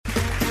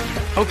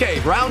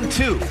Okay, round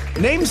 2.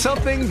 Name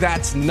something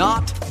that's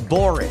not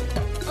boring.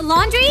 A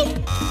laundry?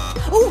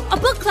 Ooh, a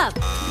book club.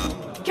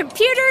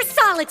 Computer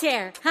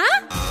solitaire,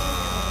 huh?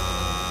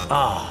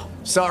 Ah,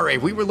 oh, sorry,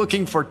 we were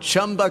looking for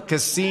Chumba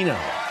Casino.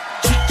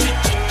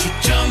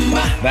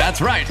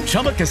 That's right,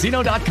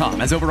 ChumbaCasino.com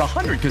has over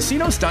 100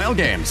 casino-style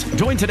games.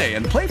 Join today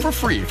and play for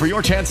free for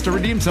your chance to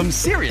redeem some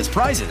serious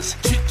prizes.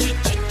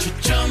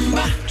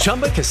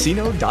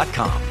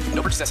 ChumbaCasino.com.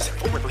 No purchase necessary.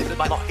 Void where prohibited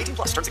by law. 18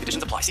 plus terms and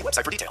conditions apply. See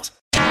website for details.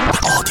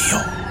 Audio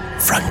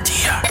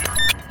Frontier.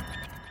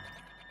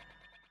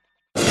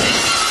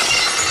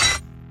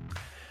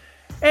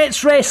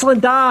 It's Wrestling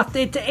Daft.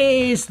 It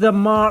is the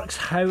Marks.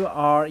 How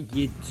are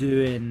you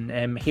doing?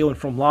 Hailing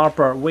from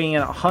Larbert, weighing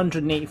in at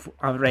 180.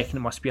 I reckon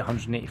it must be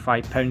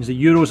 185 pounds.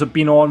 The Euros have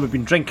been on. We've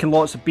been drinking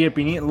lots of beer,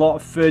 been eating a lot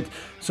of food.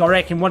 So I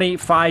reckon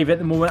 185 at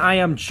the moment. I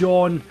am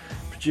John,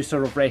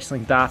 producer of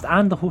Wrestling Daft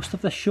and the host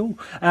of the show.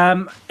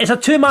 It's a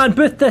two-man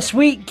booth this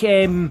week.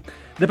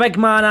 The big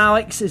man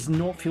Alex is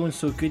not feeling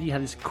so good. He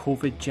had his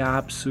COVID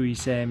jab, so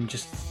he's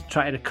just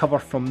trying to recover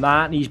from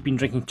that, and he's been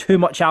drinking too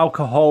much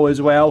alcohol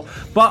as well.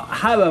 But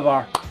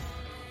however,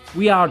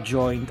 we are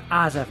joined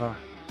as ever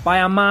by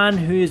a man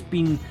who has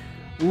been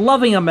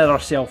loving a mirror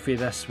selfie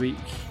this week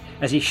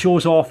as he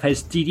shows off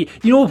his DD.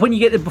 You know when you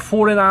get the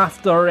before and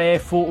after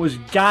photos,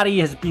 Gary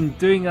has been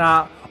doing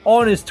that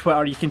on his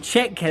Twitter. You can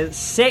check his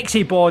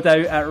sexy bod out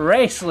at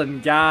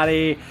Wrestling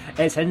Gary.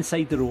 It's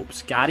Inside the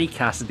Ropes. Gary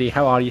Cassidy,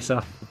 how are you,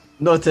 sir?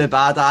 Not too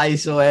bad, aye.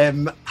 So I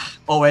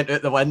went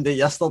out the window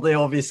yesterday,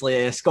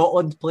 obviously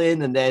Scotland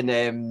playing, and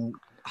then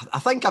I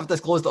think I've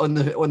disclosed it on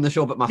the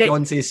show, but my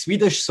fiance is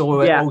Swedish,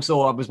 so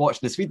also I was watching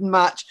the Sweden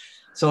match.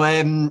 So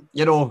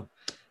you know,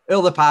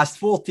 over the past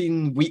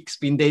 14 weeks,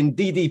 been doing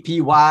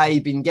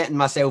DDPY, been getting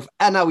myself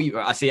in a wee,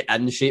 I say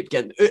in shape,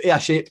 getting out of a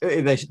shape, out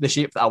of the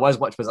shape that I was,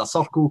 which was a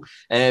circle.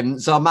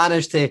 So I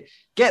managed to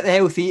get the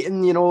healthy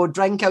eating, you know,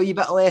 drink a wee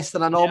bit less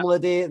than I normally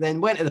do.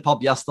 Then went to the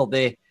pub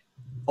yesterday.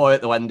 All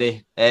out the window.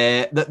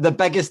 The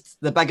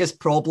biggest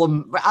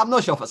problem, I'm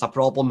not sure if it's a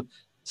problem,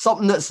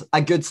 something that's a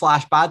good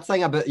 / bad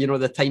thing about, you know,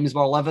 the times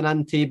we're living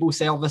in, table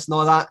service and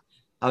all that.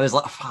 I was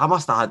like, I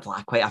must have had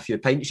like quite a few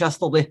pints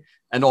yesterday.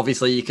 And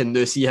obviously you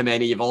can see how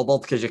many you've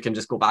ordered because you can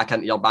just go back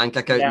into your bank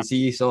account and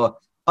see. So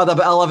I had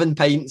about 11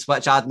 pints,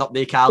 which adding up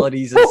the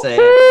calories is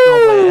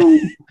probably...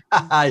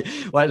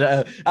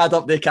 add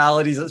up the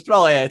calories. It's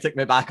probably took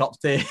me back up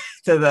to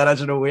the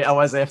original weight I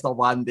was after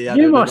one day.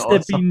 You must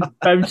have been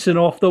bouncing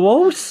off the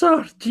walls,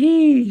 sir.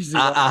 Jeez.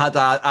 I had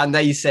a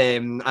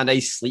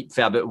nice sleep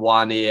for about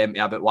 1 a.m.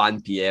 to about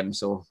 1 p.m.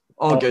 So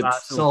all good.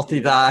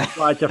 Sorted. Okay. I'm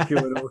glad you're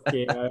feeling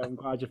okay. I'm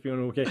glad you're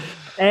feeling okay.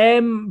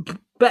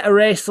 Bit of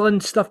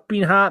wrestling stuff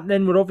been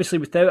happening. We're obviously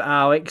without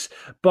Alex,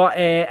 but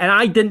and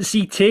I didn't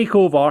see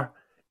Takeover.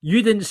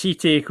 You didn't see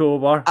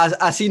Takeover.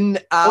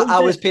 I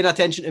was paying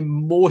attention to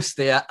most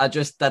of it. I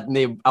just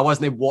didn't. I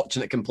wasn't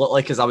watching it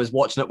completely because I was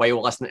watching it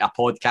while listening to a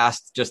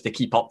podcast just to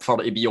keep up for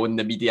it to be on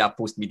the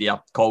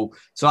post-media call.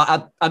 So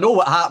I know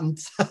what happened.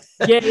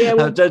 Yeah.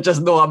 Well,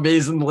 just know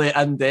amazingly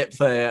in depth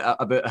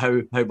about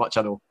how much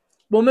I know.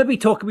 We'll maybe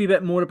talk a wee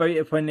bit more about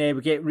it when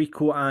we get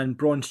Rico and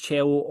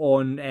Braunscell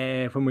on,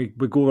 when we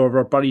go over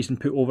our buddies and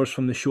put overs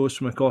from the shows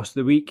from across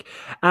the week.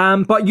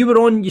 But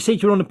you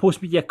said you were on the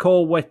post-media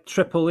call with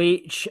Triple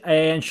H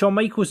and Shawn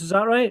Michaels, is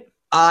that right?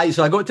 Aye,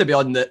 so I got to be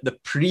on the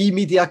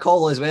pre-media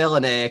call as well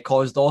and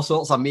caused all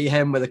sorts of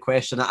mayhem with the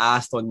question I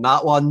asked on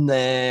that one,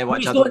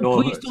 which I don't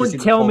know. Please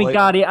don't tell me,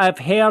 Gary, I've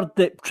heard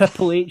that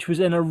Triple H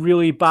was in a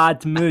really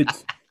bad mood.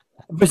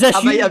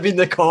 I might have been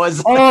the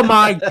cause. Oh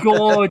my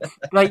God.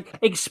 Right,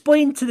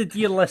 explain to the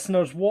dear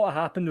listeners what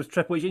happened with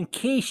Triple H, in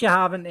case you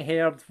haven't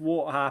heard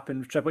what happened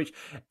with Triple H.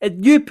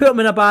 You put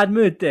him in a bad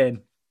mood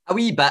then? A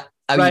wee bit.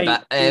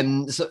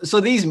 So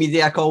these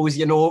media calls,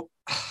 you know,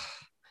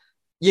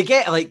 you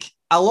get like,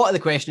 a lot of the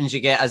questions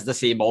you get is the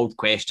same old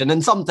question,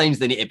 and sometimes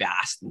they need to be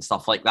asked and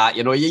stuff like that.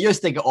 You know, you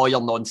used to get all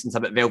your nonsense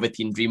about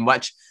Velveteen Dream,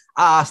 which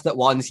I asked it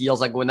once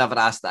years ago, never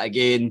asked it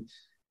again.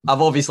 I've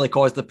obviously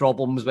caused the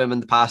problems with him in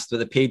the past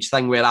with the Page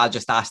thing where I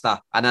just asked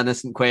an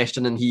innocent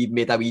question and he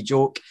made a wee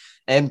joke.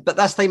 But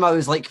this time I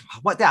was like,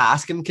 what did I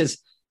ask him? Because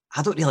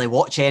I don't really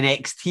watch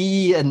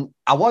NXT and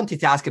I wanted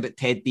to ask about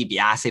Ted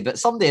DiBiase, but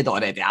somebody had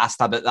already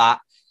asked about that.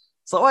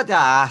 So what did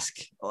I ask?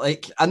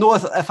 Like, I know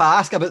if I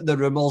ask about the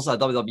rumours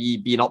of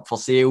WWE being up for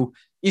sale,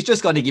 he's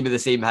just going to give me the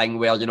same thing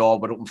where, you know,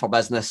 we're open for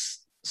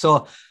business.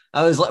 So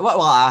I was like, what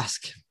will I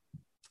ask?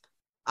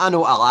 I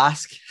know what I'll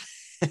ask.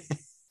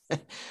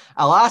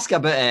 I'll ask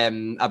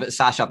about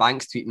Sasha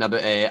Banks tweeting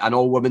about an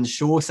all-women's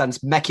show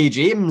since Mickie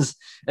James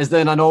is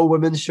doing an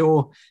all-women's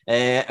show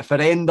for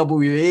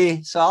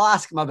NWA. So I'll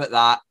ask him about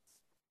that.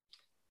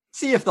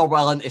 See if they're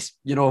willing to,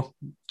 you know,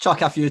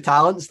 chuck a few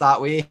talents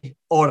that way,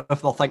 or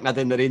if they're thinking of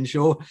doing their own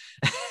show.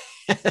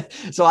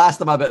 So I asked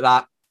him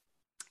about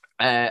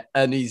that.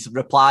 And his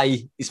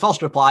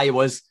first reply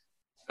was,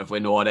 have we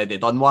not already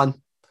done one?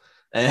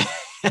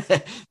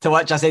 To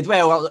which I said,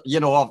 well, you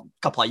know, a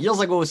couple of years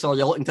ago, so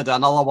you're looking to do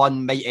another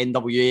one, might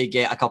NWA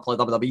get a couple of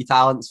WWE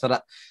talents for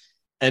it?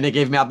 And he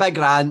gave me a big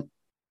rant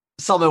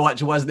some of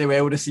which wasn't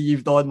well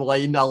received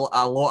online. A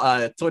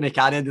lot of Tony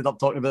Khan ended up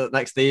talking about it the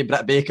next day.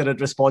 Britt Baker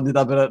had responded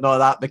about it and all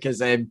that because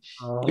he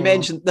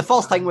mentioned the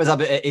first thing was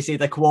about it. He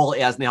said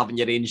equality isn't having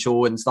your own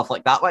show and stuff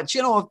like that, which,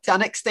 to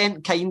an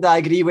extent, kind of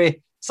agree with.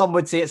 Some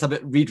would say it's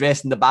about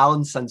redressing the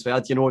balance since we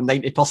had,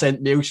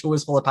 90% male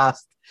shows for the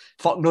past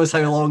fuck knows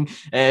how long.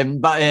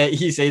 But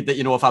he said that,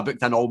 if I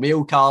booked an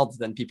all-male card,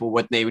 then people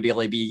wouldn't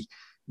really be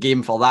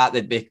game for that.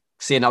 They'd be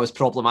saying I was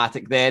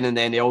problematic then. And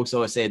then he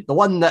also said the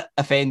one that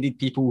offended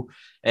people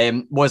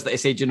was that he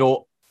said,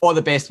 all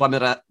the best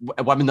women are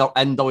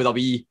in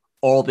WWE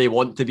or they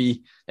want to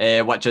be,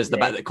 which is the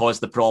bit that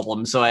caused the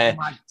problem. So, oh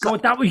my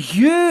God, that was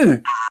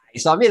you.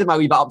 So I made him a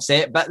wee bit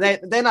upset. But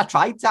then I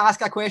tried to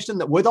ask a question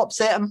that would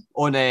upset him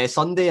on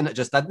Sunday, and it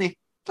just didn't.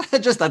 It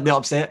just didn't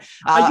upset.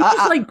 Are you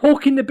just like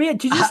poking the bear?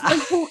 Do you just like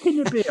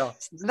poking the bear?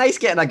 It's nice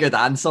getting a good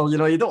answer. You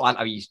don't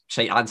want a wee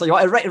shite answer. You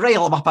want to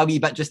rile him up a wee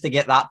bit just to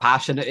get that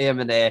passion out of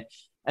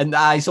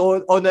him.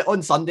 So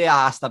on Sunday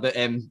I asked about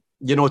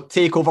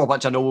takeover,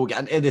 which I know we'll get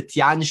into, the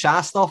Tian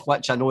Sha stuff,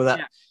 which I know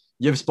that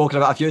you've spoken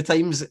about a few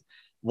times.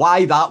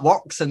 Why that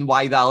works and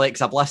why the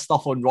Alexa Bliss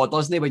stuff on Raw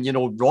doesn't,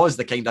 when Raw's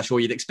the kind of show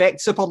you'd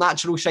expect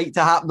supernatural shite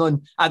to happen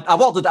on. I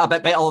worded it a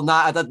bit better than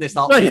that. I didn't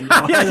start.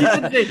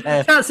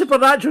 That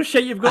supernatural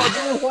shit you've got to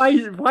know.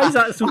 Why is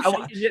that so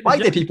shit? Why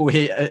do people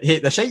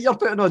hate the shit you're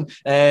putting on?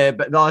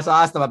 But no, so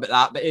I asked him about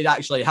that. But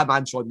him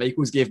and Shawn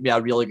Michaels gave me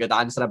a really good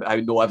answer about how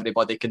not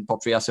everybody can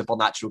portray a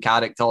supernatural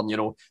character.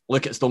 And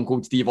look at Stone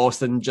Cold Steve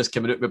Austin just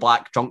coming out with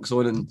black trunks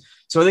on, and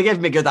so they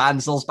gave me good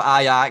answers. But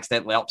I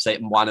accidentally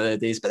upset him one of the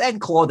days, but then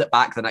clawed it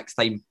back the next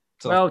time.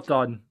 So. Well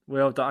done.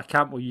 I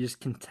can't believe you just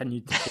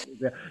continued to say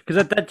it there, because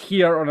I did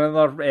hear on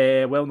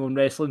another well-known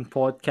wrestling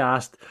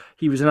podcast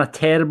he was in a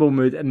terrible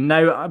mood, and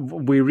now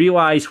we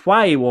realise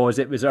why he was.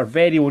 It was our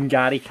very own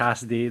Gary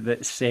Cassidy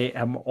that set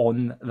him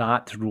on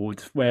that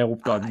road. Well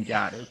done,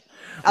 Gary.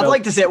 I'd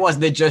like to say it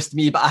wasn't just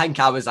me, but I think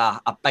I was a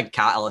big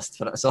catalyst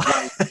for it. So,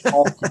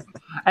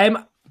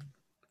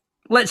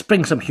 let's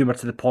bring some humour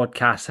to the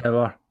podcast,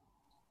 however.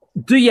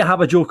 Do you have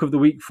a joke of the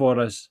week for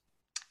us?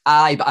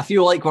 Aye, but I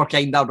feel like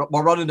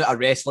we're running out of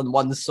wrestling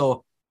ones,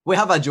 so we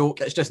have a joke.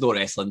 It's just no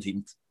wrestling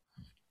themed.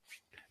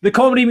 The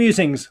comedy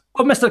musings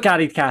of Mr.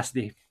 Gary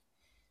Cassidy.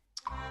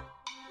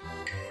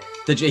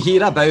 Did you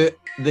hear about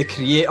the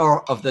creator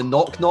of the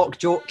knock knock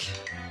joke?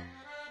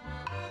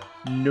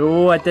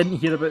 No, I didn't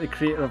hear about the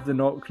creator of the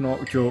knock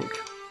knock joke.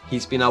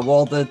 He's been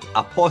awarded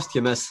a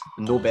posthumous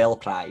Nobel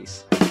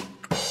Prize.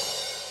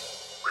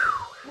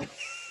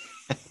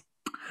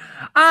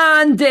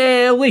 And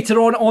later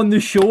on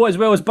the show, as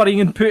well as burying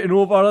and putting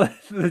over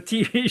the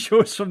TV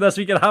shows from this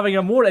week and having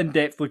a more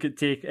in-depth look at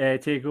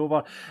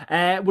TakeOver,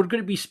 we're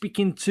going to be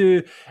speaking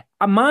to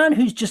a man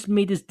who's just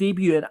made his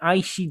debut in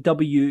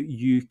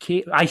NXT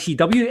UK.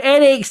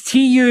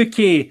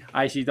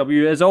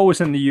 ICW is always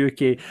in the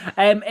UK.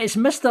 It's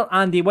Mr.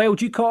 Andy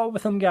Wilde. You caught up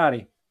with him,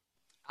 Gary?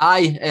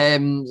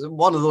 Aye,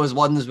 one of those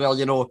ones where,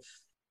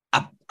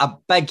 a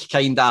big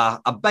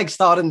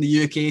star in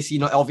the UK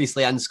scene,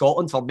 obviously in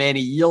Scotland for many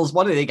years.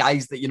 One of the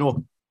guys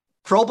that,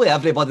 probably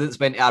everybody that's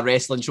been to a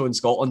wrestling show in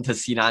Scotland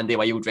has seen Andy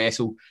Wilde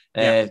wrestle.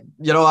 Yeah.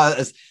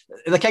 As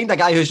the kind of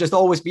guy who's just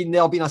always been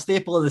there, been a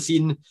staple of the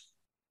scene,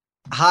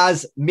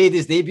 has made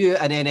his debut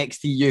in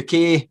NXT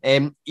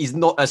UK. He's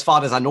not, as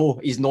far as I know,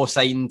 he's not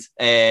signed.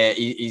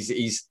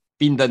 He's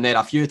been down there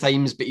a few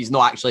times, but he's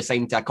not actually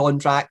signed to a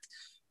contract.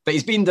 But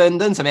he's been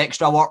doing some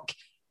extra work,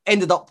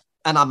 ended up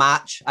in a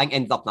match, I think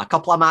ended up in a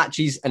couple of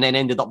matches, and then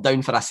ended up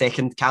down for a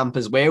second camp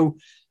as well.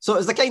 So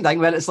it's the kind of thing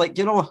where it's like,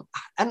 I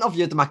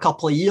interviewed him a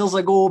couple of years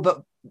ago,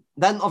 but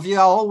the interview,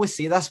 I always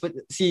say this, but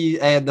see,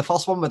 the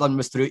first one we done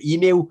was through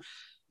email.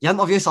 You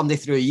interview somebody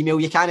through email,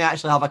 you can't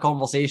actually have a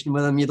conversation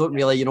with them. You don't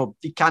really, you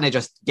kind of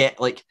just get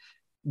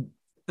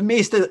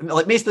most of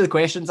the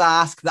questions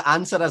I ask, the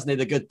answer isn't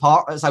the good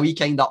part. It's a wee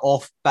kind of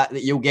off bit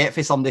that you'll get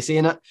for somebody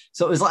saying it.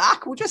 So it was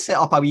like, we'll just set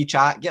up a wee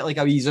chat, get like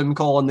a wee Zoom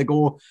call on the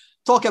go,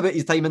 talk about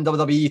his time in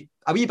WWE,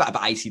 a wee bit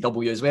about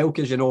ICW as well,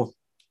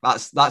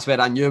 because that's where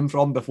I knew him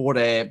from before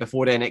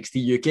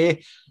NXT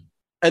UK.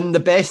 And the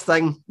best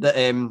thing that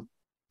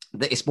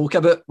he spoke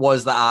about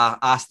was that I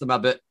asked him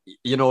about,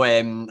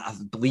 I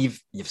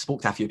believe you've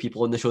spoke to a few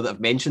people on the show that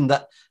have mentioned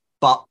it,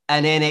 but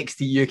in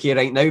NXT UK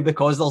right now,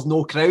 because there's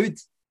no crowd,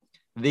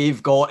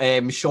 they've got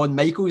Shawn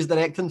Michaels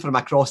directing from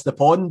across the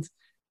pond,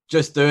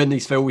 just doing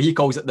his full, he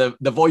calls it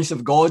the voice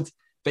of God,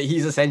 but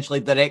he's essentially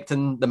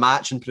directing the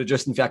match and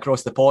producing for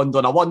across the pond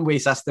on a one-way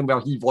system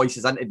where he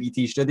voices into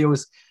BT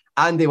Studios.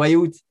 Andy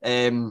Wilde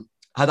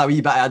had a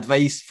wee bit of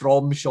advice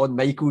from Shawn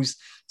Michaels.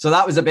 So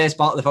that was the best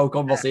part of the full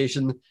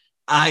conversation.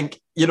 I think,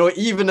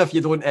 even if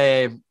you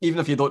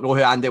don't know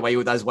who Andy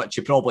Wilde is, which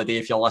you probably do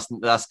if you're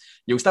listening to this,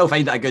 you'll still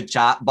find it a good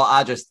chat.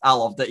 But I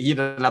loved it,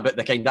 hearing about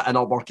the kind of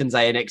inner workings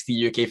of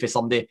NXT UK for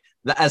somebody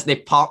that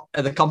isn't part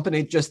of the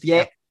company just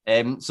yet.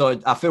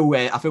 So I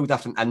feel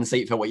different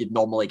insight for what you'd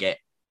normally get.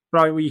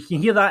 Right, well, you can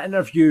hear that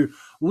interview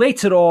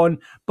later on.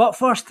 But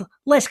first,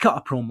 let's cut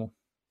a promo.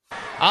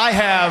 I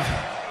have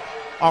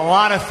a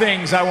lot of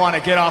things I want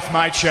to get off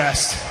my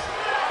chest.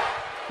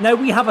 Now,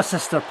 we have a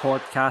sister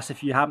podcast,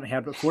 if you haven't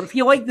heard it before. If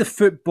you like the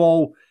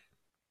Football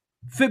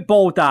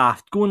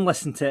Daft, go and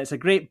listen to it. It's a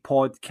great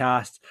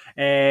podcast.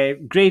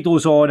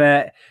 Grado's on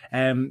it.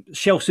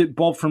 Shellsuit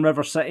Bob from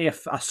River City,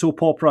 a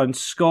soap opera in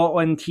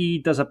Scotland, he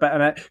does a bit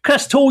on it.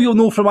 Chris Toll, you'll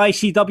know from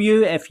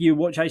ICW. If you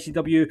watch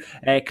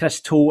ICW,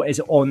 Chris Toll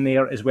is on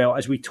there as well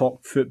as we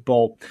talk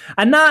football.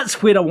 And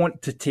that's where I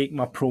want to take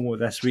my promo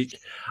this week.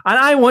 And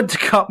I want to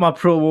cut my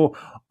promo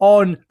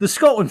on the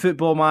Scotland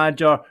football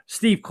manager,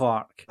 Steve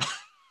Clarke.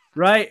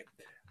 Right?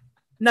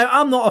 Now,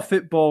 I'm not a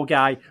football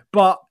guy,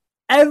 but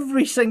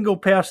every single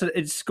person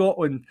in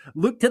Scotland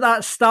looked at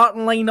that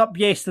starting lineup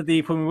yesterday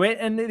when we went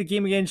into the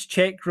game against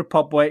Czech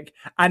Republic,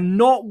 and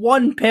not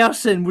one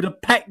person would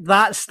have picked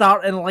that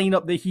starting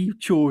lineup that he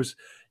chose.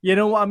 You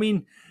know what I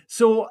mean?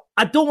 So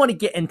I don't want to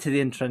get into the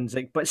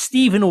intrinsic, but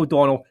Stephen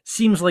O'Donnell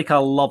seems like a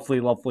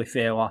lovely, lovely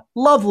fella.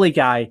 Lovely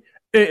guy.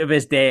 Out of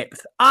his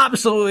depth.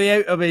 Absolutely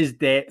out of his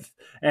depth.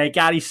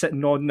 Gary's sitting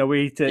nodding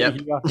away to here.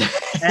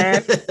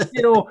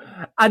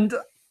 And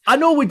I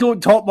know we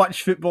don't talk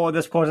much football in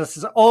this podcast.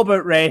 It's all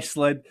about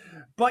wrestling.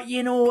 But,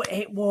 we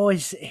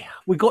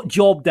got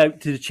jobbed out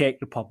to the Czech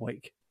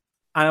Republic.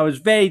 And I was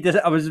very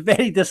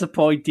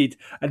disappointed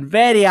and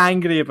very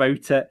angry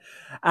about it.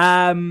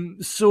 I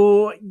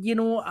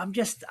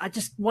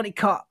just want to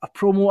cut a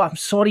promo. I'm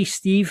sorry,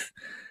 Steve.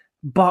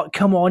 But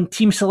come on,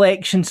 team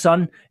selection,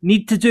 son.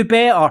 Need to do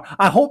better.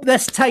 I hope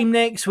this time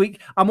next week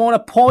I'm on a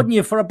pod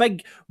you for a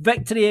big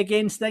victory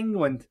against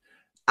England.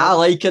 I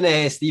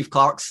liken Steve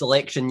Clarke's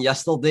selection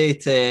yesterday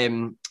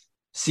to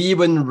see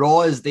when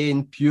Raw is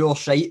doing pure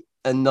shite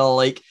and they're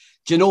like,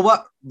 do you know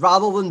what?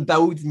 Rather than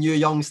build new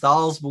young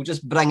stars, we'll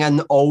just bring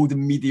in old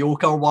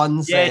mediocre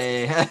ones.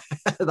 Yes.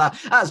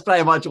 That's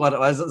pretty much what it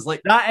was. It's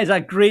like that is a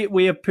great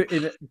way of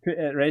putting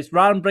it right.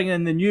 Rather than bringing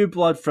in the new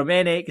blood from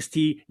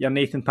NXT, your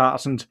Nathan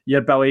Pattersons, your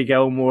Billy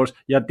Gilmores,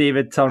 your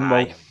David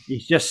Turnbull.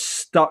 He's just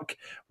stuck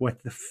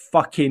with the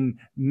fucking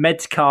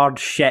mid-card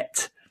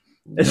shit.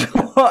 Is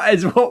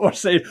what we're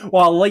saying.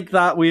 Well, I like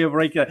that way of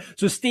writing it.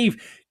 So,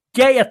 Steve,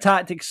 get your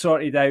tactics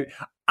sorted out.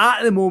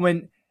 At the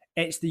moment,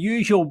 it's the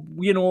usual,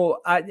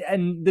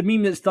 and the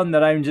meme that's done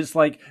the rounds, it's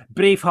like,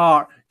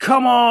 Braveheart,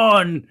 come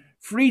on,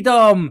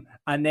 freedom,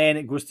 and then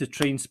it goes to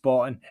Train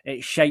Spotting.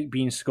 It's shite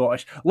being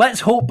Scottish.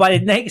 Let's hope by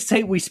the next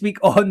time we speak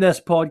on this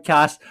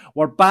podcast,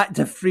 we're back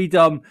to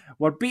freedom,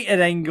 we're beating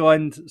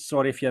England,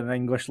 sorry if you're an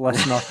English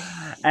listener,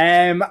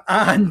 and,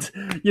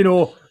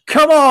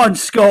 come on,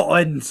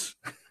 Scotland!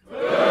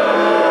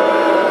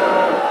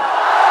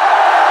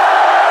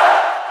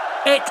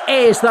 It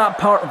is that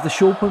part of the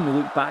show when we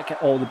look back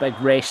at all the big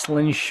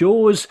wrestling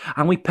shows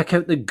and we pick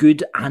out the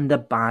good and the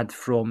bad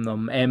from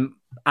them.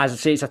 As I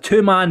say, it's a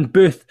two-man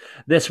booth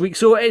this week,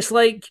 so it's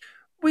like,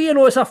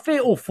 it's a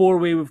fatal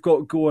four-way we've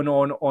got going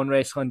on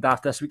Wrestling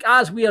Daft this week,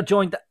 as we are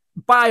joined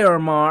by our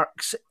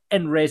marks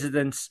in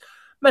residence,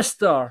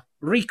 Mr.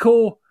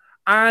 Rico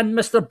and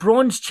Mr.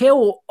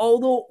 Braunscell.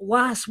 Although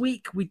last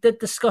week we did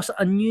discuss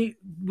we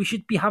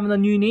should be having a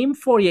new name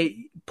for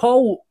you.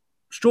 Paul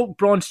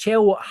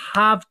Braunscell,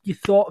 have you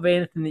thought of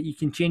anything that you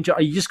can change it? Or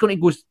are you just going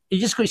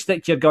to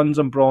stick to your guns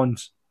on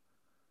Bronze?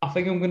 I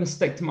think I'm going to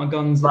stick to my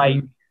guns.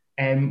 Right.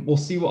 And we'll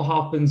see what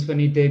happens when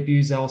he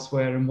debuts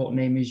elsewhere and what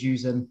name he's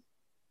using.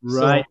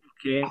 Right.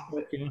 So Okay.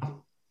 I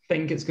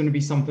think it's going to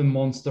be something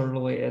monster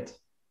related.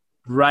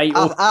 Right.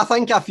 I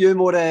think a few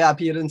more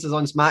appearances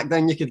on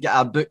SmackDown, you could get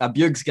a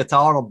Bug's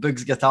guitar or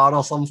Bug's guitar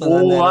or something.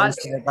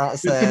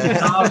 That's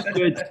guitar's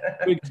good.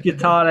 Bug's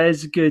guitar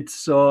is good.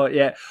 So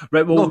yeah,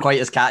 right. Well, not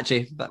quite as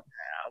catchy, but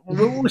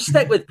we'll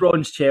stick with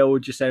Braunscell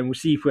just and we'll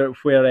see where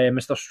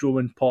Mr.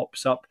 Strowman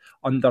pops up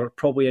under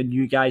probably a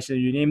new guy's a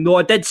new name. Though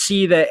I did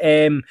see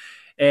that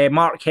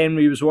Mark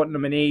Henry was wanting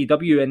him in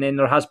AEW, and then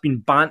there has been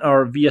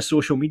banter via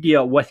social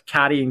media with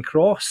Karrion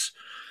Kross.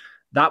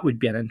 That would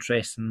be an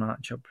interesting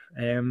matchup.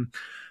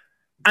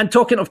 And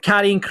talking of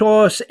Karrion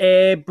Kross,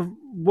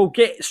 we'll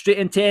get straight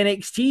into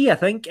NXT, I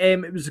think.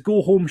 It was a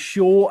go-home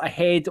show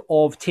ahead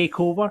of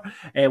TakeOver,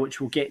 which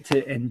we'll get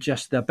to in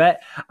just a bit.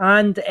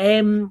 And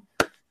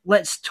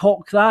let's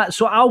talk that.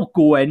 So I'll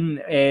go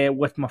in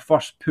with my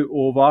first put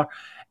over.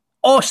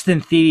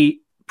 Austin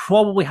Theory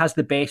probably has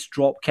the best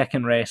drop kick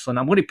in wrestling.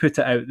 I'm going to put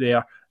it out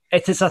there.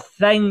 It is a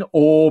thing.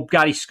 Oh,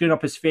 Gary's screwing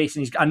up his face,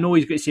 and I know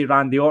he's going to say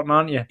Randy Orton,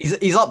 aren't you?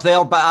 He's up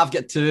there, but I've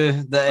got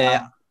two.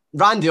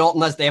 Randy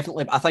Orton is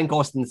definitely, but I think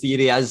Austin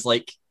Theory is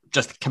like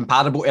just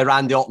comparable to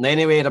Randy Orton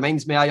anyway. It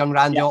reminds me of young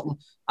Randy Orton.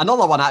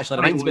 Another one actually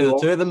reminds me of the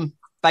two of them.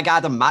 Big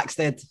Adam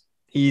Maxted.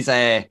 He's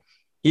got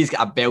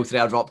a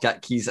belter drop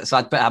kick. So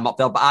I'd put him up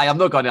there, but I'm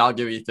not going to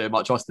argue with you too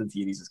much. Austin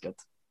Theory's is good.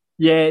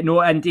 Yeah,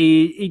 no, and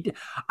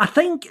I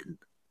think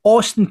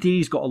Austin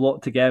Theory's got a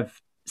lot to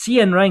give. See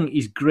in ring,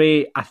 he's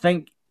great. I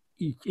think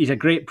he's a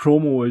great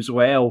promo as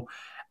well.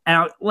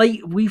 And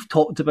like we've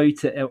talked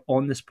about it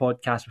on this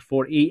podcast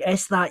before, he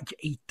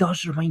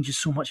does remind you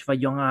so much of a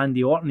young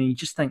Randy Orton. And you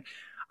just think,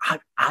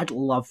 I'd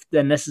love,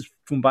 and this is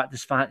from back to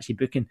this fantasy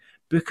booking,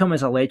 book him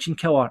as a legend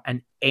killer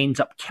and ends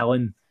up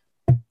killing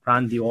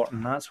Randy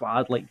Orton. That's what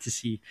I'd like to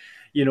see.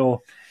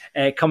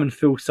 coming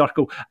full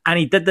circle. And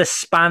he did this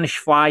Spanish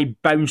fly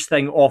bounce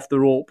thing off the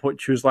rope,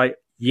 which was like,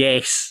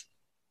 yes,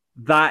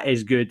 that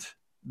is good.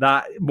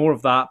 More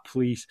of that,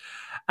 please.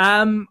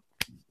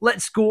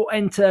 Let's go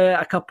into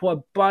a couple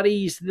of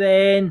buddies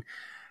then.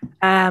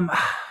 Have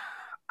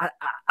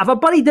I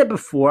buddied it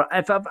before?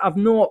 If I've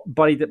not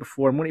buddied it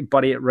before, I'm going to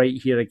buddy it right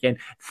here again.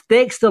 It's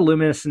Dexter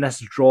Lumis and this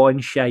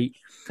drawing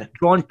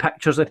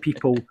pictures of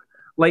people.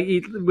 Like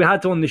we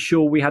had on the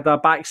show, we had a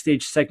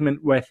backstage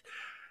segment with.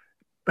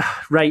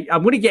 Right,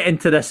 I'm going to get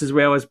into this as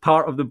well as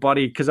part of the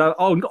buddy because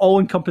all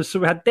encompassed.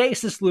 So we had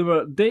Dexter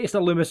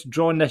Lumis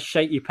drawing this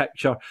shitey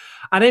picture,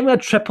 and then we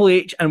had Triple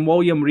H and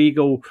William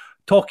Regal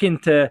talking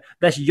to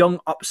this young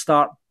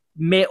upstart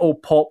metal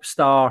pop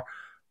star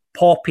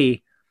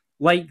Poppy,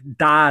 like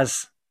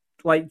Daz.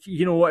 Like,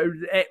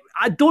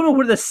 I don't know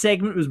where this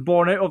segment was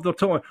born out of. They're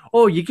talking,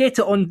 you get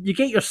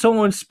your song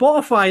on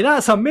Spotify.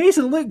 That's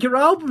amazing. Look, your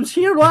album's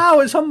here. Wow,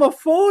 it's on my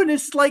phone.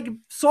 It's like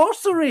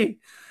sorcery.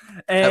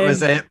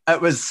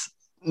 It was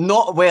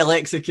not well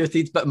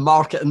executed, but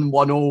marketing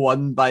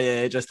 101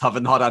 by just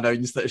having her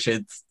announce that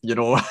she'd,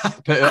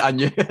 put out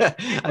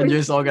a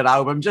new song or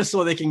album just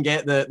so they can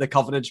get the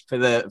coverage for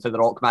the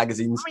rock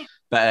magazines.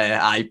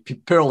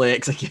 Poorly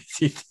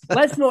executed.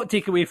 Let's not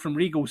take away from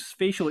Regal's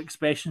facial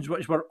expressions,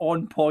 which were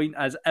on point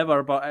as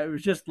ever, but it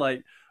was just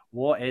like,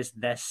 what is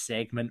this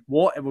segment?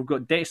 What we've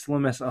got Dexter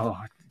Lumis. Oh,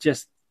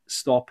 just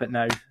stop it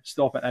now.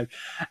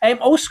 I'm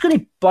also going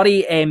to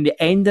buddy the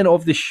ending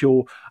of the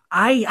show.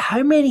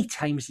 How many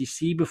times do you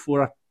see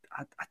before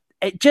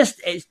it's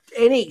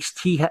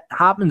NXT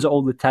happens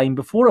all the time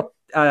before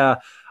I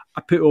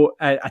put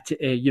out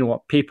a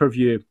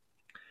pay-per-view.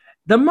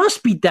 There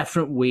must be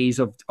different ways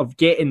of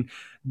getting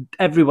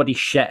everybody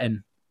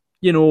shitting.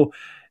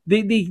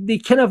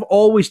 They kind of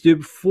always do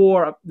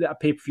before a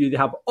pay-per-view. They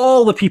have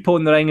all the people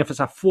in the ring, if it's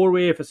a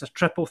four-way, if it's a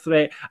triple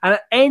threat, and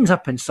it ends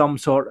up in some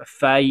sort of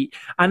fight.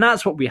 And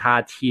that's what we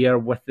had here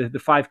with the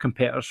 5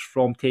 competitors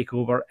from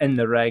TakeOver in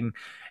the ring.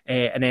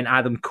 And then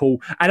Adam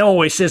Cole. And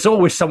there's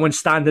always someone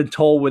standing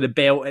tall with a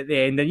belt at the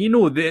end.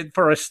 And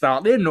for a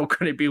start, they're not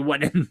going to be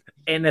winning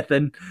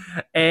anything.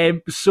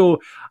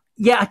 So,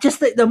 yeah, I just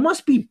think there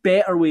must be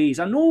better ways.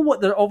 I know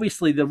they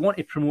want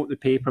to promote the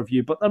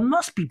pay-per-view, but there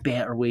must be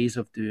better ways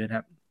of doing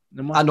it.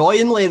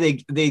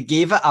 Annoyingly, they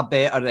gave it a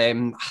better.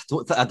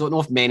 I don't know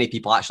if many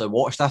people actually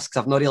watched this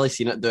because I've not really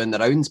seen it doing the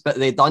rounds, but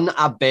they done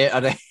a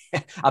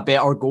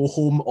better go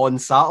home on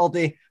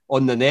Saturday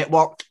on the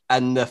network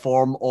in the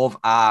form of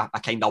a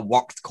kind of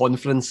worked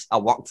conference, a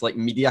worked like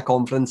media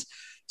conference.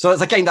 So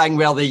it's a kind of thing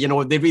where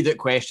they read out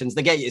questions,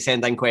 they get you to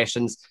send in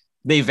questions,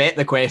 they vet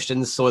the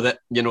questions so that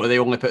they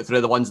only put through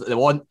the ones that they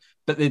want.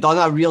 But they done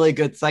a really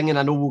good thing, and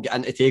I know we'll get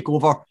into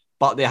TakeOver.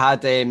 But they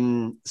had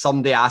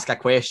somebody ask a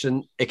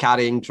question to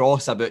Karrion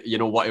Kross about,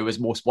 what he was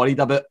most worried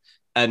about.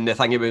 And the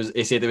thing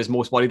he said he was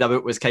most worried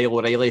about was Kyle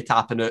O'Reilly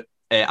tapping out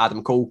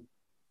Adam Cole,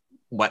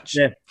 which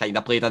kind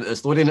of played into the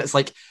story. And it's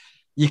like,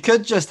 you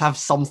could just have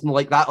something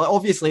like that. Like,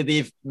 obviously,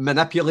 they've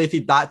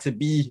manipulated that to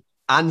be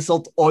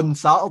answered on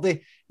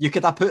Saturday. You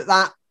could have put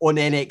that on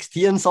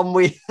NXT in some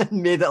way and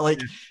made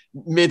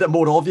it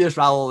more obvious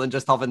rather than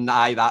just having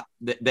the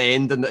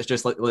ending that's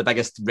just like the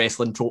biggest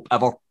wrestling trope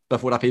ever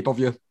before a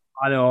pay-per-view.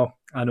 I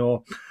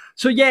know.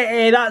 So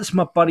yeah, that's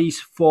my buddies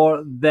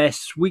for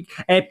this week.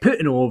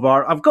 Putting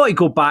over, I've got to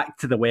go back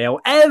to the well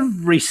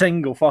every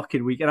single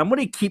fucking week, and I'm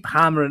going to keep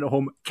hammering it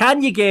home.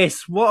 Can you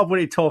guess what I'm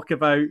going to talk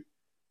about?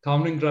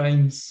 Cameron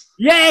Grimes.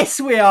 Yes,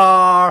 we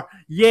are.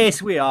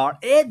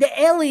 The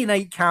LA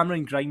Knight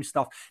Cameron Grimes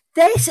stuff.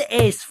 This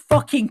is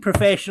fucking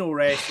professional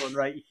wrestling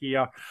right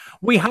here.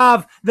 We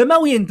have the $1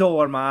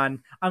 Million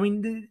Man. I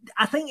mean,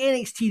 I think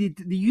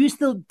NXT, they use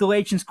the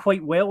legends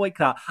quite well like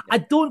that. I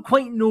don't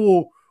quite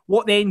know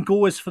what the end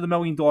goal is for the $1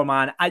 Million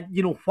Man.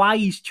 Why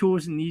he's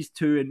chosen these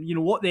two and,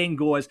 what the end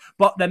goal is.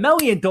 But the $1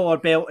 Million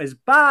belt is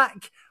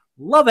back.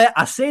 Love it.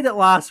 I said it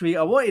last week.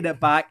 I wanted it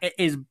back. It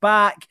is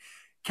back.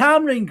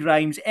 Cameron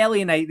Grimes,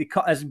 LA Knight, they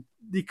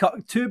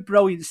cut 2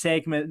 brilliant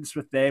segments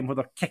with them where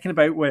they're kicking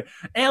about with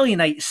LA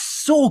Knight.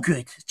 So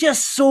good,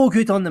 just so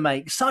good on the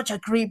mic. Such a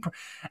great,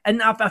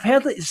 and I've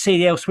heard it said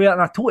elsewhere,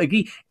 and I totally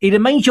agree. He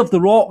reminds you of The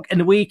Rock in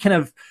the way he kind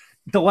of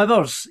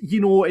delivers,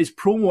 his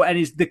promo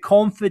and the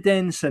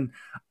confidence. And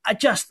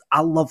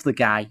I love the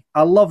guy.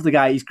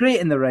 He's great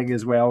in the ring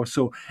as well.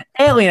 So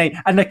LA Knight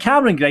and the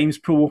Cameron Grimes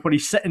promo where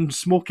he's sitting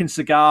smoking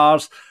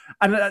cigars.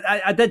 And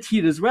I did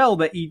hear as well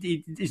that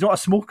he's not a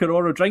smoker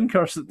or a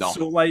drinker. So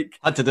like,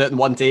 had to do it in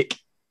one take.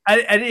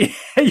 And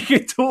you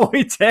could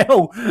totally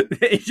tell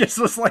that he just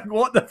was like,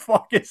 what the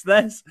fuck is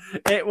this?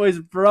 It was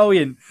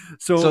brilliant.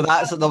 So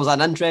there was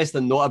an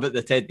interesting note about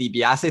the Ted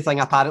DiBiase thing.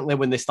 Apparently,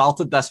 when they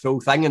started this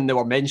full thing and they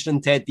were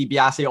mentioning Ted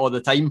DiBiase all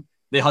the time,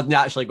 they hadn't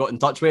actually got in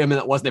touch with him,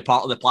 and it wasn't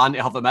part of the plan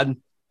to have him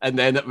in. And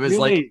then it was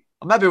like,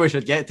 maybe we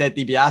should get Ted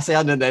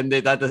DiBiase in, and then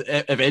they did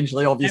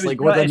eventually, obviously,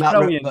 go down that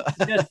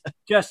route.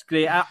 just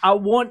great.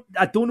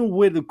 I don't know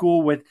where to go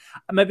with.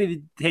 Maybe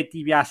the Ted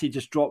DiBiase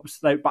just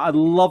drops out, but I'd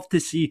love to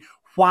see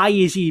why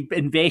is he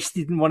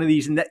invested in one of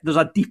these? And there's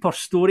a deeper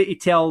story to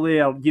tell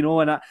there, you know.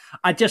 And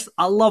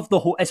I love the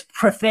whole. It's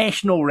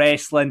professional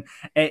wrestling.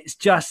 It's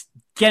just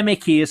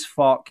gimmicky as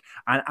fuck,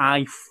 and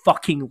I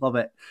fucking love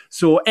it.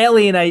 So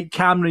LA Knight,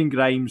 Cameron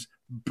Grimes,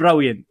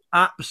 brilliant,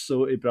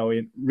 absolutely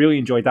brilliant. Really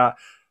enjoyed that.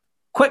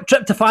 Quick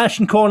trip to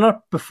Fashion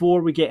Corner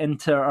before we get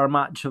into our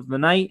match of the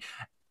night.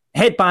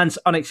 Headbands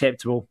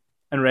unacceptable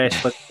in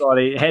wrestling.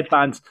 Sorry,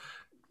 headbands.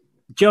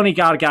 Johnny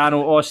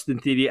Gargano, Austin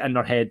Theory in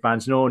their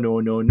headbands.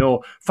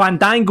 No.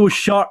 Fandango's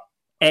shirt,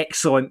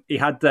 excellent. He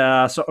had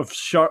the sort of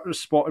shirt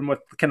spotting with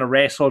kind of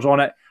wrestlers on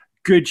it.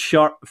 Good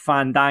shirt,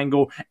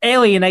 Fandango.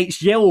 LA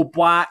Knight's yellow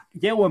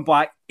and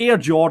black Air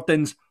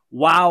Jordans.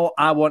 Wow,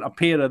 I want a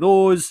pair of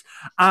those.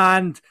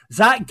 And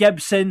Zach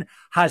Gibson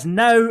has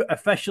now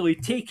officially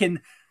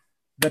taken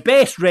the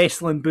best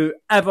wrestling boot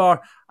ever,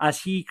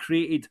 as he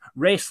created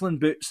wrestling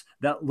boots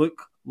that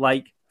look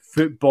like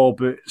football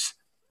boots.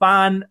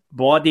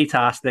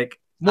 Fan-bloody-tastic.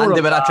 And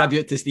they were a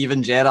tribute to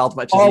Steven Gerrard,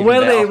 which is were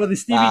better. they? Were the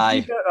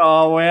Stevie T?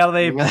 Oh, were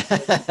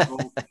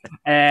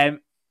they?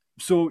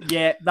 So,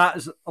 yeah,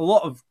 that's a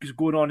lot of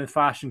going on in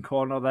Fashion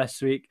Corner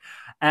this week.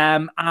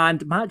 And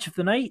match of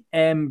the night,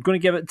 I'm going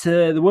to give it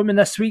to the women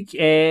this week.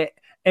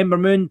 Ember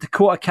Moon,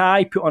 Dakota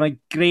Kai put on a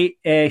great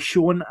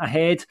showing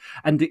ahead,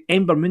 and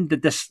Ember Moon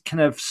did this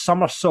kind of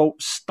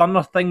somersault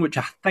stunner thing, which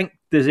I think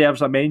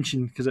deserves a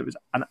mention because it was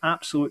an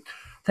absolute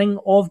thing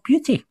of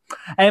beauty.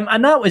 And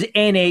that was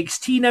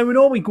NXT. Now we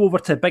normally go over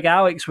to Big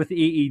Alex with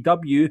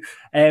AEW.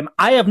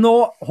 I have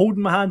not,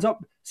 holding my hands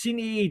up, seen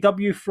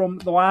AEW from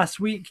the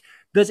last week.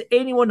 Does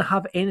anyone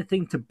have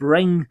anything to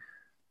bring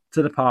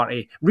to the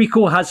party?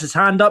 Rico has his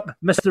hand up.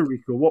 Mr.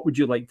 Rico, what would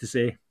you like to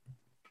say?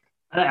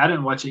 I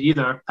didn't watch it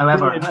either.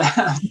 However,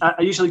 I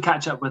usually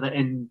catch up with it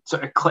in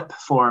sort of clip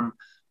form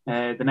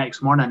the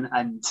next morning,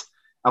 and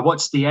I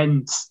watched the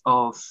end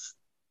of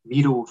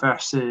Miro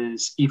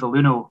versus Evil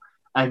Uno,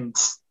 and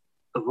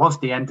I loved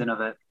the ending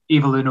of it.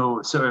 Evil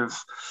Uno sort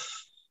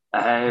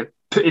of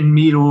putting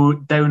Miro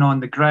down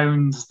on the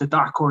ground, the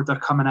Dark Order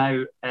coming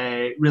out,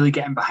 really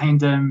getting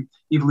behind him.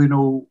 Evil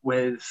Uno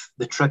with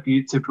the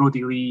tribute to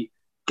Brody Lee,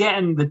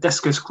 getting the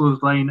discus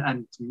clothesline,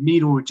 and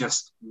Miro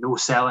just no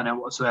selling it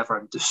whatsoever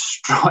and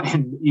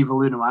destroying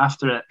Evil Uno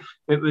after it.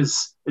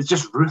 It's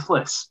just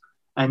ruthless.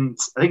 And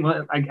I think,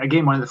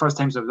 again, one of the first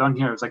times I was on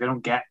here, I was like, I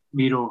don't get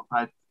Miro.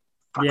 I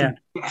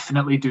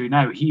definitely do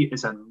now. He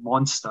is a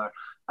monster.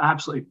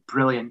 Absolutely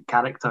brilliant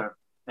character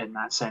in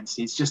that sense.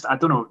 He's just, I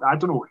don't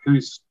know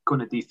who's going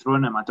to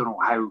dethrone him. I don't know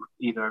how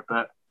either,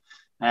 but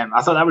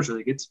I thought that was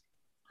really good.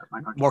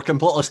 We're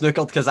completely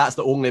snookered because that's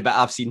the only bit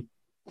I've seen.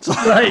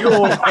 Right,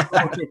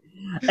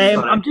 okay.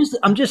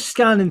 I'm just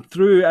scanning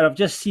through, and I've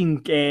just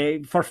seen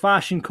for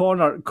Fashion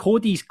Corner,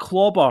 Cody's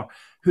Clobber,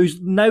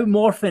 who's now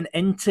morphing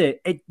into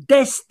it.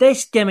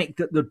 This gimmick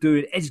that they're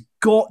doing has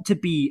got to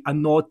be a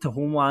nod to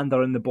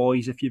Homelander and the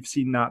boys, if you've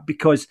seen that,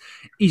 because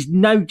he's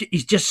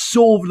just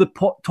so over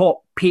the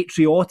top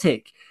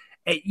patriotic.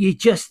 It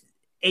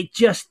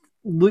just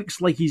looks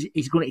like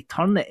he's going to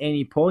turn at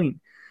any point.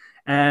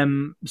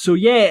 So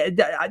yeah,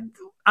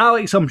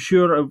 Alex, I'm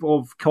sure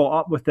have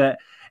caught up with it.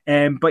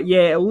 But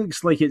yeah, it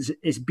looks like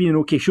it's been an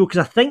okay show,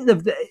 because I think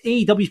the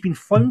AEW's been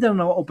funding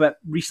a little bit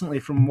recently,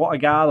 from what I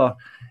gather.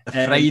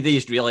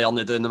 Fridays really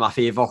only doing them a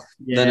favour.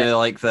 Yeah. You know,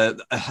 like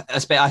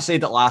I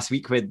said it last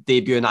week with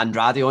debuting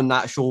Andrade on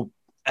that show.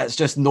 It's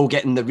just no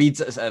getting the reads.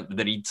 It's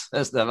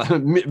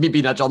me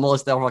being a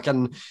journalist there,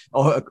 fucking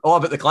all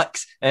about the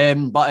clicks.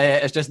 But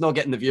it's just not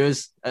getting the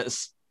views.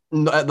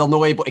 They're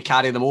no able to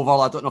carry them over.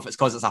 I don't know if it's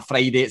because it's a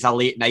Friday, it's a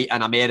late night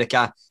in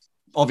America.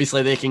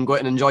 Obviously, they can go out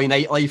and enjoy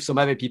nightlife, so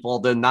maybe people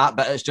are doing that.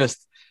 But it's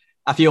just,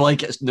 I feel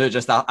like it's now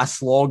just a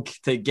slog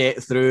to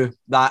get through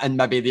that, and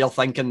maybe they're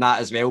thinking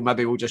that as well.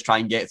 Maybe we'll just try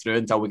and get through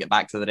until we get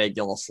back to the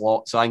regular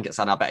slot. So I think it's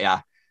in a bit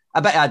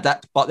of a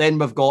dip. But then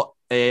we've got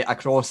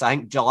across, I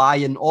think, July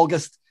and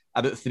August,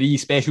 about 3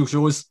 special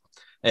shows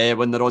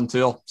when they're on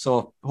tour.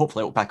 So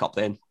hopefully it'll pick up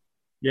then.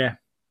 Yeah.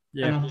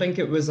 And I think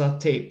it was a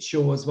taped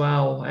show as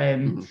well.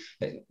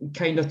 It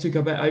kind of took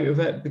a bit out of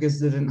it because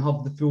they didn't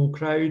have the full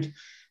crowd.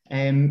 We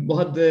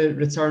had the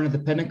return of the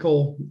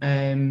Pinnacle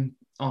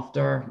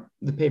after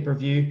the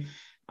pay-per-view,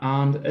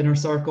 and Inner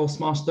Circle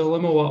smashed the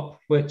limo up,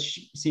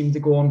 which seemed to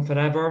go on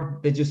forever.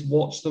 They just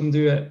watched them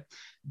do it.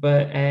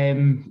 But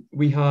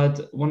we had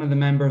one of the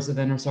members of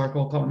the Inner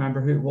Circle, I can't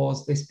remember who it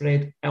was, they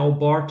sprayed El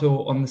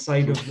Barto on the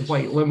side of the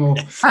white limo.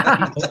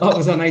 That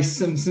was a nice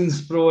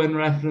Simpsons throw-in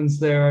reference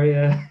there,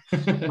 yeah.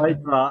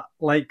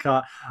 Like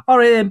that. All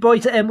right then,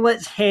 boys,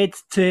 let's head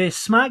to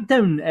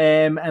SmackDown,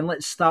 and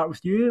let's start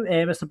with you,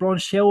 Mr.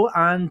 Braunscell,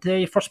 and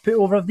your first put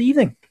over of the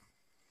evening.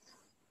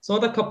 So I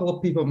had a couple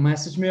of people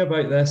message me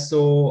about this,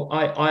 so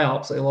I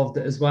absolutely loved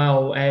it as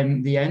well.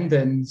 The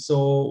ending,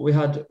 so we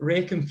had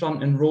Ray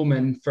confronting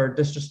Roman for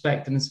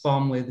disrespecting his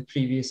family the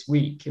previous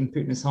week and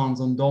putting his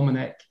hands on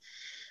Dominic.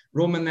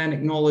 Roman then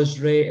acknowledged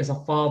Ray as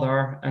a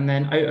father, and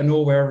then out of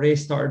nowhere, Ray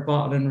started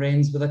battering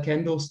Reigns with a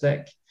kendo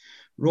stick.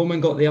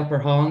 Roman got the upper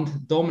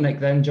hand. Dominic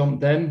then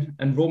jumped in,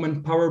 and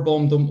Roman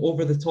powerbombed him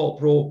over the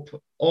top rope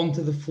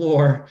onto the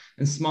floor,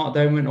 and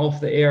SmackDown went off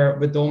the air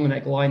with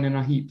Dominic lying in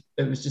a heap.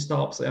 It was just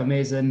absolutely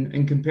amazing.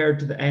 And compared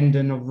to the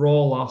ending of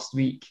Raw last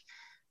week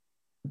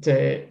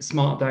to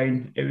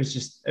SmackDown, it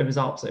was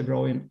absolutely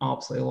brilliant.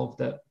 Absolutely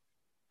loved it.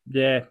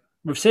 Yeah,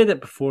 we've said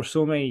it before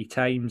so many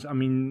times. I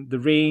mean, the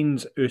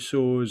Reigns,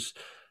 Usos,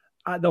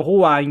 the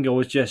whole angle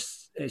is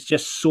it's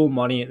just so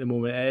money at the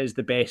moment. It is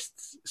the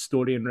best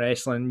story in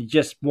wrestling. You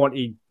just want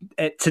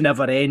it to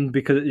never end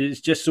because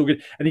it's just so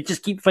good. And you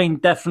just keep finding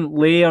different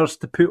layers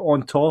to put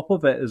on top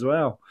of it as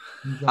well.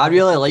 I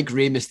really like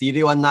Rey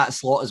Mysterio in that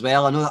slot as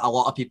well. I know that a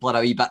lot of people are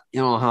a wee bit, he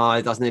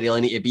doesn't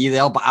really need to be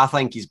there, but I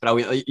think he's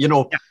brilliant.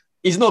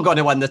 He's not going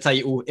to win the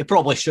title. He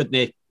probably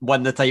shouldn't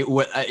win the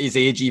title at his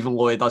age, even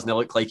though he doesn't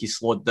look like he's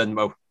slowed down.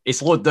 Well, he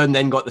slowed down,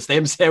 then got the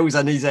stem cells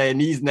in his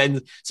knees and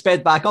then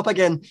sped back up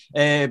again.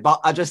 But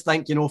I just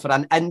think, for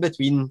an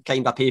in-between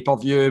kind of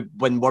pay-per-view,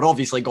 when we're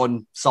obviously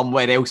gone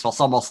somewhere else for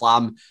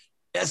SummerSlam,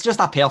 it's just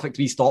a perfect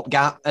wee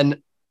stopgap.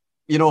 And,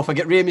 if I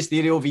get Rey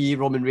Mysterio v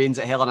Roman Reigns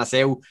at Hell in a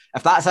Cell,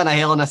 if that's in a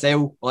Hell in a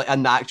Cell, like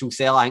in the actual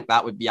cell, I think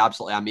that would be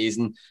absolutely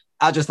amazing.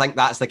 I just think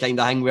that's the kind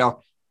of thing where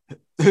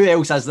who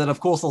else is there? Of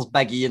course, there's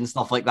Big E and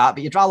stuff like that,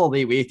 but you'd rather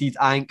they waited.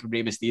 I think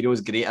Rey Mysterio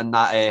is great in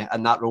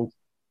that role.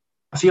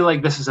 I feel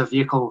like this is a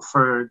vehicle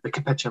for the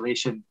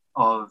capitulation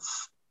of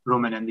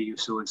Roman and the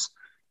Usos.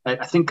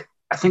 I think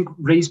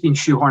Rey's been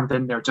shoehorned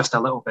in there just a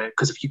little bit,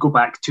 because if you go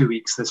back 2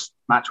 weeks, this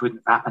match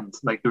wouldn't have happened.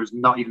 Like, there was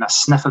not even a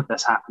sniff of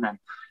this happening.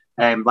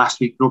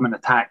 Last week, Roman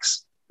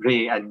attacks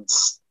Rey and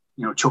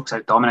chokes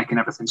out Dominic and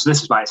everything. So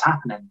this is why it's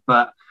happening.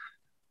 But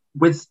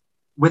with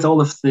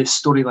all of the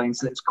storylines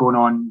that's going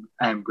on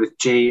with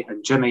Jay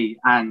and Jimmy,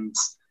 and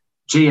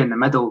Jay in the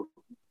middle,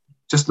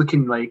 just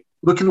looking like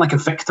a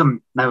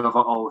victim now of it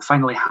all,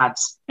 finally had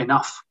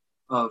enough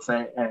of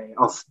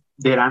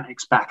their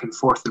antics back and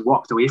forth and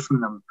walked away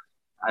from them.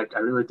 I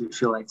really do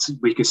feel like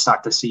we could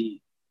start to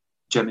see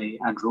Jimmy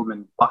and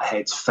Roman butt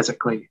heads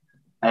physically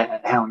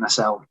at Hell in a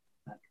Cell.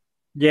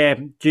 Yeah,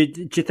 do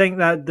you think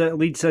that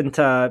leads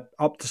into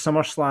up to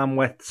SummerSlam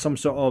with some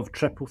sort of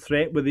triple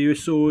threat with the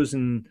Usos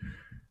and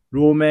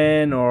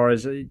Roman, or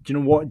is it?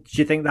 Do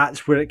you think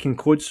that's where it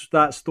concludes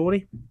that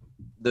story?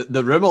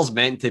 The rumour's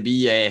meant to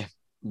be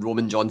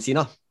Roman John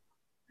Cena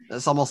at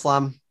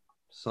SummerSlam,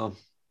 so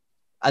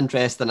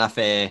interesting if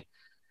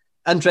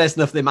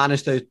they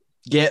manage to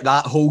get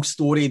that whole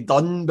story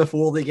done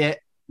before they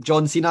get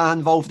John Cena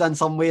involved in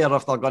some way, or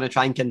if they're going to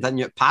try and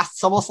continue it past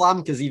SummerSlam,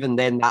 because even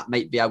then that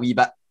might be a wee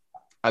bit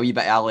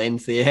a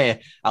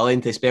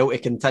lengthy spell to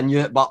continue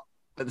it, but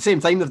at the same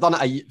time, they've done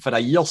it for a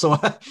year, so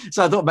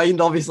I don't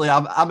mind. Obviously,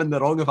 I'm in the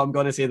wrong if I'm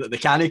going to say that they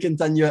can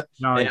continue it.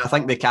 No, I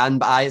think they can,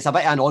 but it's a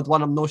bit of an odd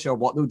one. I'm not sure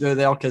what they'll do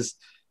there, because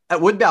it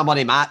would be a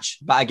money match,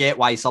 but I get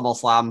why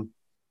SummerSlam,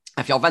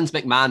 if you're Vince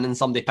McMahon and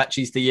somebody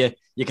pitches to you,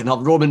 you can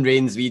have Roman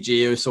Reigns v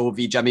Jey Uso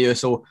v Jimmy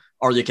Uso,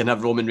 or you can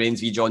have Roman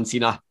Reigns v John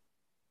Cena.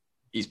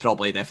 He's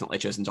probably definitely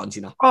choosing John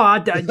Cena. I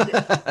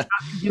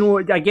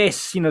guess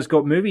Cena's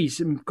got movies.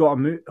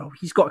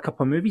 He's got a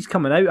couple of movies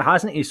coming out,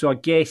 hasn't he? So I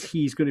guess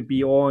he's going to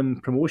be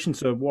on promotion.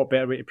 So what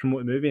better way to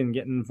promote a movie and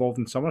getting involved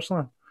in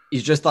SummerSlam?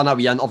 He's just done a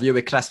wee interview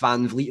with Chris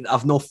Van Vliet.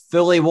 I've not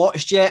fully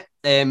watched yet,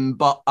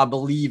 but I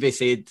believe he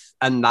said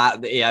in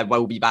that he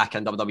will be back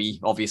in WWE.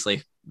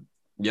 Obviously,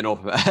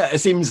 it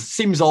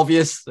seems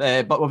obvious,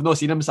 but we've not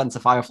seen him since the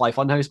Firefly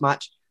Funhouse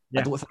match.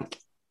 Yeah. I don't think.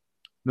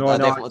 I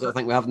definitely don't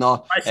think we have.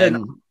 No,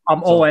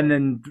 I'm all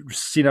in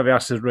Cena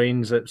versus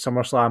Reigns at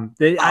SummerSlam.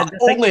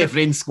 Only if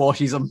Reigns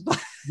squashes him.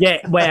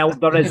 Yeah, well,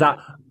 there is that.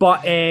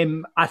 But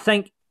I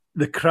think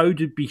the crowd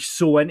would be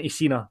so into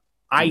Cena.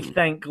 I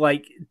think,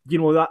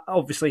 that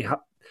obviously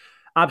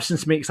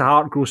absence makes the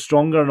heart grow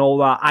stronger and all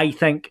that. I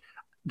think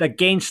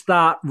against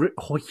that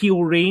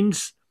heel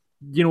Reigns,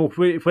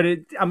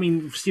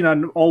 Cena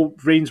and all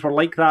Reigns were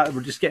like that.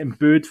 We're just getting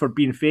booed for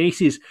being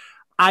faces.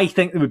 I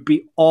think they would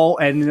be all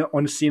in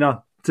on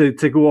Cena to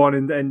go on,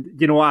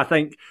 and I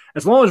think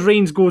as long as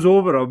Reigns goes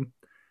over him,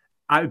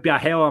 it would be a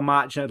hell of a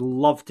match. I'd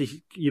love to,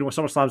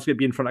 SummerSlam's going to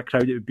be in front of a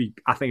crowd.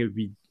 I think it would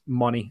be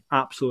money,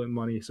 absolute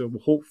money. So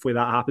hopefully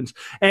that happens.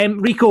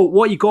 Rico,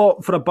 what you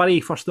got for a buddy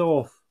first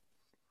off?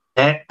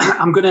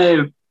 I'm going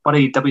to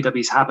bury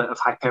WWE's habit of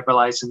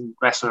hyperbolizing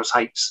wrestlers'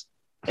 heights.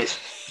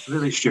 It's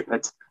really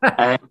stupid.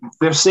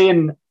 They're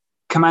saying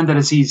Commander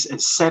Aziz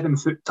is 7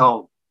 foot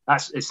tall.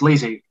 It's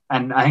lazy,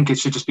 and I think it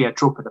should just be a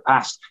trope of the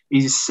past.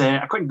 He's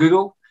a quick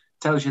Google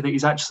tells you that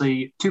he's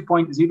actually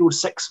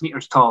 2.06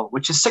 meters tall,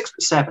 which is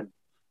 6'7".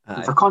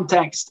 For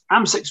context,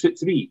 I'm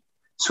 6'3".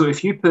 So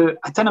if you put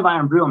a tin of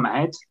iron brew on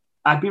my head,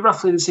 I'd be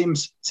roughly the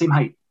same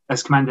height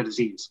as Commander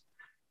Aziz.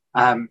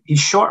 He's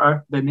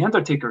shorter than the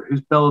Undertaker,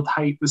 whose build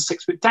height was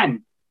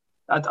 6'10".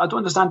 I don't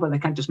understand why they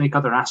can't just make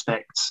other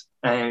aspects.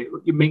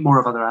 You make more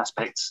of other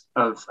aspects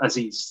of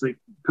Aziz, like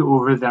put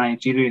over the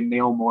Nigerian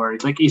nail more.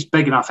 Like, he's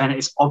big enough, and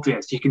it's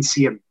obvious. You can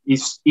see him.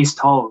 He's You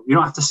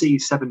don't have to say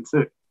he's 7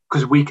 foot,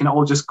 because we can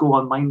all just go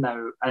online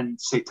now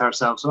and say to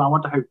ourselves, "Oh, I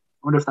wonder how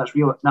wonder if that's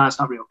real. No, it's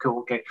not real. Cool,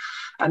 okay.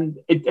 And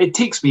it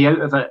takes me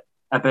out of it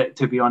a bit,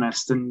 to be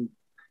honest. And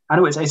I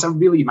know it's a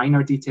really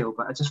minor detail,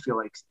 but I just feel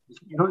like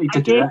you don't need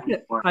to do that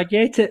anymore. I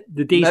get it.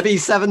 Maybe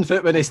he's 7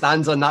 foot when he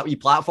stands on that wee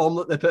platform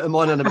that they put him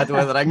on in the middle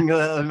of the ring.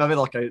 Maybe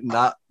they're counting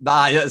that.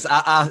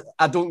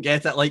 I don't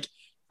get it. Like,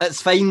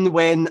 it's fine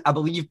when I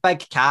believe Big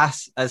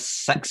Cass is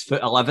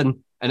 6'11",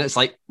 and it's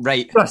like,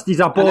 right, just he's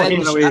a body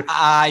in a way.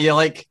 You're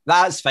like,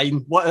 that's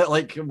fine.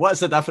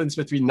 What's the difference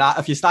between that?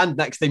 If you stand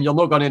next to him, you're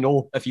not going to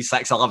know if he's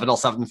 6'11" or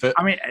 7 foot.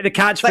 I mean, the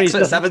catchphrase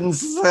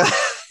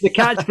 6'7". The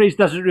catchphrase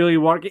doesn't really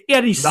work.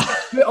 Yeah, he's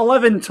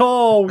 6'11"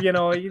 tall. You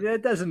know,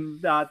 it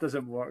doesn't. That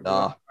doesn't work.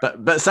 No, but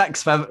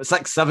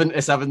 6'7"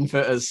 to 7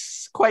 foot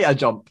is quite a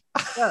jump.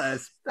 That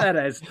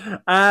is.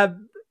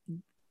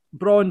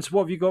 Bronze,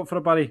 what have you got for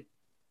a buddy?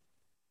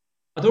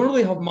 I don't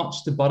really have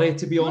much to bury,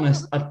 to be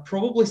honest. I'd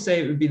probably say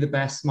it would be the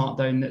best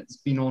SmackDown that's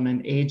been on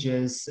in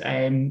ages.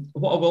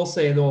 What I will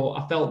say, though,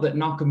 I felt that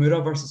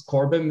Nakamura versus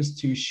Corbin was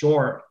too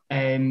short.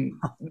 They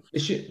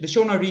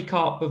shown a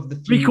recap of the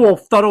feud. Rico will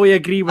thoroughly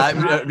agree with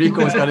that.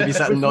 Rico's going to be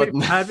sitting nodding.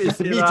 Me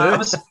too.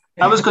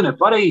 I was going to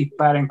bury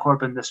Baron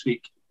Corbin this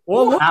week.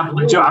 Oh, I'm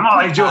only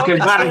joking.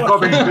 Baron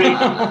Corbin's great.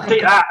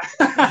 Take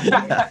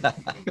that.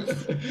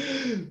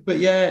 But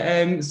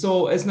yeah,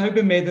 so it's now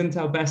been made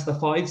into a best of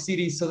 5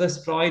 series. So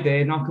this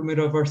Friday,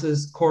 Nakamura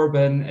versus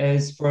Corbin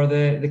is for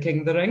the King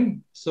of the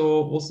Ring.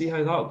 So we'll see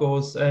how that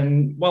goes.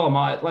 And while I'm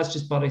at it, let's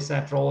just bury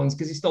Seth Rollins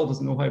because he still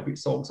doesn't know how to put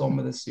socks on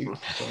with his suit.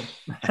 So.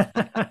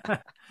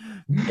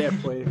 Fair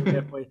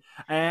play.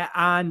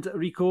 And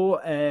Rico,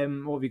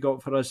 what have you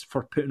got for us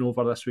for putting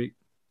over this week?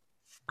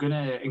 I'm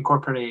going to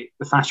incorporate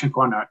the Fashion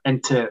Corner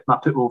into my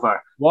put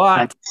over. What?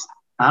 And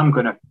I'm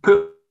going to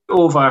put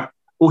over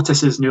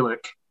Otis's new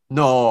look.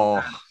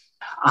 No.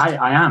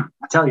 I am.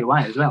 I'll tell you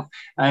why as well.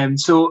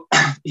 So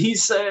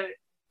he's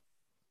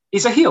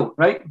a heel,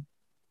 right?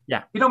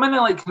 Yeah. You don't mind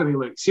like how he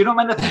looks. You don't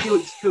mind if he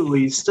looks cool.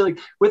 He's still like,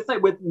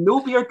 with no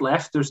beard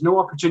left, there's no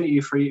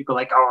opportunity for you to go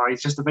like, oh,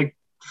 he's just a big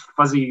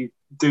fuzzy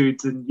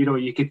dude, and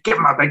you could give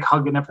him a big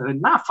hug and everything.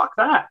 Nah, fuck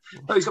that.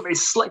 No, he's got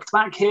his slicked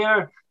back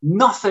hair,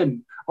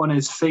 nothing on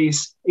his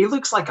face. He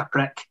looks like a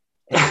prick.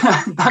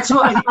 That's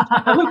what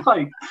I look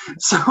like.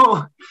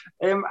 So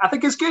I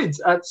think it's good.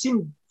 I've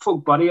seen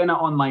folk burying it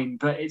online,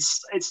 but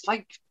it's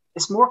like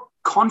it's more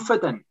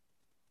confident.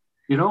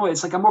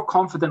 It's like a more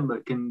confident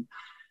look, and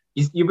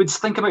you would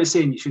think about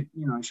saying you should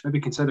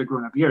maybe consider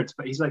growing a beard,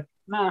 but he's like,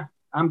 nah,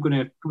 I'm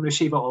gonna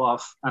shave it all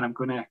off and I'm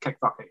gonna kick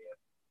fuck at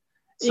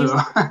you. So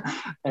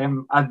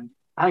I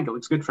think it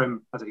looks good for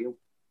him as a heel.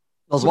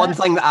 There's one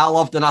thing that I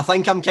loved, and I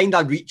think I'm kind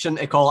of reaching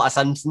to call it a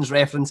Simpsons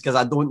reference because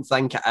I don't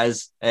think it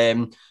is.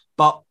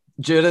 But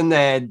during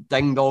the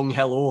Ding Dong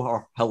Hello,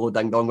 or Hello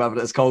Ding Dong, whatever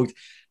it's called,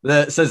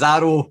 the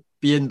Cesaro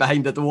being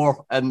behind the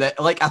door, and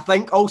I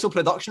think also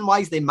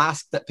production-wise they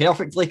masked it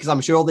perfectly because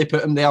I'm sure they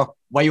put him there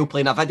while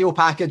playing a video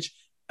package,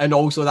 and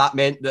also that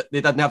meant that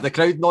they didn't have the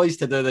crowd noise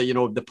to do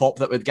the pop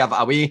that would give it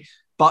away.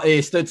 But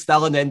he stood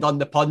still and then done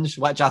the punch,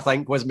 which I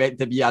think was meant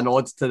to be a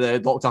nod to the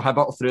Dr.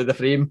 Hibbert through the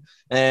frame.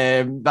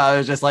 But I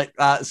was just like,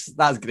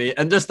 that's great.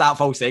 And just that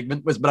full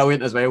segment was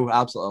brilliant as well.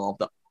 I absolutely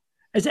loved it.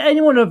 Is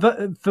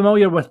anyone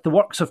familiar with the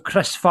works of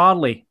Chris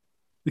Farley,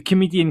 the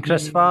comedian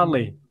Chris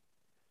Farley?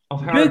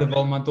 I've heard of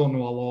him. I don't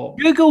know a lot.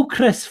 Google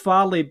Chris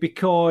Farley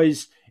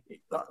because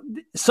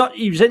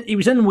he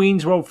was in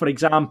Wayne's World, for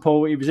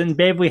example. He was in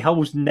Beverly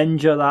Hills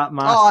Ninja, that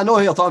man. Oh, I know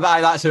who you're talking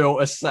about. That's who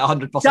Otis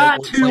 100%.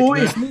 That's who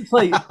Otis looks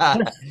like.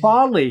 Chris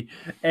Farley.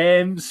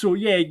 So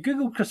yeah,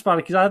 Google Chris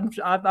Farley because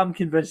I'm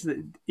convinced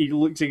that he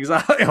looks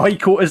exactly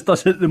like Otis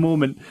does at the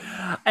moment.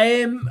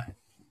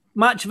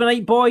 Match of the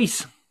night,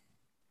 boys.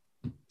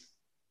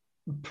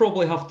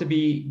 Probably have to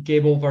be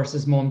Gable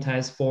versus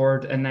Montez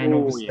Ford, and then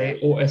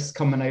Otis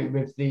coming out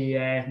with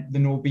the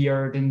no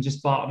beard and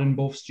just battering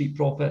both Street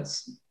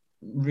Profits.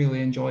 Really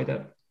enjoyed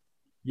it.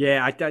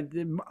 Yeah,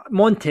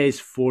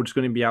 Montez Ford's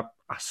going to be a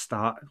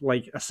star,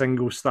 like a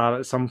single star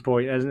at some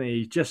point, isn't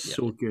he? Just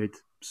so good,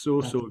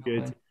 so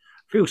good. I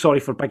feel sorry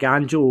for Big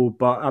Angelo,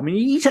 but I mean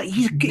he's a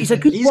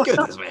good. He's good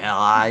as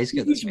well. He's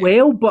good as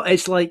well, but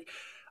it's like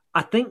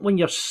I think when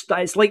you're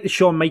it's like the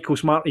Shawn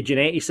Michaels Marty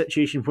Jannetty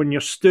situation when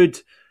you're stood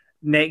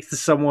next to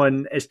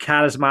someone as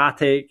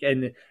charismatic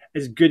and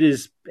as good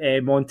as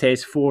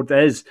Montez Ford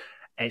is,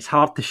 it's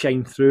hard to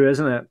shine through,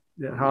 isn't it?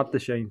 Hard to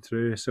shine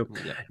through. So,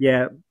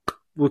 yeah,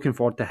 looking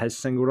forward to his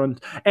single run.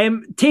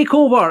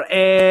 Takeover,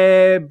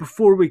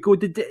 before we go,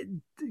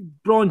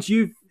 Bronze,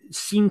 you've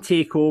seen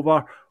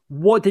Takeover.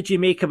 What did you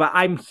make of it?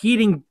 I'm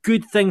hearing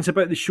good things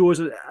about the shows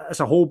as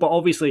a whole, but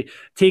obviously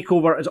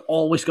Takeover has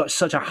always got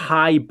such a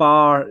high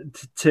bar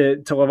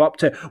to live up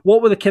to.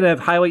 What were the kind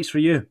of highlights for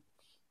you?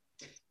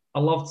 I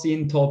loved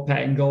seeing Todd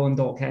Pettingill and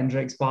Doc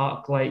Hendricks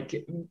back.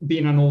 Like,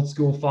 being an old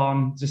school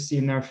fan, just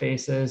seeing their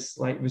faces,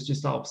 was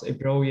just absolutely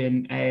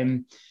brilliant.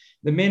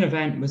 The main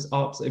event was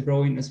absolutely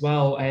brilliant as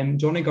well.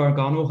 Johnny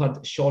Gargano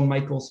had Shawn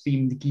Michaels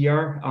themed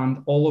gear, and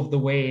all of the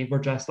way were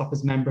dressed up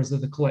as members of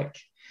the Clique,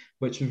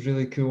 which was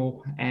really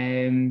cool.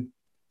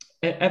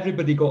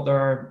 Everybody got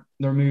their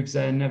moves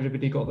in,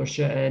 everybody got their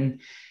shit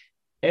in.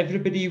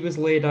 everybody was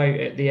laid out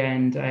at the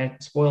end.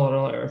 Spoiler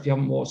alert, if you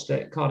haven't watched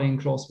it,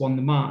 Karrion Kross won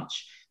the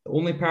match. The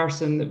only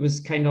person that was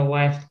kind of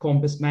left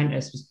compos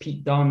mentis was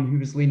Pete Dunne, who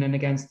was leaning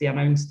against the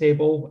announce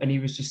table, and he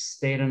was just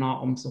staring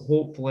at him. So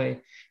hopefully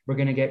we're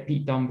going to get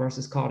Pete Dunne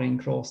versus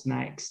Karrion Kross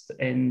next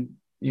in,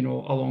 a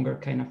longer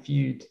kind of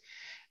feud.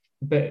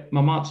 But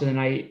my match of the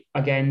night,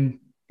 again,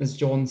 as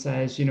John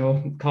says,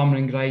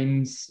 Cameron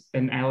Grimes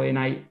and LA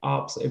Knight,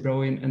 absolutely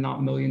brilliant in that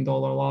 $1 million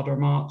ladder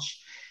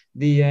match.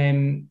 They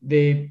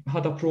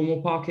had a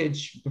promo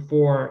package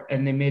before,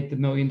 and they made the $1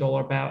 million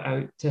belt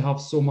out to have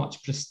so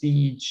much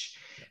prestige.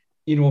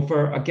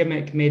 For a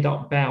gimmick made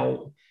up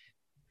belt,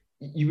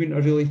 you wouldn't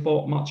have really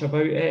thought much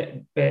about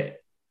it, but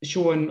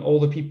showing all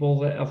the people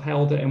that have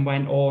held it and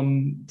went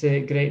on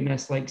to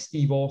greatness, like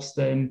Steve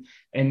Austin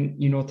and,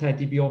 Ted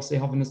DiBiase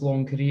having his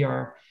long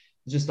career,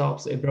 just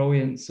absolutely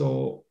brilliant.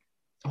 So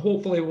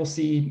hopefully we'll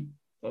see,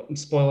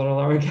 spoiler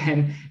alert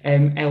again,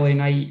 LA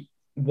Knight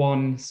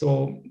won.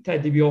 So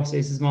Ted DiBiase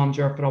is his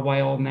manager for a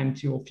while, and them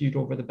two will feud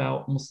over the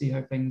belt, and we'll see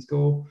how things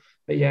go.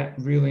 But yeah,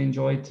 really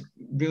enjoyed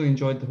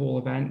the whole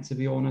event, to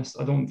be honest.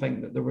 I don't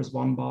think that there was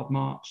one bad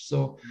match.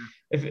 So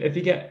if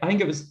you get, I think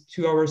it was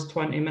 2 hours,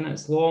 20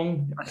 minutes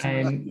long,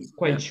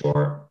 quite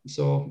short.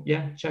 So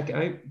yeah, check it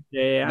out.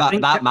 Yeah,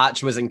 that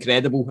match was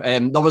incredible.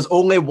 There was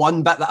only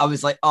one bit that I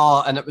was like,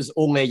 and it was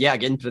only, yet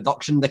again,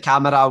 production. The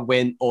camera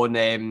went on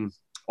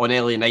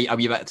LA Knight a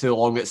wee bit too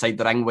long outside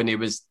the ring when he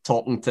was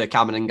talking to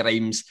Cameron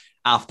Grimes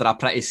after a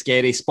pretty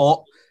scary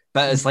spot.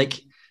 But it's like,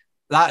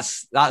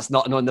 that's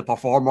nothing on the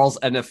performers.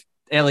 And if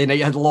LA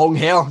Knight had long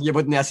hair, you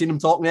wouldn't have seen him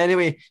talking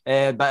anyway.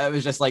 But it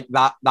was just like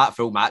that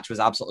full match was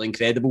absolutely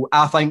incredible.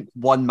 I think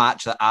one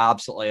match that I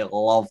absolutely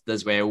loved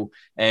as well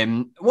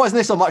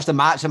wasn't so much the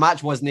match. The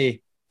match wasn't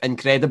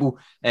incredible,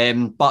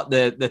 but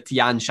the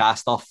Tian Sha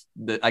stuff,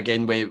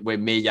 again with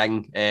Mei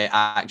Ying,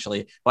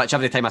 actually, which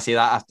every time I say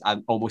that, I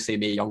almost say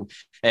Mei Young.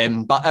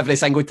 But every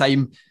single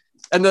time,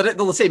 and they're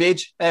the same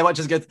age, which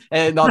is good.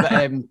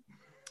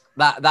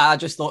 That I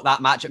just thought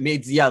that match, it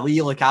made Zia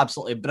Lee look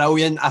absolutely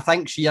brilliant. I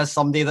think she is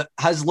somebody that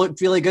has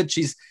looked really good.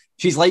 She's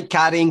like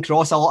Karrion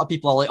Kross. A lot of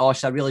people are like, oh,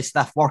 she's a really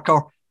stiff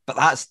worker, but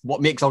that's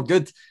what makes her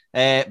good.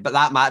 But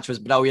that match was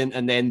brilliant,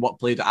 and then what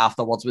played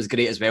afterwards was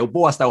great as well.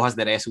 Boa still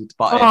hasn't wrestled,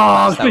 but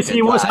I was going to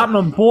see what's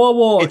happening.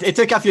 Boa, it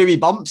took a few wee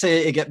bumps.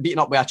 He get beaten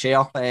up with a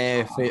chair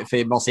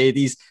for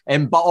Mercedes,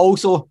 but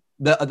also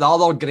the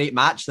other great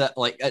match that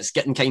like it's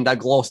getting kind of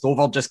glossed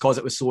over just because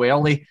it was so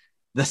early.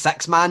 The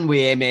 6-man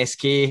with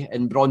MSK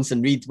and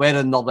Bronson Reed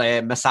wearing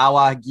their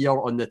Misawa gear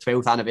on the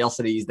 12th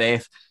anniversary of his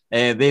death.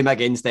 Them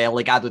against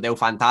Legado del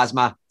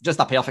Fantasma. Just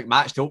a perfect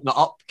match to open it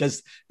up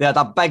because they had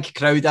a big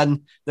crowd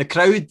in. The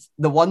crowd,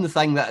 the one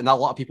thing that, and a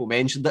lot of people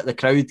mentioned that the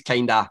crowd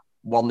kind of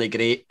weren't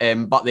great,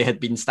 but they had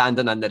been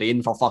standing in the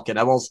rain for fucking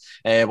hours,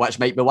 which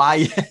might be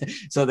why.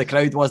 So the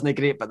crowd wasn't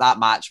great, but that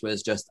match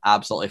was just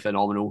absolutely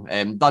phenomenal.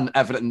 Done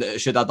everything that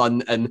it should have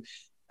done, and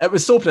it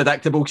was so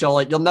predictable. So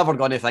you're never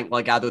going to think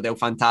Legado del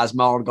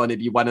Fantasma are going to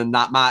be winning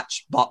that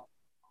match, but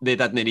they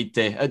didn't need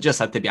to. It just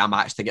had to be a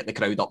match to get the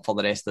crowd up for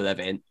the rest of the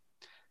event.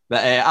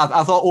 But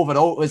I thought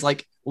overall it was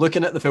like,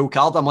 looking at the full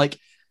card, I'm like, it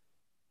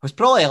was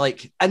probably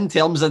like, in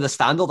terms of the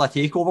standard of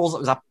takeovers,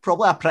 it was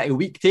probably a pretty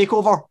weak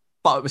takeover,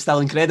 but it was still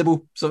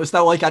incredible. So it was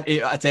still like an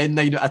 8 out of 10,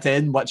 9 out of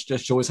 10, which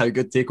just shows how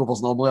good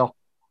takeovers normally are.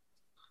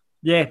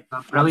 Yeah,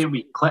 a brilliant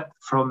wee clip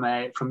from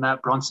that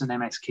Bronson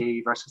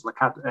MSK versus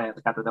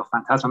Legado del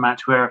Fantasma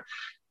match where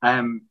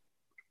I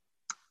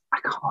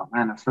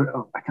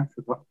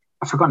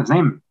forgot his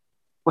name.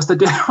 What's the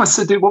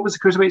dude? What was the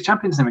Cruiserweight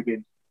Champion's name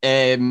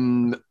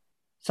again?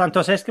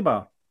 Santos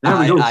Escobar. There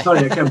we go.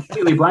 Sorry, I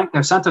completely blank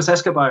now. Santos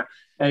Escobar.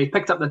 He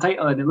picked up the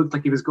title and it looked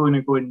like he was going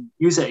to go and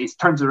use it. He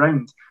turns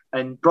around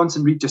and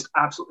Bronson Reed just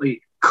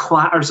absolutely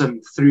clatters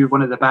him through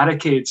one of the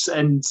barricades.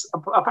 And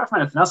apart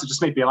from anything else, it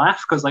just made me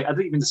laugh because I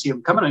didn't even see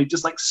him coming. He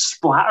just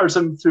splatters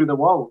him through the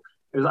wall.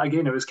 It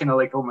was kind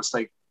of almost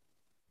like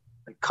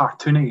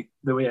cartoony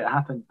the way it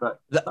happened. But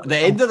the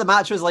end of the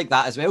match was like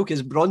that as well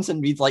because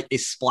Bronson Reed,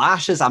 his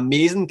splash is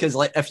amazing because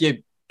if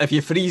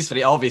you freeze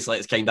frame, obviously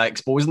it's kind of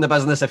exposing the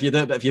business if you do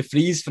it, but if you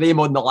freeze frame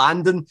on the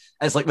landing,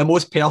 it's like the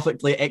most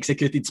perfectly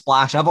executed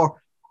splash ever,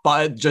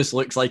 but it just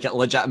looks like it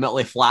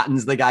legitimately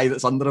flattens the guy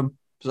that's under him.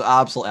 So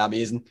absolutely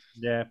amazing.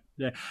 Yeah.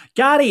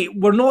 Gary,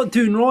 we're not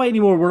doing Raw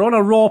anymore. We're on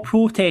a Raw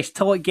protest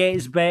till it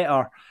gets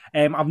better.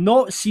 I've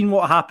not seen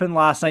what happened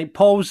last night.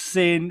 Paul's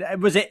saying,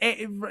 was it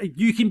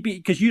you can be,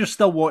 because you're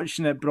still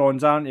watching it,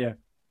 Bronze, aren't you?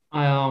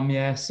 I am,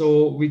 yeah.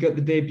 So we got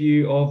the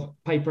debut of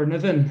Piper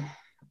Niven.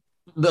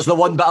 That's the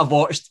one bit I've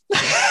watched.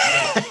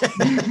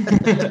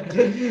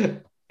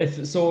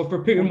 If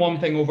we're putting one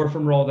thing over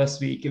from Raw this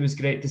week, it was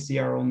great to see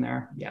her on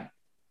there. Yeah.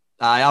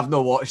 I have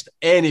not watched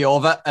any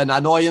of it, and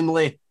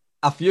annoyingly,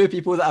 a few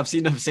people that I've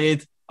seen have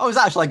said, "Oh, it was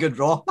actually a good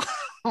Raw."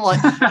 I'm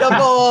like, come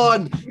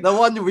on! The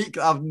 1 week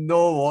that I've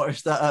not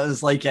watched it, it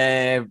was like,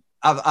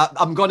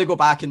 I'm going to go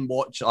back and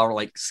watch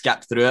or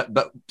skip through it.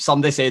 But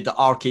somebody said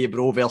that RK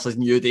Bro versus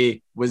New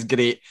Day was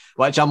great,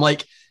 which I'm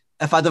like,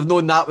 if I'd have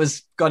known that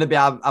was going to be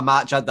a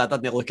match, I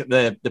didn't look at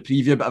the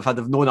preview, but if I'd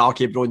have known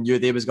RK Bro New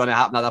Day was going to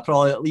happen, I'd have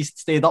probably at least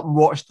stayed up and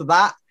watched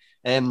that.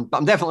 But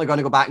I'm definitely going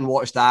to go back and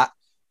watch that.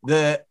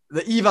 The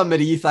Eva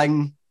Marie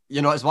thing,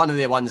 you know, it's one of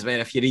the ones where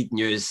if you read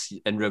news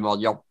and rumour,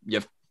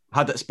 you've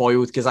had it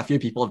spoiled because a few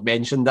people have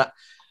mentioned it.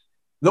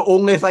 The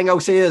only thing I'll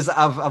say is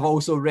I've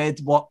also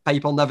read what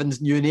Piper Niven's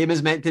new name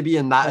is meant to be,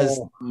 and that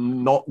is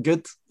not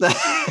good.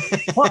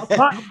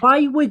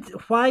 why would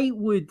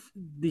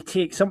they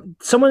take someone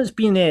that's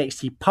been in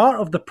NXT, part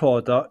of the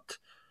product?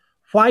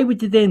 Why would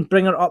they then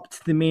bring her up to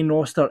the main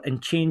roster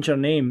and change her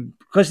name?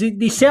 Because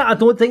they said I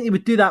don't think they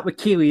would do that with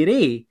Kaylee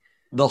Ray.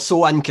 They're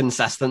so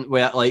inconsistent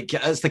where, like,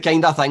 it's the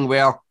kind of thing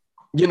where,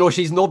 you know,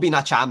 she's not been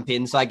a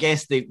champion, so I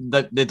guess they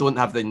don't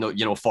have the,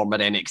 you know, former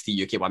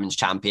NXT UK Women's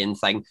Champion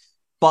thing.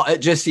 But it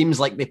just seems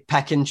like they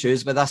pick and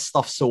choose with this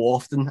stuff so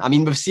often. I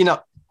mean, we've seen it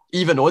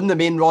even on the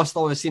main roster.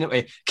 We've seen it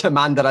with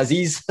Commander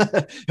Aziz,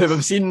 who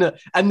we've seen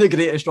in the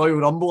Greatest Royal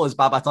Rumble as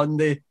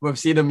Babatunde. We've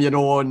seen him, you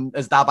know,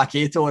 as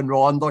Dabba-Kato and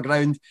Raw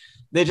Underground.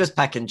 They just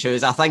pick and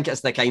choose. I think it's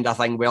the kind of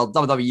thing where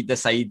WWE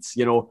decides,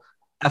 you know,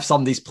 if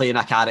somebody's playing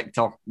a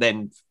character,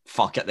 then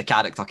fuck it, the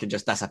character can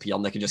just disappear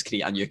and they can just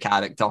create a new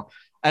character.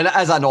 And it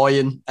is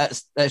annoying.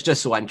 It's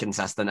just so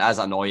inconsistent. It is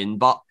annoying.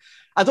 But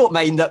I don't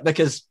mind it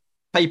because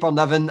Piper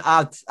Niven,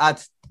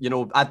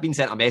 I'd been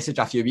sent a message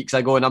a few weeks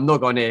ago, and I'm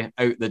not going to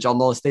out the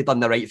journalist. They'd done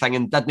the right thing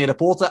and didn't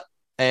report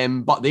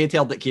it. But they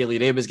told that Kaylee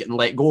Ray was getting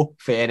let go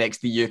for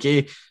NXT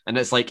UK, and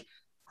it's like,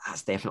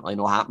 that's definitely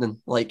not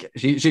happening. Like,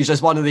 she's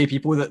just one of the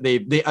people that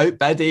they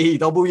outbid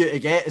AEW to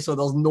get, so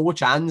there's no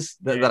chance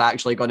that they're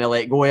actually going to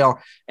let go of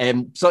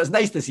her. So it's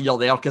nice to see her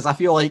there, because I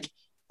feel like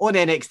on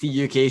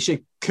NXT UK,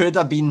 she could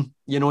have been,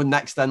 you know,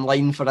 next in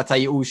line for a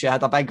title. She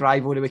had a big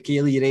rivalry with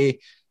Kaylee Ray.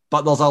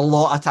 But there's a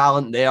lot of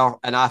talent there,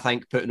 and I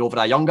think putting over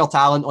a younger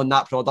talent on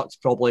that product's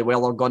probably where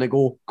they're going to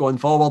go going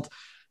forward.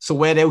 So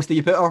where else do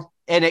you put her?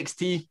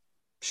 NXT?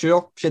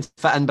 Sure, she'd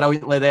fit in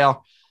brilliantly there.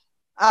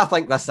 I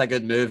think this is a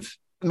good move.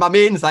 My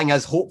main thing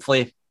is,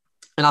 hopefully,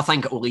 and I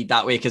think it will lead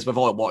that way because we've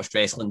all watched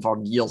wrestling for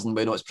years and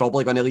we know it's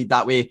probably going to lead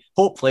that way.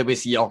 Hopefully we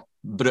see her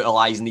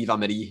brutalising Eva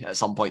Marie at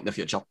some point in the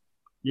future.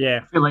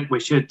 Yeah. I feel like we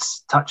should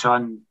touch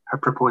on her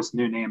proposed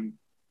new name.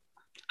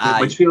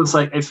 Which feels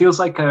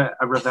like a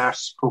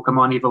reverse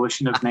Pokemon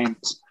evolution of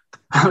names,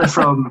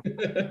 from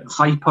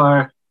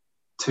Viper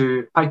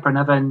to Piper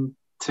Niven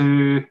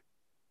to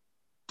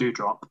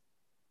Dewdrop.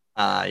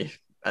 Aye,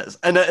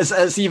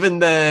 it's even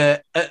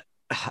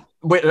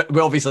we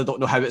obviously don't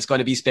know how it's going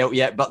to be spelt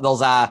yet, but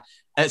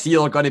it's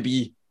either going to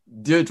be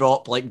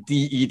Dewdrop, like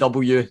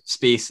DEW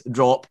space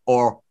drop,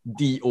 or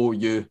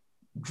DOU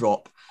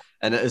drop,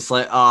 and it's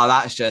like,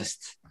 that's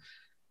just.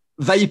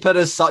 Viper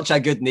is such a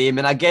good name,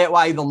 and I get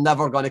why they're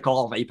never going to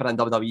call her Viper in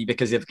WWE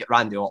because they've got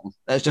Randy Orton.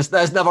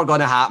 That's never going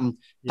to happen.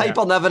 Yeah.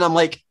 Piper Niven, I'm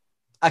like,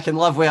 I can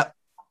live with it.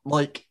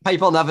 Like,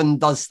 Piper Niven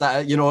does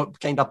that, you know,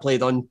 kind of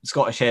played on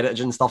Scottish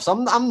heritage and stuff, so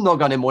I'm not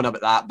going to moan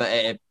about that,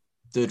 but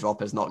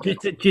Dewdrop is not good.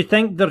 Do you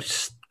think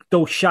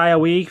they'll shy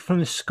away from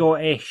the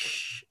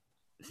Scottish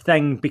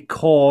thing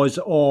because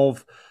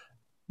of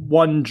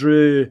 1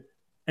 Drew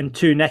and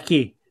 2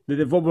 Nikki?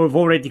 We've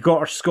already got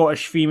our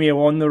Scottish female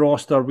on the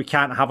roster. We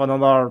can't have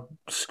another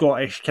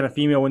Scottish kind of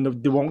female, and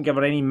they won't give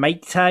her any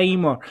mic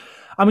time. Or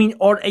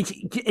is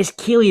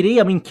Kaylee Ray?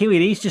 I mean, Kaylee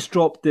Ray's just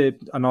dropped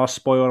another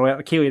spoiler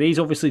alert. Kaylee Ray's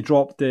obviously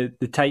dropped the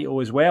title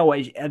as well.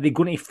 Are they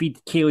going to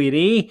feed Kaylee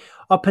Ray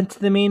up into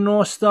the main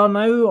roster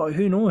now?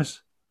 Who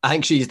knows? I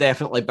think she's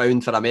definitely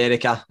bound for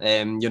America.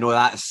 You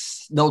know,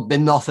 there'll be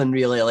nothing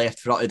really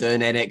left for her to do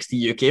in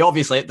NXT UK.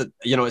 Obviously,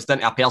 you know, it's down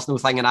to a personal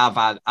thing, and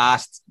I've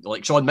asked,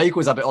 like, Shawn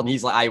Michaels about her, and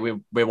he's like,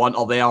 we want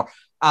her there.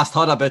 Asked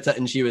her about it,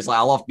 and she was like,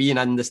 I love being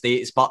in the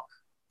States, but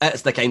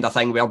it's the kind of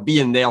thing where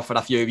being there for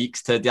a few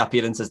weeks to the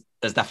appearance is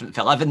different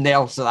for living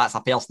there, so that's a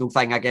personal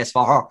thing, I guess,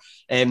 for her.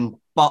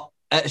 But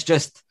it's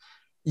just,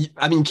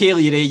 I mean,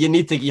 Kaylee Ray, you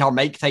need to give her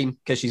mic time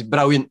because she's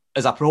brilliant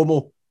as a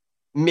promo.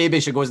 Maybe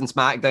she goes in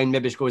SmackDown,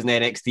 maybe she goes in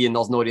NXT, and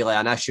there's no really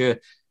an issue.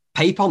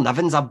 Piper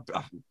Niven's a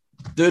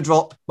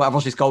Dewdrop,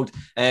 whatever she's called.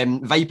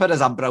 Viper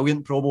is a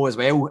brilliant promo as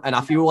well, and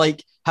I feel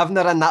like having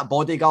her in that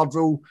bodyguard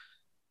role,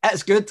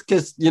 it's good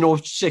because, you know,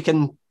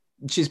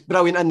 she's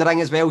brilliant in the ring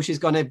as well. She's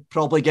going to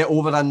probably get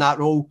over in that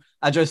role.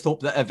 I just hope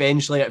that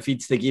eventually it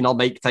feeds to gain her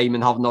mic time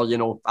and having her, you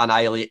know,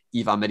 annihilate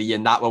Eva Marie,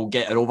 and that will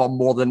get her over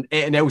more than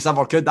anything else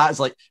ever could. It's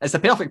the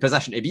perfect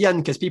position to be in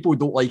because people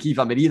don't like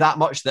Eva Marie that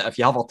much that if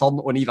you have her turn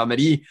on Eva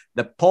Marie,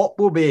 the pop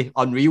will be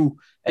unreal.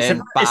 It's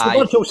the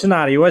Virgil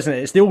scenario, isn't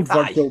it? It's the old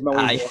Virgil $1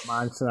 million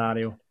man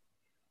scenario.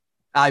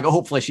 Aye, but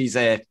hopefully she's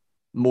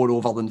more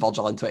over than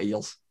Virgil in 20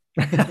 years.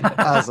 Brilliant,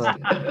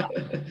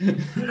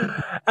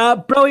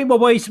 my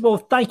boys. Well,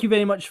 thank you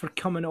very much for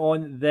coming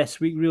on this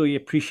week. Really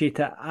appreciate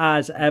it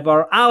as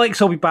ever. Alex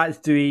will be back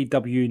to do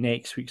AEW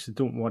next week, so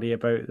don't worry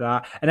about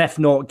that. And if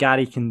not,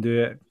 Gary can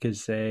do it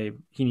because he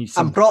needs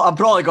some... I'm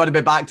probably going to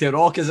be back to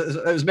Raw because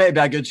it was meant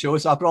to be a good show,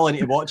 so I probably need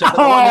to watch it.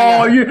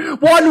 Oh,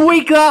 1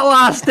 week that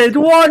lasted.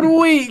 1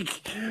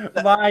 week.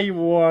 My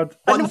word.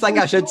 One thing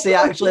I should say,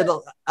 actually,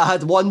 that I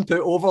had one put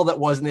over that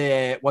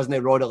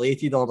wasn't Raw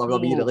related or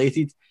WWE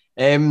related.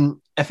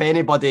 If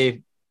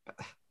anybody,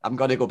 I'm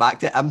going to go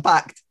back to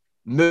Impact.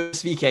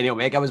 Moose v Kenny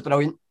Omega was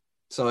brilliant.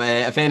 So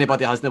if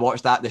anybody hasn't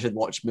watched that, they should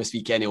watch Moose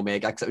v Kenny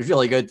Omega because it was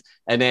really good.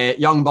 And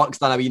Young Bucks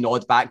done a wee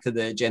nod back to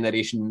the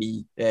Generation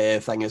Me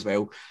thing as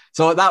well.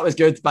 So that was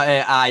good. But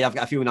I've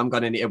got a feeling I'm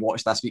going to need to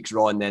watch this week's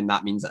Raw, and then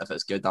that means that if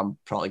it's good, I'm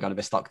probably going to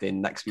be stuck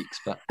in next week's.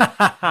 But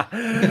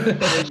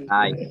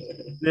aye.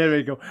 There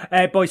we go.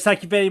 Boys,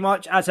 thank you very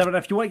much. As ever,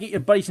 if you want to get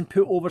your buddies and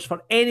put overs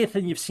for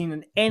anything you've seen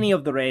in any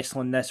of the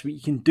wrestling this week,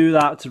 you can do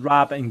that to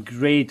Rabbit and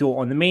Grado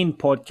on the main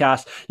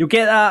podcast. You'll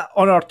get that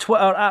on our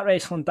Twitter at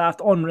Wrestling Daft,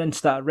 on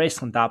Insta at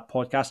Wrestling Daft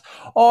Podcast,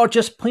 or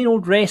just plain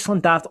old Wrestling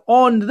Daft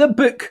on the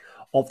Book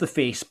of the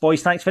Face.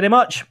 Boys, thanks very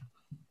much.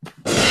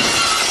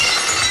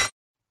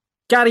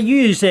 Gary, you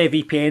use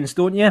VPNs,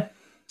 don't you?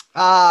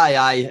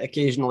 Aye.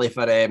 Occasionally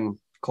for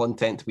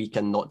content we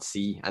cannot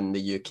see in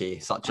the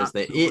UK, such as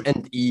the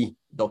A&E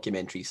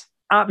documentaries.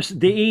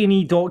 The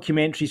A&E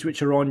documentaries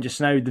which are on just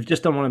now, they've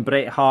just done one on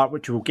Bret Hart,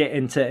 which we'll get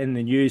into in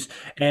the news.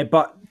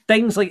 But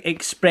things like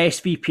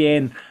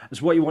ExpressVPN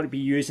is what you want to be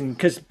using,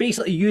 because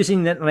basically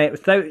using the internet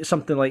without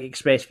something like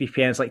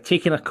ExpressVPN is like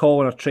taking a call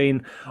on a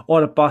train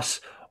or a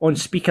bus on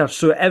speaker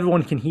so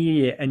everyone can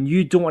hear you, and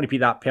you don't want to be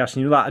that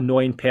person, that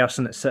annoying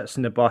person that sits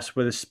in the bus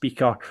with a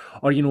speaker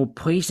or,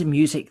 plays the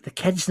music. The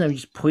kids now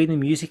just play the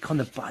music on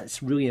the bus.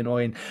 It's really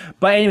annoying.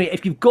 But anyway,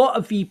 if you've got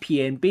a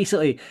VPN,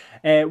 basically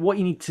what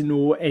you need to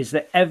know is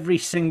that every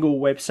single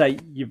website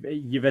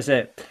you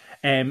visit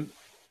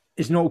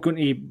is not going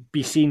to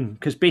be seen,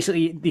 because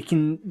basically they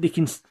can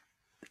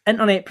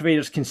internet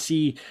providers can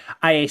see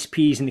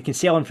ISPs and they can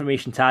sell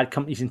information to ad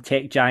companies and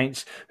tech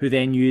giants who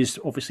then use,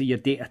 obviously, your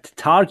data to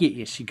target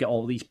you. So you get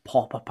all these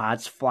pop-up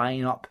ads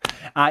flying up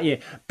at you.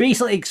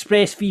 Basically,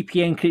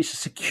 ExpressVPN creates a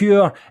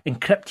secure,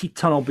 encrypted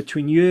tunnel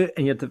between you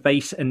and your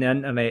device and the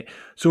internet.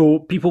 So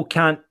people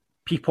can't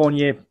peep on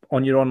you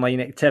on your online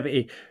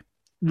activity.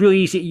 Really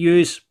easy to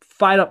use.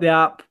 Fire up the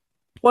app,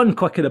 one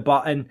click of the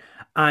button,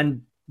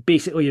 and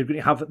basically you're going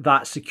to have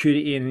that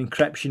security and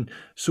encryption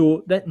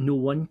so that no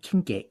one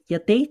can get your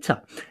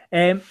data.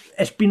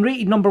 It's been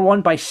rated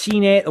 #1 by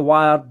CNET, The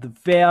Wire, The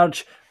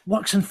Verge.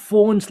 Works on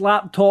phones,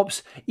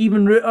 laptops,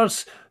 even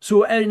routers.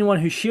 So anyone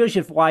who shares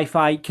your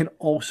Wi-Fi can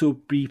also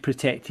be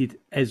protected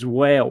as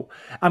well.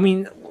 I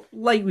mean,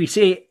 like we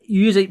say,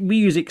 we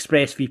use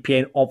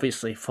ExpressVPN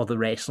obviously for the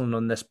wrestling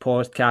on this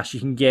podcast. You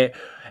can get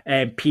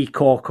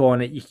Peacock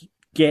on it. You can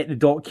get the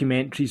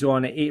documentaries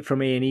on it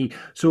from A&E.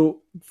 So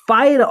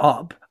fire it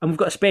up, and we've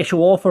got a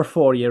special offer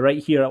for you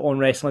right here on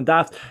Wrestling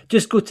Daft.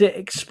 Just go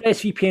to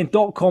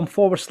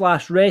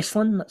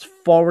expressvpn.com/wrestling. That's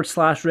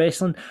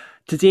 /wrestling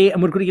today,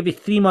 and we're going to give you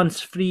 3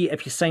 months free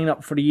if you sign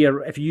up for a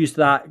year if you use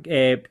that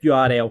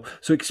URL.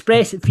 So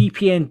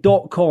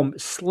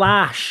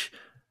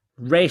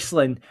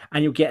expressvpn.com/wrestling,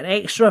 and you'll get an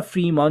extra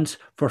 3 months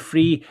for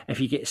free if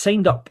you get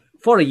signed up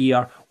for a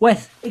year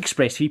with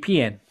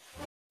ExpressVPN.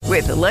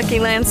 With the Lucky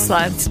Land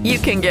Slots, you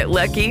can get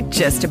lucky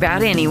just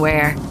about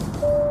anywhere.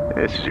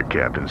 This is your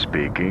captain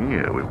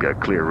speaking. We've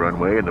got clear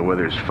runway and the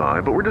weather's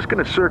fine, but we're just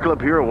going to circle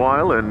up here a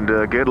while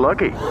and get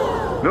lucky.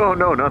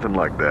 No, nothing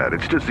like that.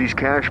 It's just these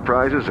cash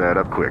prizes add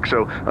up quick.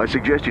 So I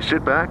suggest you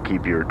sit back,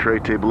 keep your tray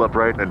table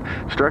upright, and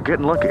start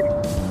getting lucky.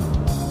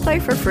 Play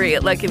for free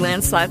at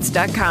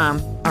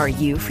LuckyLandSlots.com. Are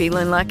you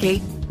feeling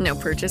lucky? No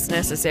purchase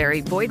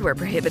necessary. Void where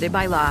prohibited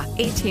by law.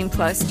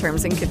 18+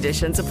 terms and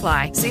conditions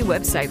apply. See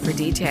website for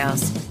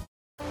details.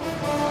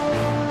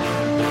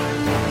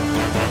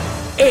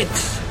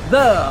 It's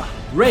the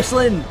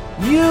Wrestling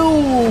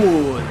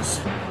News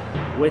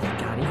with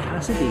Gary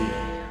Cassidy.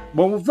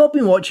 Well, we've not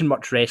been watching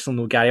much wrestling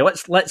though, Gary.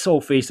 Let's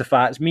all face the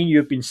facts. Me and you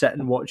have been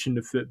sitting watching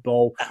the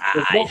football.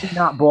 We've not been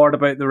that bored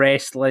about the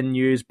wrestling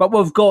news, but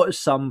we've got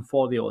some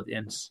for the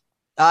audience.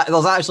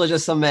 There's actually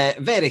just some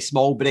very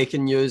small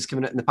breaking news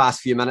coming out in the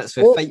past few minutes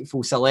with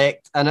Fightful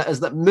Select, and it is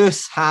that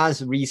Moose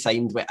has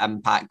re-signed with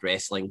Impact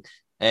Wrestling.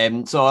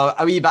 So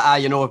a wee bit,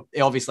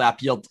 he obviously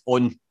appeared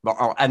on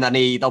or in an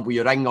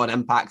AEW ring on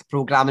Impact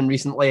programming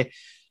recently.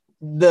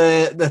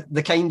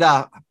 The kind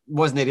of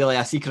wasn't really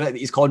a secret that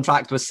his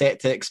contract was set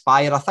to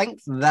expire, I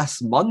think,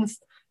 this month.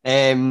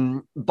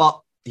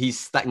 But he's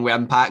sticking with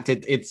Impact.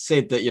 It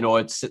said that,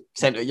 it's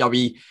sent out your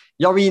wee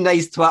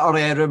nice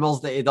Twitter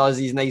rumours that he does.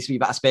 He's nice wee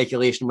bit of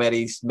speculation where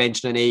he's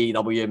mentioning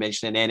AEW,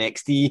 mentioning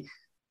NXT,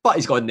 but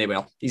he's gone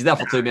nowhere. He's there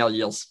for 2 more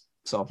years.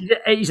 So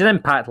he's an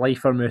Impact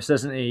lifer, Moose,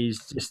 isn't he?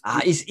 He's just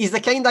he's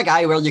the kind of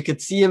guy where you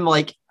could see him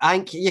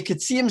you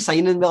could see him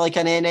signing with like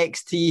an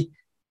NXT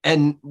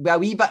and a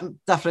wee bit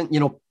different,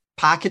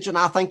 packaging.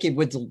 I think he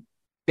would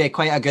be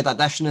quite a good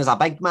addition as a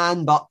big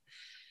man, but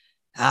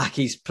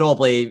He's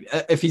probably,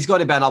 if he's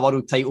going to be in a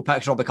world title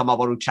picture or become a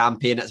world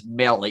champion, it's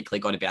more likely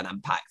going to be an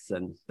Impact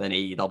than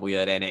AEW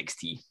or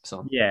NXT.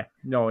 So yeah,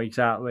 no,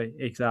 exactly.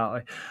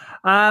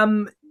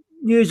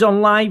 News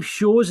on live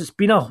shows. It's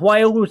been a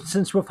while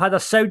since we've had a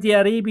Saudi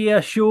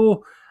Arabia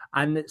show,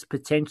 and it's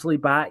potentially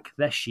back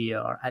this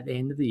year at the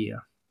end of the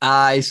year.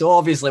 So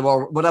obviously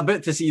we're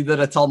about to see the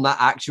return at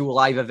actual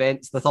live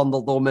events. The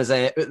Thunderdome is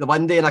out the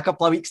window in a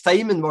couple of weeks'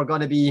 time, and we're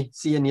going to be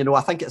seeing,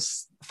 I think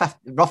it's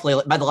roughly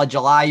like middle of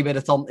July, we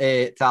return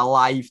to a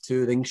live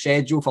touring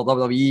schedule for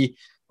WWE.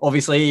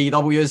 Obviously,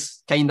 AEW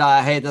is kind of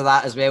ahead of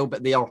that as well,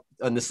 but they are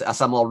on a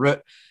similar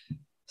route.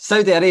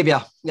 Saudi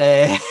Arabia,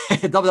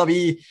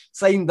 WWE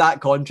signed that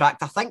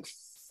contract, I think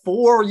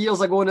 4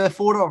 years ago now,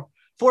 4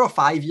 or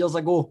 5 years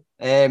ago,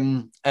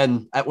 and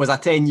it was a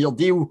 10-year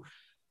deal.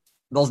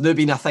 There's now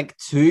been, I think,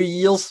 2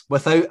 years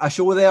without a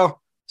show there.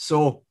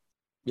 So,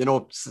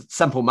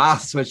 simple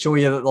maths would show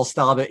you that there's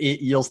still about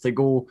 8 years to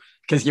go,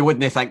 because you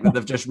wouldn't think that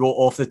they've just wrote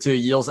off the 2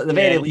 years. At the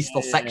very least,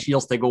 there's 6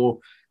 years to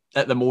go,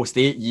 at the most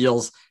 8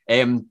 years.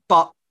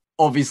 But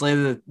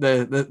obviously,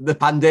 the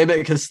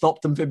pandemic has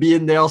stopped them from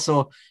being there.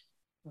 So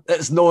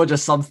it's not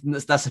just something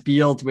that's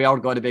disappeared. We are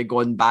going to be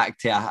going back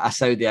to a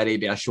Saudi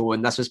Arabia show.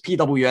 And this was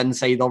PW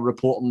Insider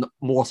reporting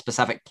more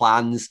specific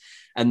plans.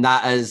 And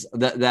that is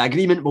that the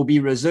agreement will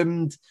be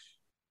resumed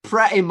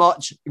pretty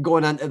much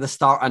going into the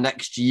start of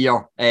next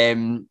year.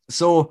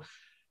 So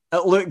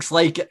it looks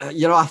like,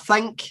 I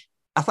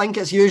think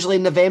it's usually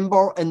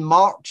November and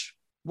March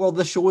were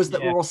the shows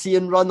that we were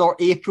seeing run, or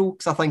April,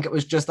 because I think it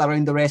was just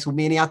around the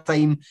WrestleMania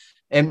time.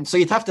 So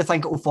you'd have to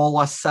think it will follow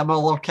a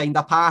similar kind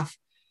of path.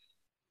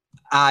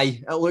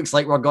 It looks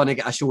like we're going to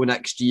get a show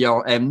next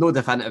year. No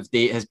definitive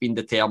date has been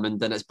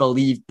determined, and it's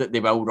believed that they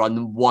will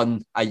run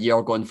one a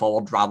year going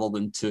forward rather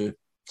than two.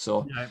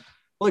 So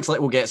looks like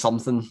we'll get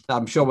something.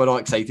 I'm sure we're all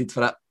excited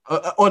for it.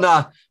 On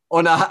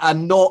a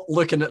not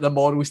looking at the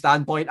moral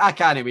standpoint, I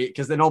can't wait,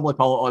 because they normally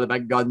pull out all the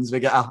big guns. We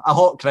get a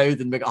hot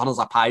crowd and we get hundreds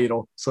of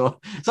pyro. So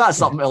that's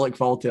something to look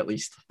forward to at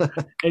least.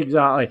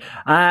 Exactly.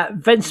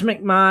 Vince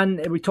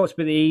McMahon, we talked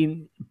about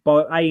the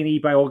I&E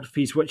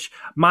biographies, which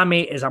my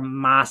mate is a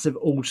massive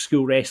old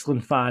school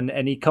wrestling fan,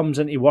 and he comes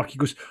into work, he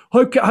goes,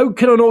 how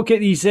can I not get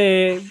these,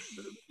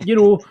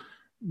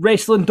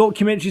 wrestling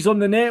documentaries on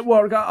the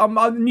network?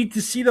 I need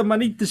to see them. I'm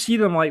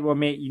like, well,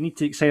 mate, you need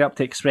to sign up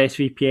to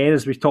ExpressVPN,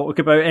 as we talked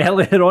about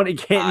earlier on, to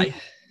get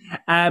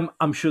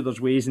I'm sure there's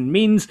ways and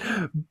means,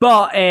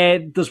 but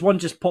there's one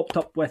just popped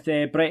up with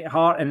Bret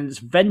Hart, and it's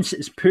Vince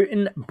is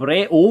putting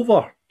Bret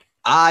over.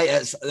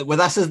 This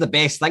is the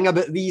best thing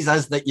about these,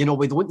 is that,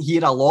 we don't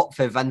hear a lot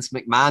for Vince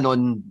McMahon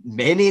on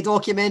many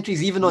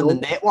documentaries, even on the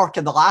network.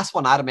 And the last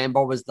one I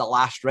remember was The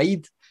Last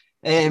Ride,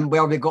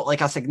 where we got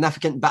like a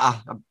significant bit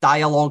of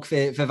dialogue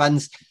for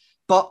Vince,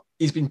 but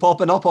he's been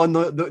popping up on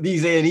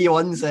these A&E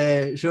ones.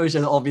 Shows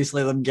you that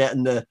obviously them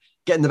getting the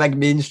big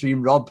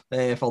mainstream rub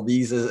for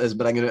these is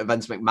bringing out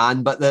Vince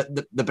McMahon. But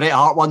the Bret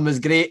Hart one was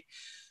great.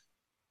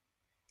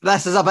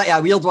 This is a bit of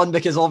a weird one,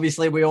 because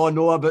obviously we all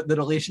know about the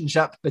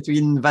relationship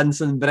between Vince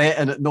and Bret,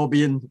 and it not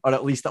being, or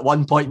at least at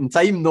one point in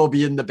time, not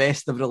being the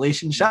best of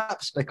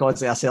relationships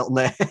because of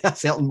a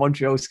certain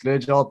Montreal screw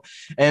job.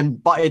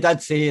 But he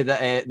did say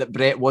that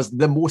Bret was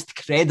the most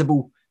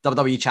credible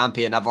WWE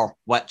champion ever,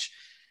 which,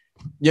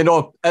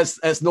 it's not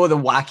the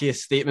wackiest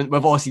statement.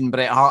 We've all seen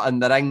Bret Hart in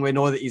the ring. We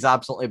know that he's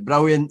absolutely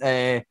brilliant.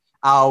 I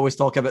always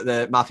talk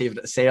about my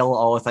favourite sell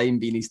all the time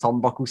being his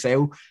turnbuckle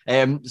sell.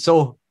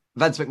 So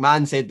Vince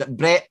McMahon said that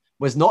Bret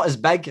was not as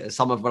big as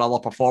some of our other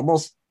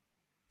performers.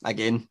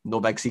 Again,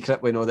 no big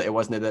secret. We know that he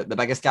wasn't the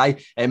biggest guy.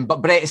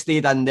 But Bret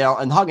stayed in there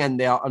and hung in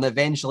there, and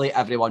eventually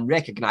everyone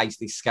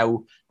recognised his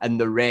skill, and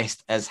the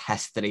rest is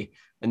history.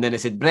 And then he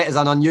said, Bret is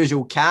an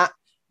unusual cat.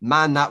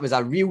 Man, that was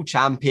a real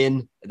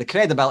champion. The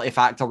credibility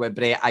factor with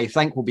Bret, I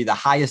think, will be the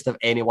highest of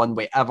anyone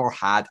we ever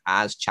had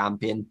as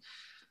champion.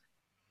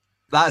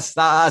 That's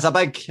a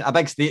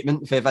big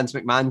statement for Vince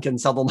McMahon,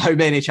 considering how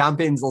many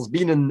champions there's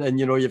been, and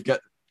you've got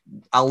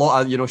a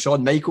lot of,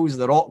 Shawn Michaels,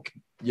 The Rock,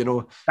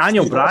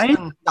 Daniel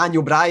Bryan.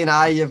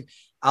 I have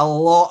a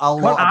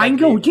lot. Kurt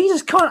Angle,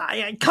 Jesus, Kurt.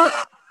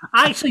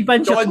 Actually,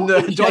 Vince,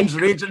 John's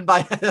raging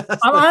by.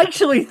 I'm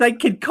actually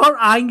thinking Kurt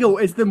Angle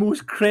is the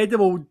most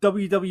credible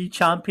WWE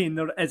champion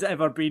there has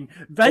ever been.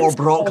 Or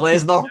Brock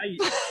Lesnar.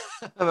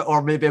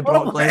 Or maybe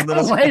Brock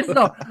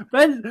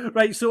Lesnar.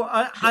 Right, so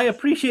I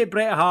appreciate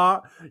Bret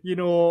Hart,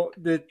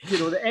 the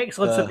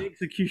excellence of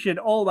execution,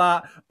 all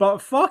that,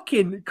 but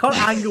fucking Kurt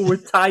Angle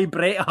would tie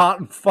Bret Hart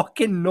in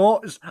fucking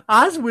knots,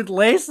 as would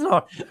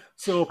Lesnar.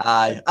 So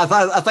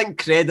I think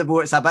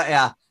credible, it's a bit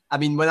of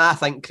when I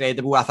think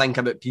credible, I think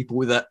about people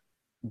that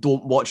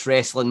don't watch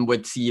wrestling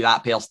would see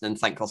that person and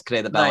think there's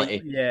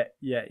credibility. Right.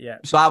 Yeah.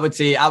 So I would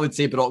say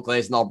Brock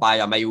Lesnar by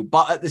a mile,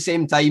 but at the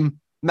same time,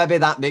 maybe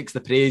that makes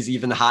the praise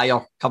even higher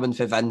coming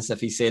from Vince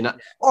if he's saying it.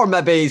 Or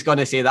maybe he's going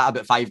to say that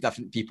about 5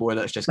 different people and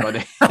it's just going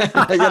to...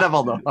 You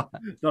never know.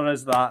 There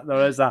is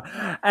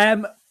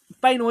that.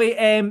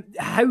 Finally,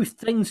 how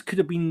things could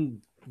have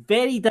been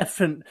very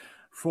different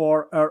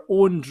for our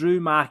own Drew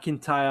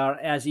McIntyre,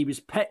 as he was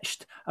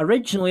pitched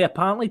originally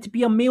apparently to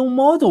be a male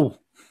model.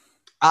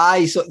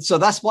 Aye, so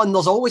this one,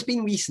 there's always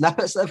been wee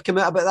snippets that have come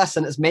out about this,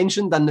 and it's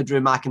mentioned in the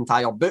Drew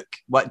McIntyre book,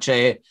 which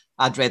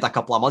I'd read a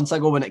couple of months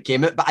ago when it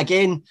came out. But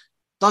again,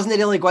 doesn't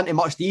really go into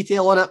much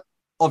detail on it,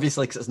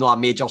 obviously, because it's not a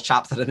major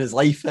chapter in his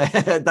life.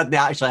 It didn't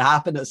actually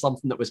happen. It's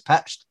something that was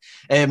pitched.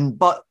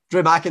 But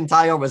Drew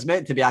McIntyre was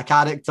meant to be a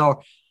character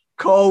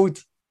called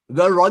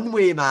the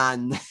Runway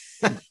Man,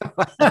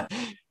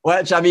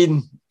 which, I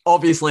mean,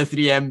 obviously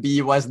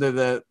 3MB wasn't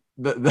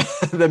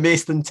the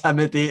most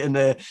intimidating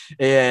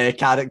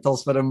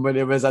characters for him when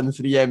he was in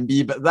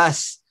 3MB, but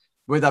this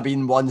would have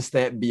been one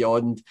step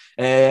beyond.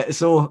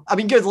 So, I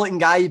mean, good looking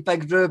guy,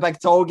 big Drew, big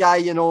tall guy,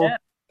 you know. Yeah.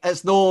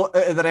 It's no out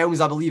of the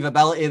realms of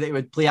believability that he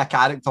would play a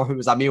character who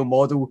was a male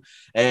model,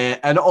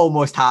 and it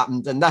almost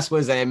happened. And this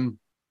was a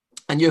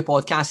new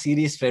podcast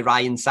series for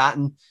Ryan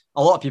Satin.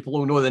 A lot of people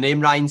will know the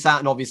name Ryan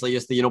Satin, obviously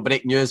used to, you know,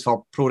 break news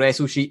for Pro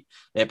Wrestling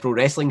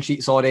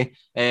Sheet,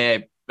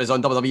 was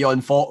on WWE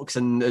on Fox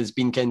and has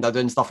been kind of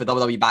doing stuff with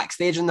WWE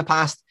backstage in the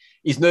past.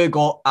 He's now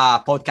got a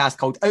podcast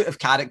called Out of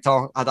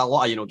Character. Had a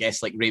lot of, you know,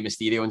 guests like Rey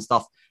Mysterio and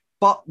stuff.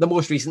 But the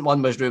most recent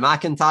one was Drew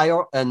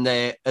McIntyre, and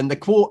the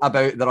quote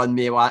about the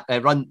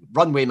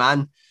runway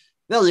man.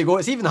 There you go.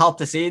 It's even hard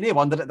to say. No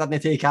wonder it didn't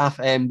take off.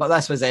 But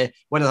this was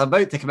when it was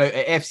about to come out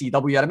at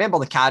FCW. I remember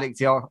the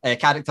character,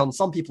 and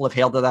some people have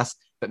heard of this,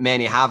 but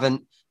many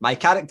haven't. My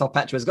character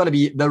pitch was going to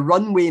be the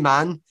Runway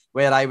Man,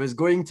 where I was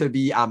going to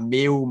be a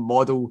male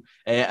model,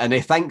 and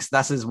he thinks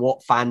this is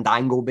what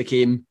Fandango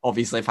became.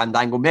 Obviously,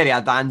 Fandango, maybe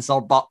a dancer,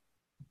 but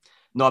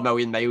not a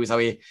million miles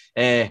away.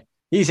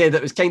 He said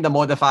it was kind of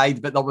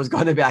modified, but there was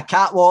going to be a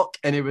catwalk,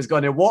 and he was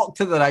going to walk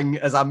to the ring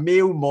as a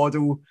male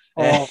model.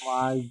 Oh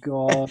my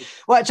God.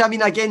 Which, I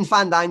mean, again,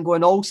 Fandango,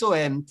 and also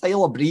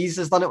Tyler Breeze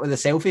has done it with the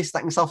selfie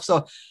stick and stuff.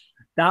 So,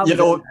 you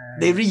know,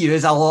 they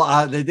reuse a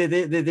lot of,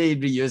 they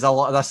reuse a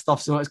lot of this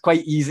stuff, so it's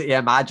quite easy to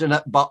imagine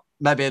it, but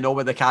maybe not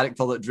with the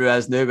character that Drew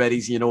is now, where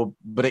he's, you know,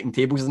 breaking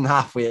tables in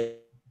halfway.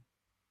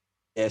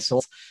 Yeah,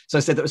 so I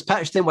said it was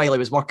pitched in while he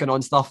was working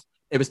on stuff.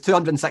 It was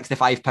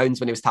 £265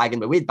 when he was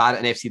tagging with Wade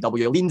Barrett in FCW.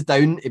 He leaned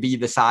down to be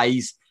the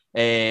size,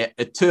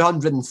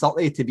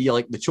 230 to be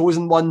like the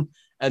chosen one,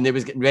 and he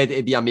was getting ready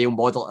to be a male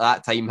model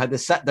at that time. Had to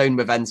sit down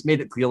with Vince, made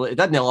it clear that he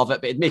didn't love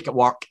it, but he'd make it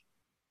work.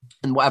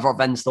 And whatever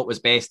Vince thought was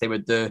best, they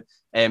would do.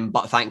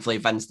 But thankfully,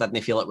 Vince didn't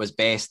feel it was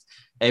best.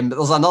 But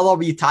there's another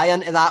wee tie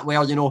into that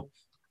where, you know,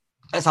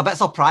 it's a bit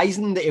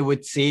surprising that he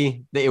would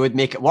say that he would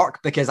make it work,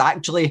 because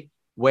actually,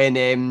 when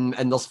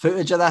and there's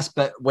footage of this,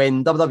 but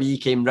when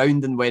WWE came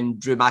round and when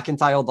Drew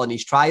McIntyre done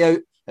his tryout,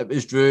 it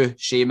was Drew,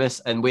 Sheamus,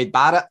 and Wade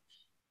Barrett,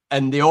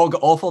 and they all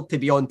got offered to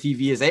be on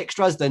TV as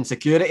extras doing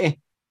security,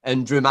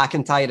 and Drew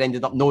McIntyre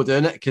ended up no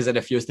doing it because he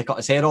refused to cut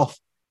his hair off.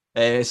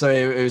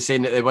 So he was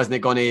saying that he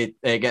wasn't going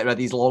to get rid of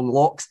these long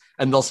locks,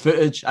 and there's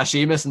footage of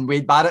Sheamus and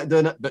Wade Barrett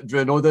doing it, but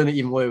Drew no doing it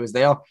even though he was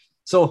there.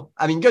 So,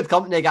 I mean, good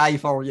company guy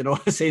for, you know,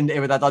 saying that he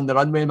would have done the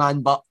Runway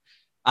Man, but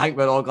I think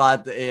we're all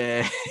glad that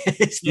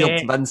he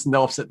steered Vince in the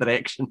opposite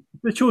direction.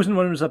 The chosen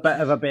one was a bit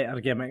of a better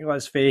gimmick,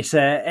 let's face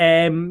it.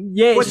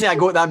 Yeah, wasn't it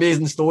got the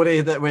amazing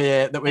story that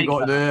we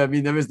got now? I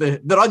mean, there was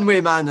the Runway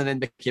Man, and then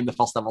became the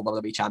first ever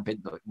WWE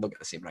champion. They'll get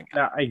the same ring.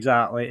 Yeah,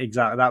 exactly.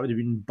 That would have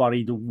been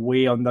buried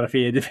way under if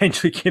he had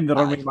eventually came the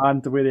Runway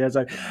Man to where he is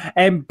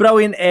now.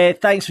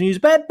 Brilliant. Thanks for news.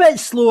 Bit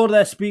slower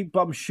this week,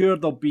 but I'm sure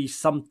there'll be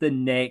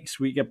something next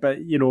week. But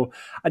you know,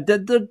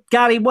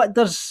 Gary,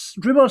 there's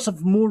rumours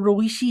of more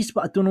releases,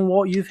 but I don't know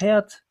what you've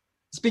heard.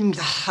 It's been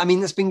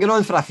going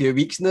on for a few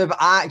weeks now, but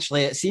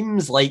actually it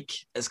seems like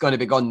it's going to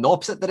be going the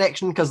opposite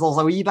direction, because there's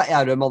a wee bit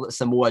of a rumour that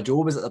Samoa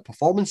Joe was at the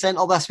Performance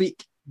Centre this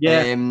week.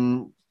 Yeah.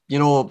 You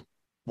know,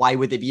 why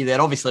would they be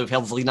there? Obviously, we've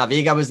heard Zelina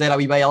Vega was there a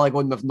wee while ago,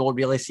 and we've not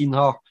really seen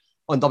her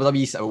on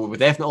WWE. So we've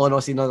definitely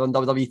not seen her on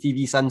WWE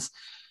TV since.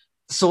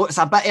 So it's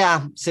a bit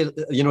of,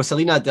 you know,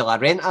 Selena De La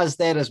Renta's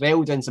there as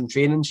well, doing some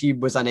training. She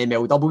was an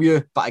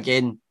MLW, but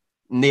again,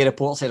 no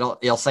reports of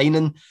her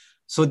signing.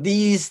 So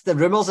the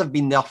rumours have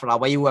been there for a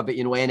while about,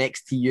 you know,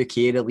 NXT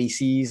UK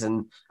releases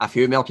and a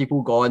few more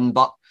people gone,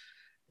 but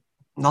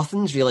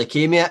nothing's really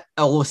came yet.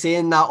 Although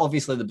saying that,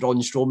 obviously the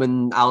Braun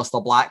Strowman,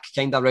 Aleister Black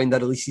kind of round the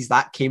releases,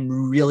 that came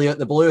really out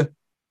the blue.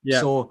 Yeah.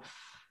 So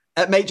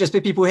it might just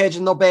be people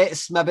hedging their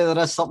bets. Maybe there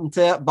is something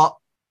to it, but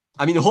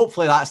I mean,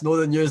 hopefully that's not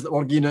the news that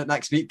we're getting out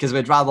next week, because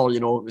we'd rather,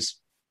 you know, it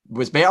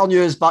was better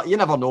news, but you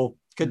never know.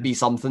 Could be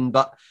something.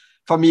 But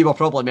for me, we're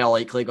probably more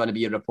likely going to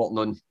be reporting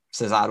on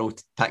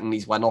Cesaro picking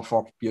his winner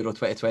for Euro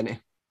 2020.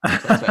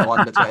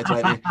 2021 to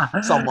 2020,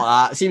 something like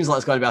that. It seems like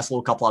it's going to be a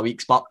slow couple of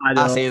weeks, but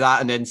I say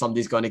that, and then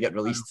somebody's going to get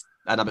released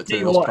in about 2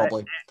 years,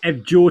 probably.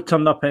 If Joe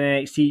turned up in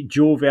NXT,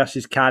 Joe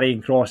versus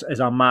Karrion Kross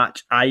is a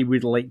match I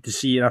would like to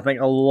see, and I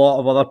think a lot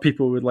of other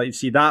people would like to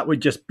see. That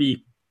would just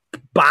be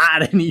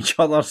battering each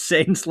other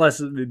senseless.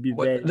 It would be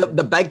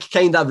the big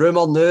kind of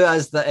rumour now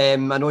is that I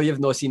know you've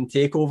not seen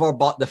TakeOver,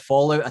 but the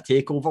fallout of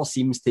TakeOver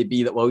seems to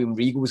be that William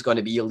Regal's going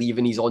to be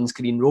leaving his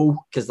on-screen role,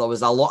 because there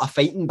was a lot of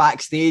fighting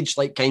backstage,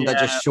 like kind of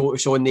just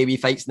showing the wee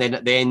fights, and then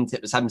at the end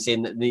it was him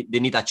saying that they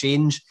need a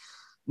change.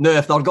 Now,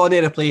 if they're going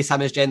to replace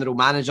him as general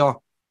manager,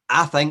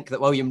 I think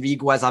that William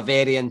Regal is a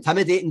very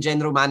intimidating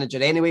general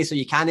manager anyway, so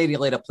you can't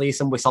really replace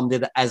him with somebody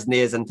that isn't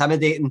as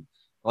intimidating.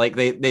 Like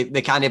they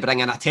can't bring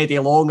in a Teddy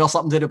Long or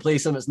something to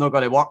replace him. It's not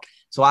going to work.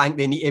 So I think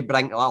they need to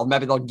bring, or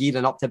maybe they're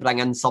gearing up to bring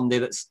in somebody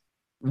that's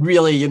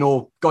really, you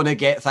know, going to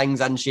get things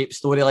in shape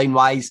storyline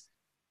wise.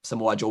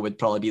 Samoa Joe would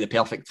probably be the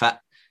perfect fit.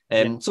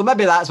 So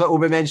maybe that's what we'll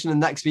be mentioning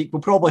next week.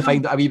 We'll probably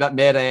find out a wee bit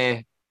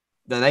more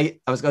the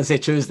night. I was going to say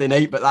Tuesday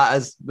night, but that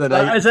is the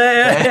night. That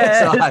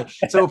is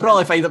it. So we'll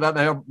probably find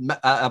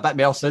a bit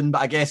more soon.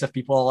 But I guess if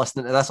people are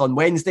listening to this on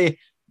Wednesday,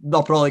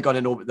 they're probably going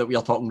to know that we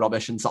are talking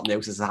rubbish and something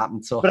else has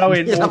happened. So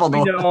brilliant. We'll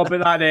find out all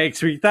about that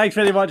next week. Thanks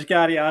very much,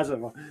 Gary, as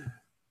ever.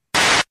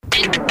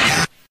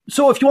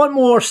 So if you want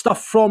more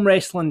stuff from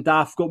Wrestling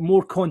Daft, got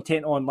more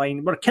content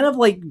online. We're kind of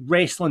like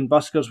wrestling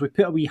buskers. We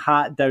put a wee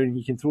hat down and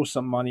you can throw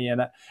some money in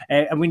it.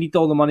 And we need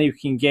all the money we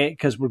can get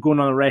because we're going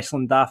on a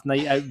Wrestling Daft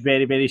night out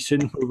very, very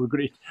soon.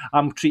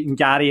 I'm treating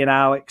Gary and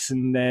Alex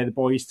and the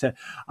boys to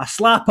a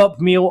slap-up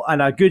meal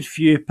and a good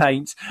few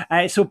pints.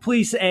 So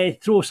please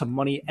throw some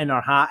money in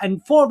our hat.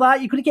 And for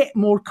that, you're going to get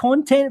more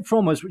content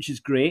from us, which is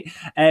great.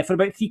 For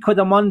about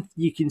 £3 a month,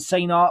 you can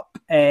sign up.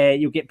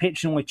 You'll get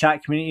Patreon-only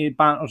chat community.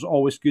 Banter's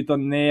always good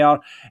on there.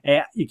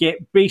 You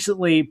get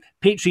basically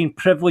Patreon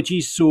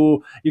privileges,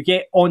 so you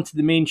get onto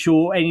the main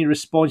show. Any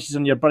responses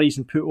on your buddies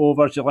and put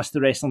overs, your list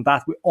of Wrestling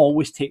Daft, we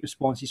always take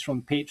responses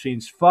from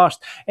Patreons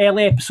first.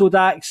 Early episode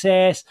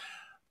access,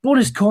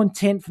 bonus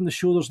content from the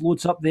show. There's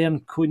loads up there,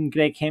 including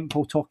Greg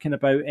Hemphill talking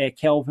about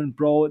Kelvin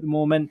Brawl at the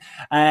moment.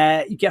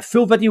 You get a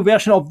full video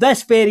version of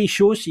this very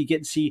show, so you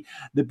get to see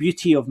the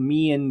beauty of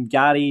me and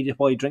Gary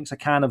while he drinks a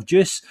can of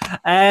juice.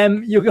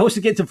 You'll also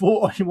get to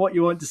vote on what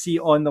you want to see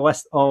on the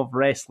list of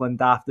Wrestling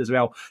Daft as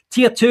well.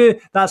 Tier 2,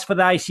 that's for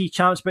the IC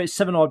champs, about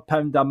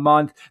 £7 a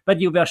month.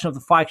 Video version of the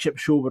flagship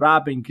show with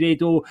Ab and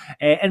Grado.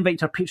 Invite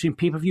to our Patreon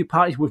pay-per-view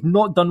parties. We've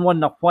not done one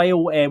in a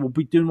while. We'll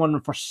be doing one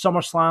for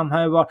SummerSlam,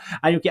 however.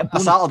 And you'll get a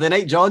bonus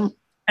Saturday night, John.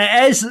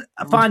 It is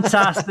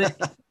fantastic.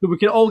 So we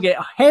can all get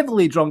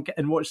heavily drunk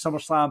and watch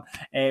SummerSlam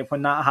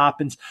when that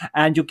happens.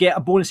 And you'll get a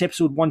bonus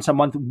episode once a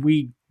month.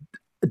 We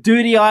do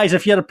realise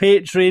if you're a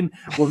patron,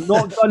 we've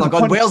not done... Oh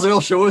God, where's the real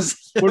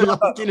shows? We're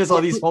not giving us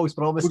all these false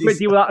promises. We've got to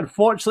deal with that.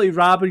 Unfortunately,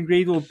 Rab and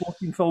Grado have both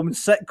been filming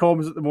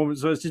sitcoms at the moment,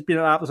 so it's just been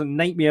an absolute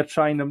nightmare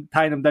tying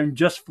them down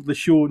just for the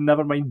show,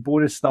 never mind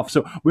bonus stuff.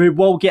 So we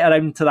will get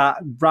around to that.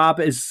 Rab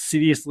is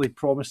seriously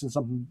promising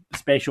something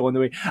special on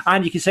the way.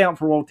 And you can sign up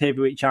for World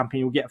Heavyweight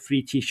Champion. You'll get a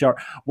free t-shirt.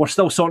 We're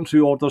still sorting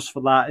through orders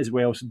for that as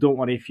well, so don't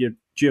worry if you're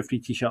due a free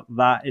t-shirt.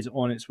 That is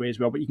on its way as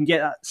well. But you can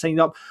get that signed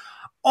up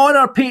on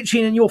our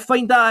Patreon, and you'll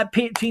find that at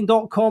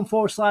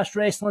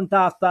patreon.com/Wrestling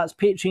Daft. That's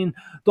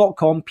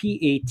patreon.com,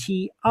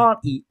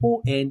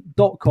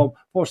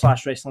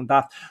 patreon.com/Wrestling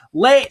Daft.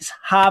 Let's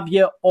have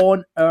you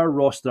on our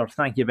roster.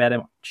 Thank you very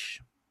much.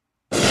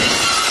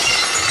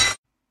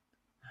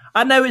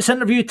 And now it's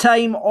interview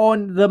time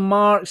on the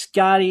marks.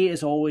 Gary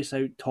is always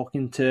out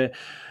talking to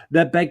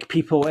the big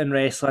people in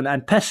wrestling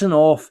and pissing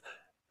off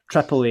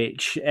Triple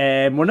H.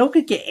 We're not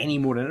going to get any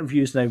more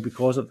interviews now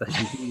because of this.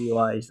 You do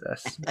realise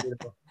this.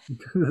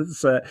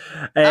 I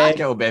think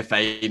it'll be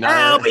fine.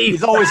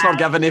 He's always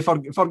forgiven. He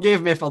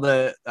forgave me for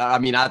the... I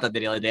mean, I didn't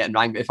really do it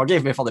wrong, but he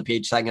forgave me for the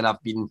page thing, and I've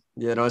been,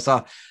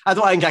 so I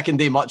don't think I can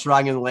do much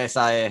wrong unless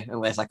I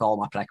call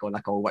him a prick on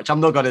a call, which I'm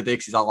not going to do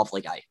because he's a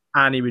lovely guy.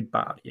 And he would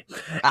batter you.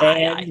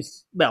 Aye.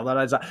 Well,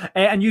 there is that.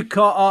 And you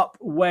caught up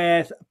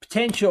with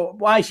potential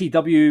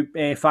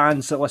ICW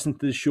fans that listen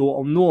to the show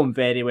will know him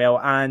very well.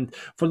 And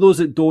for those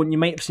that don't, you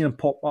might have seen him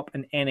pop up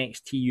in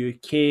NXT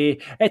UK.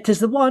 It is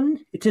the one,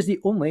 it is the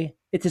only,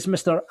 it is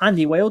Mr.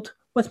 Andy Wilde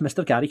with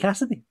Mr. Gary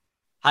Cassidy.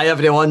 Hi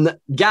everyone,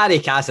 Gary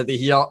Cassidy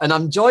here, and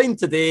I'm joined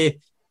today,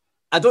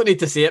 I don't need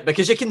to say it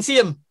because you can see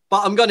him,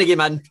 but I'm going to give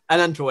him an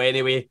intro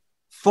anyway.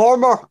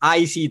 Former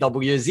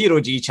ICW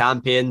Zero-G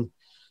champion,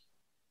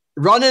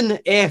 running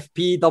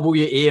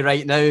FPWA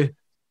right now.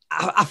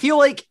 I feel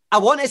like, I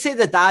want to say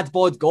the dad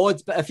bod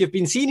god, but if you've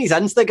been seeing his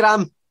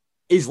Instagram,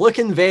 he's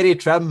looking very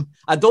trim.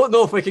 I don't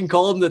know if we can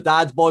call him the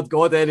dad bod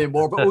god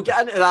anymore, but we'll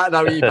get into that in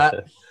a wee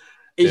bit.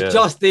 He's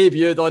just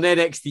debuted on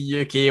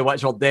NXT UK,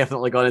 which we're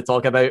definitely going to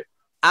talk about.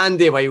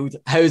 Andy Wilde,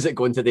 how's it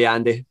going today,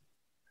 Andy?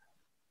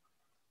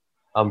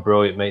 I'm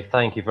brilliant, mate.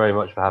 Thank you very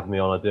much for having me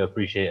on. I do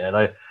appreciate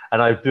it.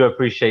 And I do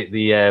appreciate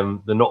the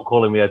not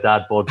calling me a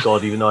dad bod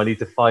god, even though I need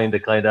to find a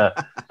kind of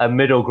a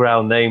middle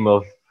ground name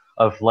of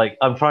like,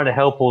 I'm trying to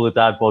help all the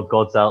dad bod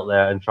gods out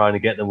there and trying to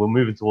get them. We're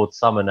moving towards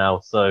summer now,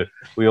 so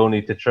we all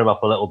need to trim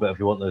up a little bit if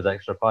we want those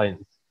extra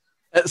pints.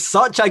 It's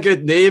such a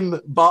good name,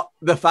 but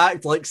the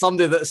fact, like,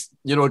 somebody that's,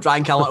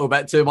 drank a little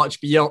bit too much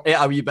beer, ate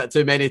a wee bit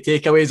too many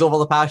takeaways over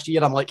the past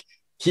year, I'm like,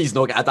 he's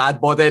not got a dad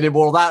bod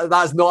anymore.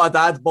 That's not a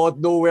dad bod,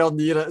 nowhere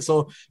near it.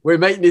 So we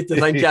might need to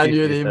think of a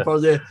new name for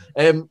you.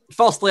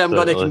 Firstly, I'm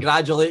going to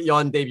congratulate you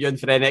on debuting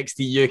for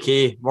NXT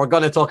UK. We're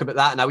going to talk about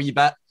that in a wee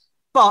bit,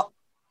 but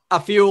I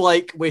feel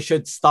like we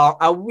should start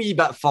a wee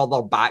bit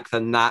further back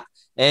than that.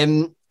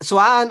 So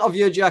I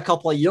interviewed you a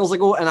couple of years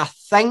ago, and I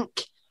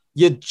think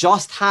You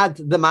just had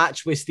the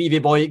match with Stevie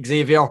Boy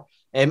Xavier.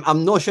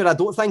 I'm not sure. I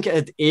don't think it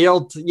had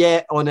aired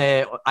yet on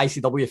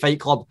ICW Fight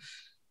Club.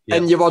 Yep.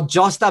 And you were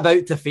just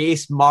about to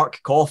face Mark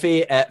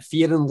Coffey at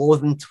Fear and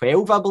Loathing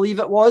 12, I believe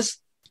it was.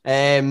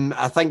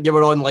 I think you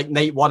were on like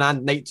night 1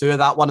 and night 2 of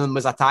that. One of them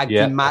was a tag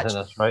team match. I think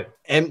that's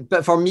right.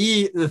 But for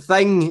me, the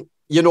thing,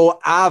 you know,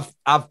 I've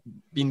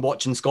been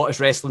watching Scottish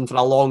wrestling for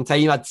a long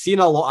time. I'd seen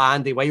a lot of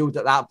Andy Wilde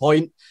at that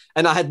point,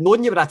 and I had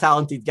known you were a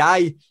talented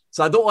guy.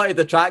 So I don't want to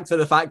detract from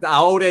the fact that I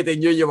already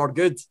knew you were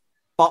good.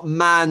 But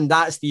man,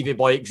 that Stevie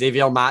Boy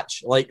Xavier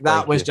match, like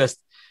that was just,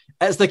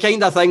 it's the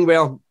kind of thing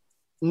where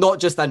not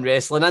just in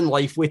wrestling, in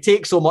life, we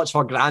take so much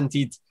for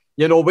granted.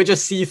 You know, we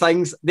just see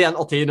things, they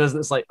entertain us, and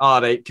it's like, all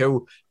right,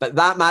 cool. But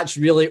that match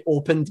really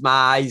opened my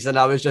eyes, and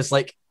I was just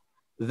like,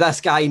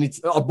 this guy needs,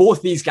 or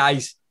both these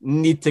guys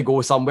need to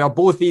go somewhere.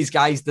 Both these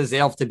guys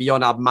deserve to be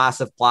on a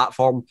massive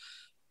platform.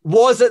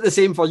 Was it the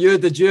same for you?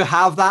 Did you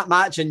have that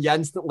match and you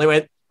instantly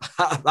went,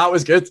 that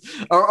was good?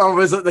 Or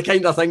was it the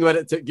kind of thing where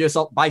it took you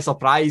by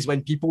surprise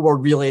when people were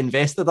really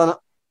invested in it?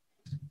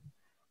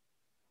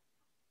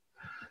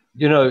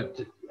 You know,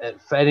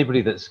 for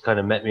anybody that's kind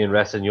of met me in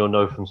wrestling, you'll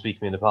know from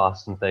speaking in the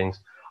past and things,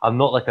 I'm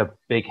not like a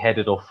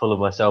big-headed or full of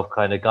myself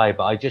kind of guy,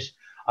 but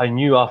I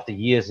knew after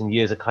years and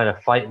years of kind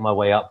of fighting my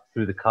way up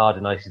through the card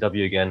in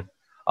ICW again,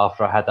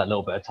 after I had that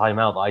little bit of time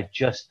out,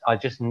 that I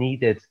just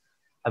needed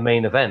a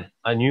main event.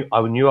 I knew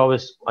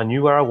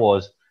where I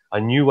was. I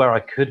knew where I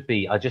could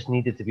be. I just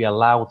needed to be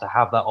allowed to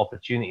have that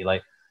opportunity.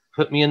 Like,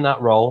 put me in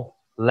that role.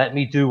 Let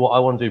me do what I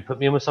want to do. Put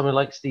me in with someone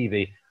like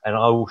Stevie, and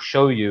I will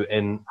show you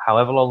in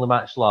however long the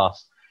match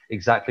lasts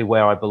exactly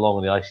where I belong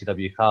on the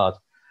ICW card.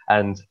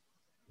 And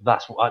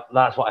that's what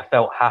I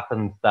felt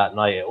happened that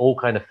night. It all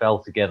kind of fell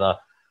together.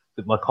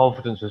 My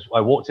confidence was.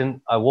 I walked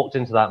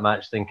into that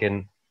match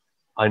thinking,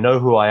 I know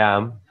who I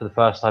am for the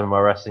first time in my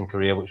wrestling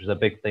career, which was a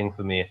big thing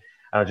for me, and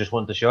I just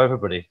wanted to show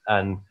everybody.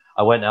 And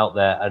I went out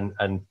there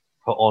and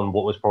put on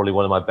what was probably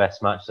one of my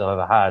best matches I've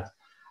ever had.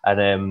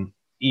 And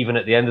even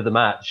at the end of the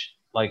match,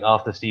 like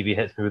after Stevie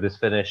hits me with his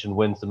finish and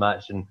wins the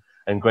match,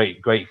 and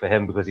great for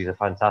him because he's a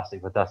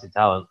fantastic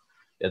talent.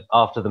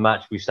 After the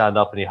match, we stand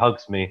up and he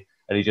hugs me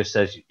and he just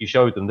says, "You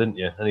showed them, didn't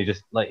you?" And he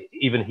just, like,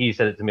 even he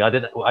said it to me. I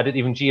didn't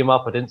even G him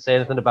up. I didn't say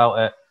anything about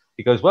it.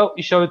 He goes, "Well,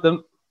 you showed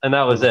them," and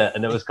that was it.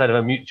 And it was kind of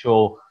a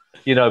mutual,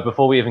 you know,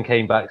 before we even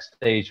came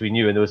backstage, we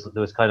knew, and there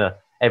was kind of,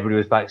 everybody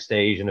was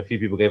backstage and a few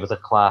people gave us a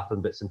clap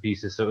and bits and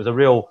pieces. So it was a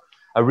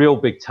real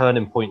big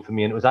turning point for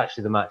me, and it was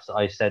actually the match that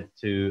I sent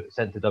to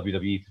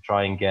WWE to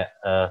try and get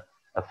a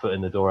foot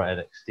in the door at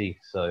NXT.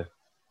 So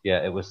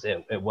yeah,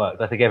 it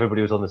worked. I think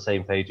everybody was on the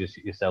same page as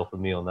yourself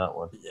and me on that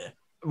one. Yeah,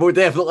 we'll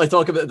definitely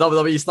talk about the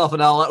WWE stuff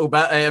in a little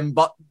bit,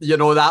 but you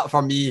know, that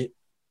for me,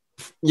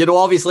 you know,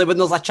 obviously when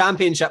there's a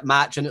championship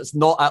match and it's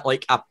not at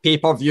like a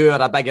pay-per-view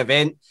or a big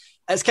event,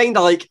 it's kind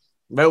of like,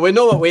 well, we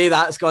know what way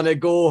that's going to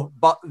go,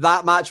 but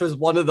that match was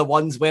one of the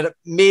ones where it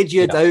made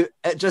you doubt.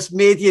 It just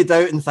made you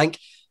doubt and think,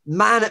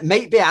 man, it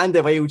might be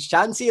Andy Wilde's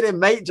chance here. It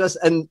might just,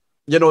 and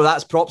you know,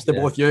 that's props to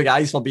both you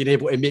guys for being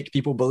able to make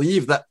people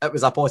believe that it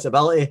was a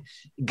possibility.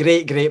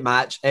 Great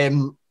match.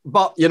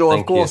 But you know,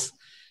 of course,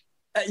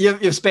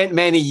 you've spent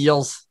many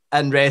years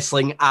in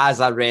wrestling as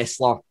a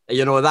wrestler.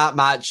 You know, that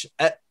match,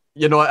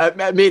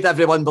 it made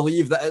everyone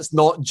believe that it's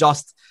not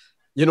just,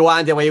 you know,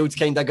 Andy Wilde's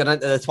kind of going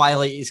into the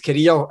twilight of his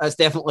career. It's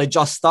definitely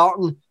just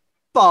starting.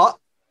 But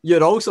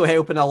you're also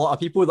helping a lot of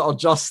people that are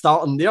just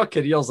starting their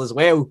careers as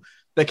well.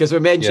 Because we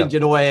mentioned, you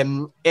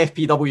know,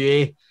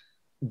 FPWA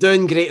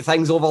doing great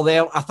things over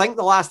there. I think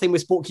the last time we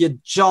spoke, you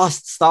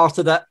just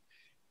started it.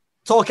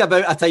 Talk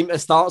about a time to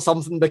start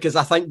something, because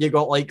I think you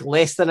got like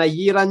less than a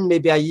year in,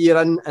 maybe a year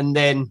in, and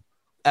then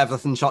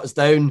everything shuts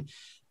down.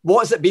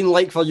 What's it been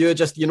like for you,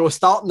 just, you know,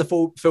 starting the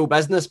full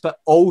business, but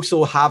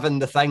also having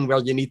the thing where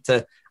you need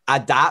to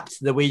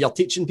adapt the way you're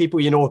teaching people?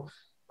 You know,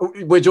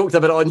 we joked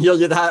about it on here,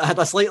 you had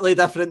a slightly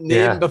different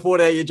name before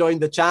you joined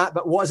the chat,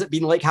 but what has it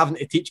been like having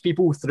to teach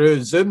people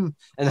through Zoom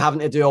and having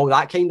to do all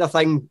that kind of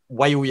thing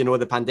while, you know,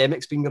 the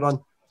pandemic's been going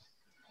on?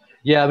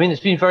 Yeah, I mean, it's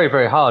been very,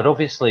 very hard.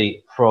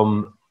 Obviously,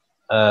 from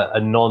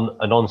a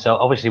non-self,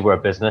 obviously we're a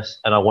business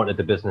and I wanted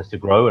the business to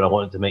grow and I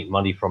wanted to make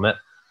money from it.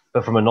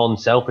 But from a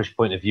non-selfish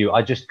point of view,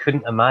 I just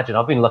couldn't imagine.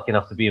 I've been lucky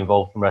enough to be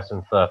involved in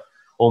wrestling for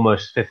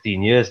almost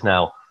 15 years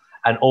now.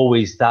 And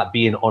always that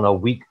being on a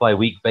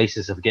week-by-week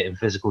basis of getting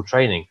physical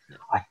training.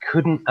 I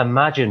couldn't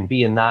imagine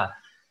being that.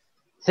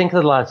 Think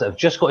of the lads that have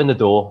just got in the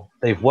door,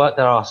 they've worked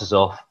their asses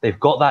off, they've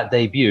got that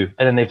debut,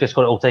 and then they've just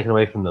got it all taken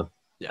away from them.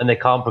 Yeah. And they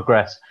can't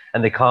progress,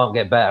 and they can't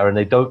get better, and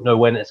they don't know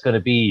when it's going to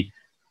be,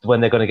 when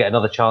they're going to get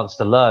another chance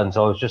to learn.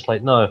 So I was just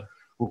like, no,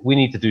 we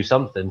need to do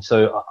something.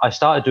 So I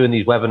started doing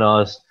these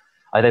webinars.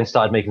 I then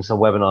started making some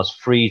webinars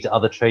free to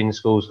other training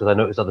schools, because I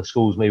noticed other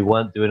schools maybe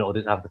weren't doing it or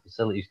didn't have the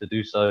facilities to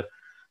do so.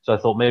 So I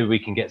thought maybe we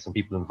can get some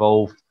people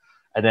involved.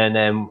 And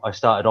then I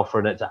started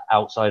offering it to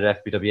outside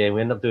FBWA, and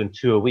we ended up doing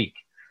 2 a week.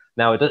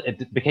 Now,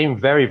 it became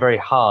very, very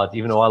hard,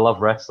 even though I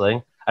love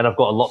wrestling, and I've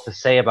got a lot to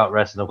say about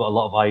wrestling. I've got a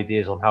lot of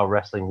ideas on how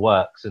wrestling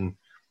works, and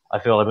I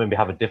feel I maybe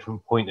have a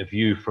different point of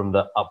view from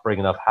the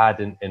upbringing I've had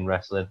in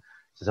wrestling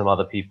to some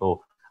other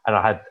people. And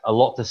I had a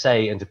lot to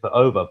say and to put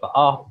over, but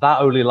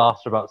that only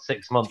lasts for about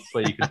 6 months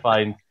where you can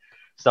find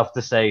stuff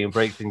to say and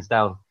break things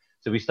down.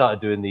 So we started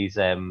doing these,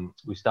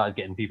 we started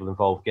getting people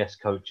involved, guest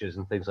coaches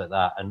and things like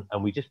that.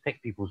 And we just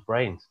picked people's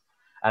brains.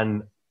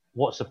 And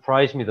what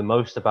surprised me the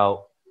most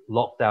about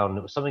lockdown,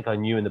 it was something I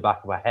knew in the back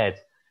of my head,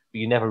 but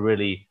you never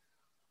really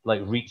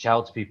like reach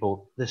out to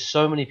people. There's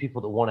so many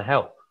people that want to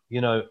help,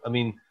 you know. I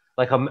mean,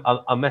 like I'm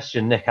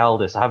messaging Nick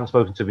Aldis. I haven't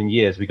spoken to him in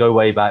years. We go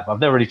way back, but I've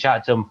never really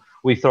chatted to him.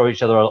 We throw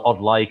each other an odd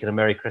like and a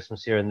Merry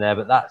Christmas here and there,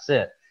 but that's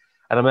it.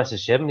 And I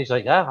messaged him, and he's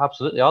like, "Yeah,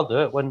 absolutely, I'll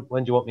do it. When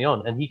do you want me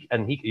on?" And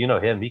he, you know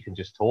him, he can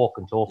just talk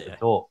and talk and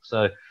talk.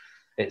 So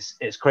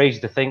it's crazy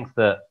to think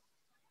that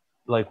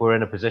like we're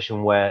in a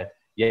position where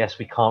yes,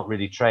 we can't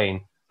really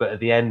train, but at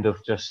the end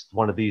of just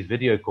one of these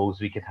video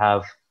calls, we could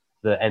have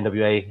the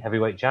NWA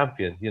heavyweight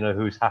champion, you know,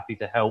 who's happy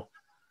to help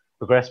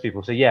progress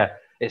people. So yeah,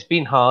 it's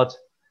been hard,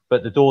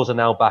 but the doors are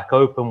now back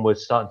open. We're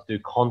starting to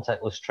do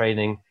contactless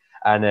training,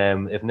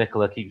 and if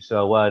Nicola keeps to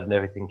her word and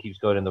everything keeps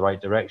going in the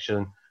right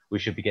direction, we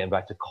should be getting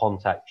back to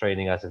contact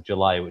training as of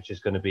July, which is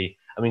going to be,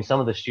 I mean, some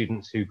of the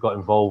students who got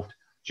involved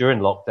during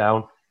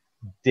lockdown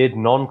did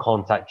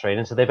non-contact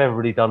training. So they've ever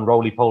really done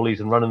roly-polies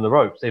and running the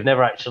ropes. They've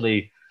never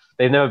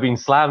been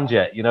slammed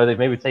yet. You know, they've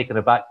maybe taken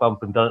a back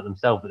bump and done it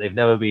themselves, but they've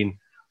never been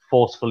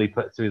forcefully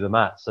put through the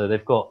mat. So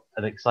they've got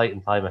an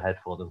exciting time ahead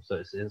for them. So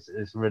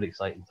it's a really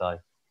exciting time.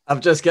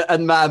 I've just got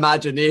in my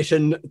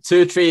imagination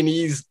 2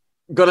 trainees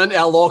going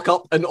into a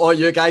lockup and all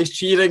you guys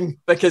cheering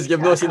because you've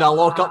not seen a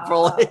lockup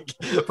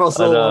for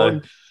so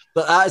long.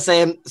 But that's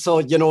so,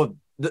 you know,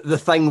 the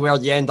thing where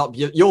you end up,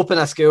 you open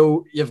a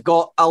school, you've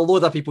got a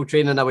load of people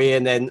training away,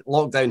 and then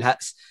lockdown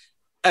hits.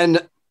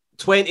 And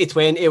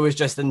 2020 was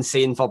just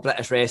insane for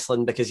British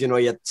wrestling because, you know,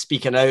 you're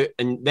speaking out,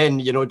 and then,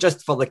 you know,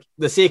 just for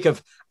the sake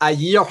of a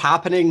year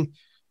happening,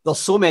 there's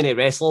so many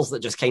wrestlers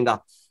that just kind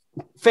of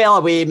fell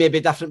away,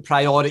 maybe different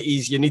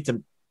priorities. You need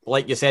to,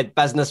 like you said,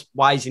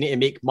 business-wise, you need to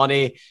make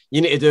money.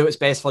 You need to do what's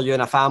best for you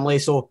and a family.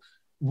 So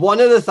one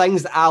of the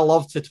things that I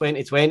loved for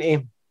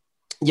 2020,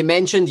 you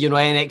mentioned, you know,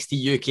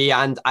 NXT UK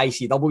and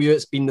ICW.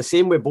 It's been the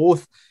same with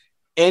both.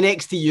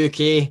 NXT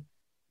UK,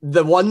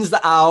 the ones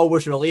that I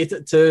always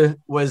related to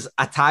was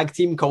a tag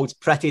team called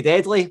Pretty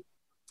Deadly.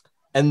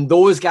 And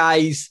those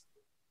guys,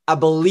 I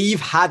believe,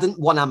 hadn't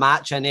won a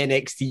match in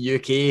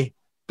NXT UK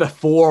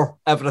before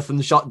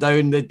everything shut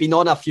down. They'd been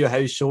on a few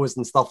house shows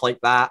and stuff like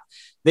that.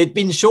 They'd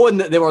been showing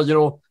that they were, you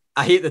know,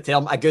 I hate the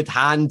term a good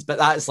hand, but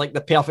that's like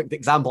the perfect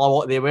example of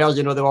what they were.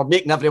 You know, they were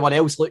making everyone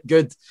else look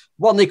good.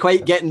 Weren't they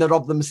quite getting the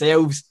rub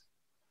themselves?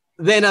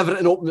 Then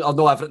everything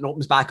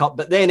opens back up.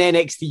 But then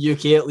NXT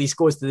UK at least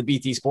goes to the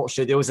BT Sports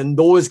Studios, and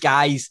those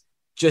guys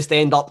just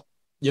end up,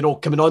 you know,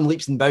 coming on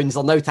leaps and bounds.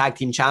 They're now tag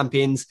team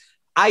champions.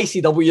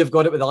 ICW, you've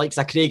got it with the likes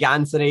of Craig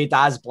Anthony,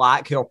 Daz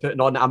Black, who are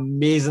putting on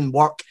amazing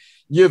work.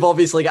 You've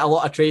obviously got a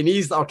lot of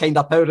trainees that are kind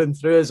of powering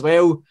through as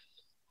well.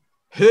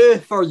 Who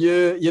for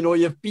you, you know,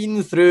 you've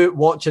been through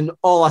watching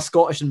all of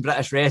Scottish and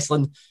British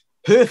wrestling.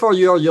 Who for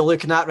you are you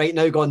looking at right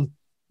now going,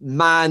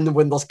 man,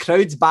 when there's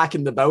crowds back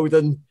in the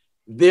building,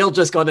 they're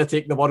just going to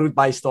take the world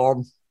by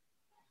storm?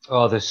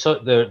 Oh,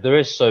 there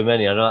is so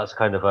many. I know that's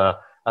kind of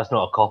that's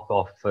not a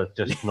cop-off for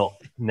just not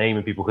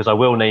naming people, because I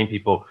will name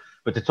people.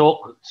 But to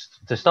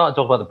start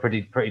talking about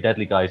the pretty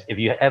deadly guys, if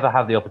you ever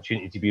have the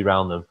opportunity to be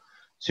around them,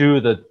 2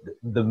 of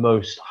the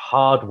most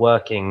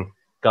hard-working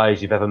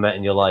guys you've ever met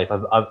in your life.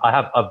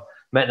 I've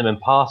met them in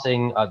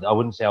passing. I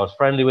wouldn't say I was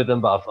friendly with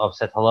them, but I've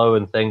said hello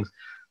and things.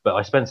 But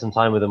I spent some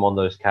time with them on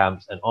those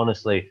camps, and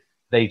honestly,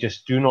 they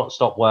just do not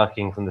stop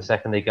working from the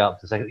second they get up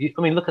to the second.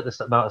 I mean, look at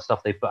the amount of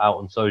stuff they put out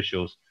on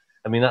socials.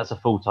 I mean, that's a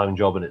full-time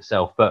job in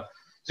itself. But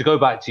to go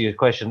back to your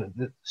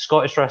question,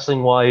 Scottish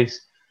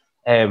wrestling-wise,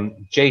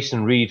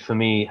 Jason Reed for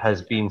me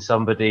has been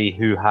somebody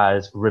who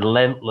has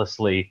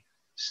relentlessly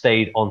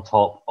stayed on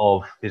top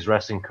of his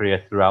wrestling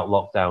career throughout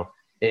lockdown.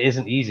 It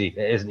isn't easy.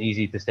 It isn't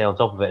easy to stay on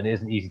top of it, and it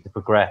isn't easy to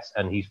progress,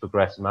 and he's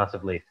progressed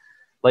massively.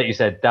 Like you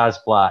said, Daz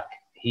Black,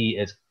 he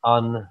is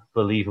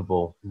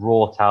unbelievable,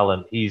 raw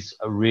talent. He's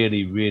a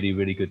really, really,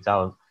 really good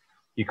talent.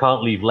 You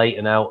can't leave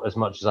Leighton out, as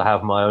much as I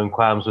have my own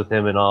qualms with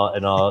him in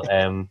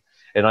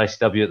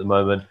ICW at the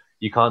moment.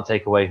 You can't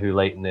take away who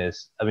Leighton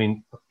is. I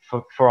mean,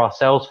 for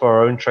ourselves, for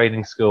our own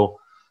training school,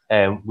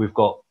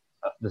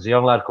 there's a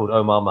young lad called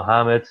Omar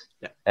Mohammed.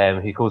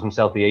 He calls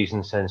himself the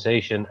Asian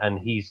Sensation, and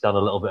he's done a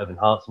little bit of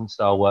enhancement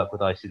style work with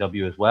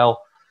ICW as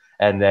well.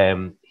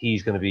 And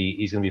he's going to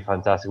be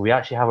fantastic. We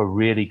actually have a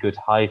really good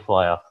high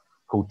flyer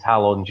called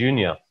Talon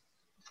Jr.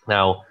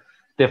 Now,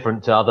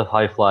 different to other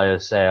high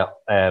flyers,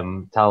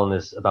 Talon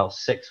is about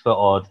 6 foot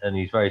odd, and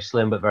he's very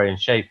slim but very in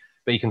shape.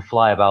 But he can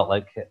fly about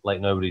like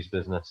nobody's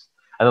business.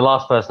 And the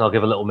last person I'll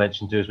give a little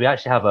mention to is we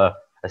actually have a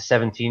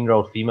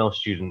 17-year-old female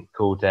student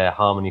called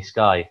Harmony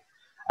Sky.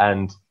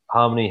 And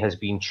Harmony has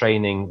been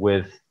training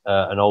with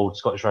an old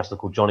Scottish wrestler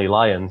called Johnny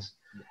Lyons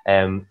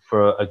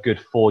for a good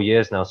 4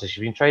 years now. So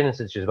she's been training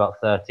since she was about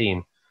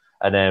 13,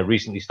 and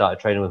recently started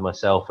training with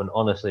myself. And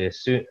honestly,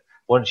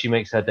 once she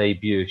makes her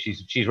debut,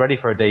 she's ready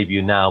for a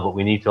debut now, but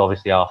we need to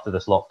obviously, after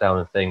this lockdown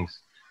and things,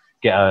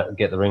 get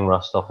the ring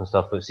rust off and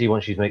stuff. But see,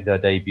 once she's made her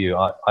debut,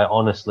 I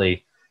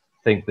honestly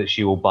think that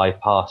she will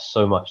bypass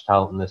so much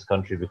talent in this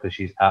country because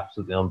she's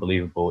absolutely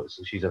unbelievable.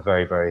 She's a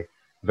very, very,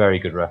 very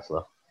good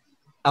wrestler.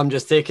 I'm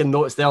just taking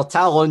notes there.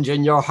 Talon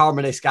Jr.,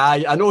 Harmony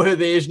Sky. I know who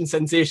the Asian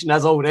sensation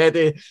is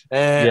already.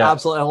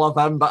 Absolutely love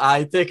him, but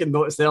I taking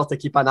notes there to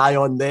keep an eye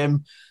on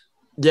them.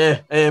 Yeah,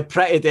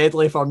 pretty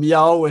deadly for me. I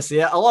always say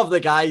it. I love the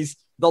guys.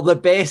 They're the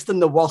best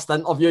and the worst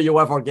interview you'll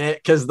ever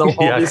get because they're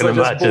obviously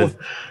just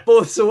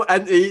both so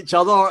into each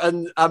other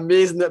and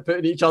amazing at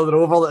putting each other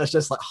over that it's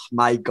just like, oh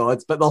my God,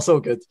 but they're so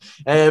good.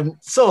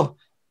 So,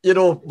 you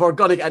know, we're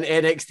going to get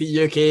an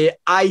NXT UK,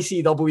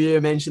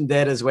 ICW mentioned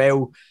there as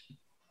well.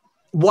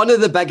 One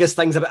of the biggest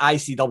things about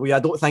ICW,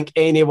 I don't think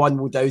anyone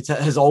will doubt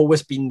it, has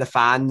always been the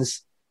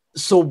fans.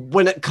 So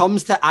when it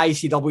comes to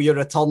ICW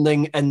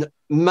returning, and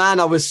man,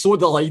 I was so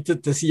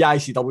delighted to see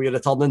ICW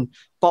returning,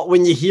 but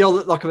when you hear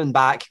that they're coming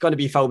back, going to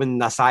be filming in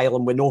an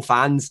asylum with no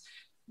fans,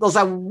 there's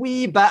a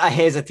wee bit of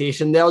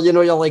hesitation there. You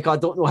know, you're like, I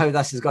don't know how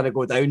this is going to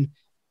go down.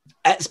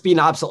 It's been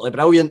absolutely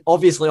brilliant.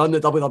 Obviously on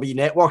the WWE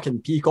Network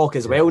and Peacock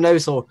as well now,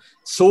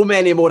 so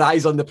many more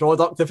eyes on the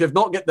product. If you've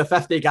not got the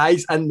 50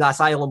 guys in the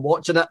asylum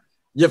watching it,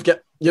 you've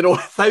got, you know,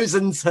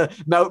 thousands,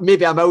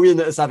 maybe a million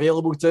that it's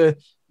available to.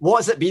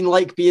 What's it been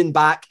like being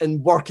back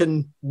and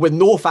working with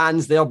no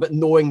fans there, but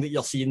knowing that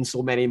you're seeing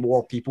so many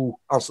more people,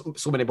 or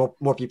so many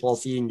more people are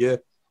seeing you?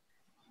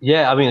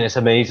 Yeah, I mean, it's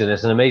amazing.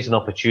 It's an amazing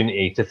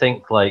opportunity to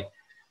think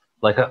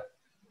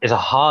it's a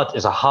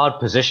hard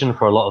position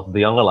for a lot of the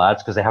younger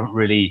lads because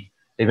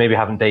they maybe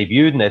haven't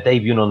debuted and they're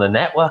debuting on the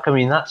network. I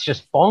mean, that's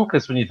just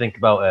bonkers when you think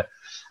about it.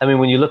 I mean,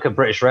 when you look at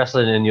British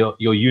wrestling and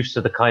you're used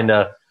to the kind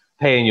of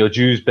paying your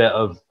dues bit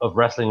of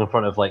wrestling in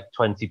front of like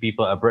 20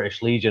 people at a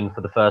British Legion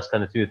for the first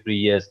kind of 2 or 3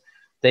 years,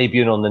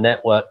 debuting on the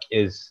network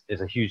is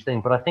a huge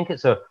thing. But I think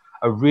it's a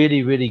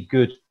really, really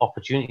good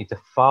opportunity to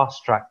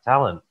fast track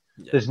talent.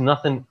 Yeah. There's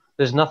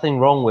nothing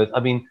wrong with, I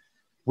mean,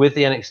 with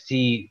the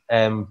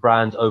NXT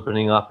brand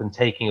opening up and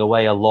taking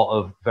away a lot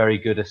of very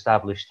good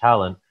established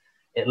talent,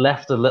 it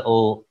left a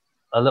little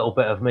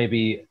bit of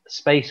maybe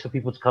space for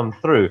people to come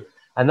through.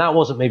 And that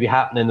wasn't maybe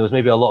happening. There was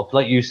maybe a lot of,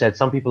 like you said,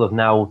 some people have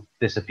now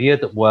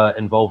disappeared that were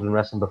involved in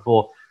wrestling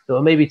before, that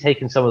were maybe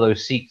taking some of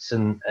those seats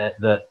and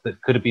that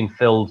could have been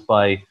filled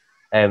by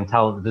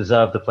talent that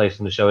deserved a place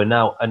on the show. And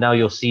now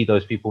you'll see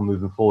those people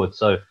moving forward.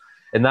 So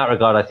in that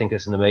regard, I think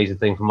it's an amazing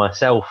thing for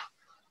myself.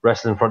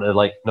 Wrestling in front of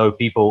like no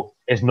people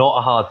is not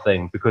a hard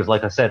thing because,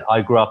 like I said,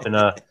 I grew up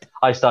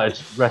I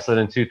started wrestling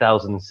in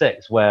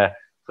 2006, where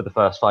for the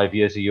first 5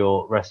 years of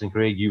your wrestling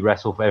career, you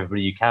wrestle for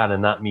everybody you can,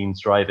 and that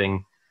means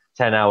driving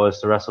 10 hours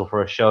to wrestle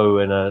for a show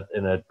in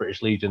a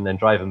British Legion, then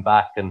driving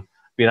back and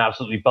being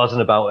absolutely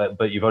buzzing about it.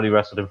 But you've only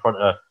wrestled in front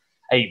of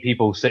 8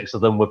 people, 6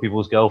 of them were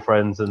people's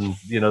girlfriends, and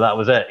you know that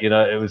was it. You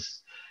know, it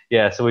was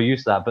so we're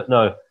used to that. But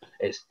no,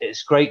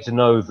 it's great to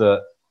know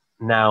that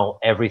now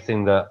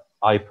everything that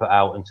I put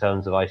out in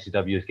terms of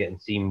ICW is getting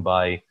seen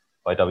by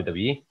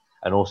WWE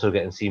and also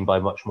getting seen by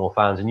much more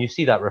fans. And you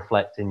see that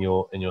reflect in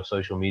your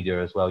social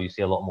media as well. You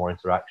see a lot more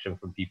interaction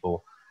from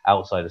people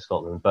outside of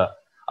Scotland. But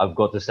I've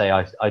got to say,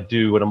 I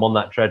do, when I'm on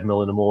that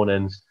treadmill in the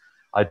mornings,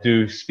 I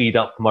do speed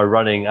up my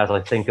running as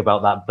I think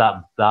about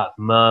that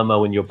murmur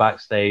when you're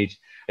backstage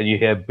and you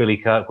hear Billy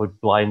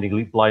Kirkwood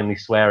blindly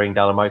swearing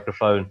down a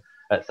microphone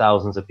at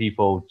thousands of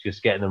people,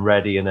 just getting them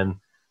ready. And then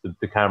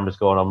the cameras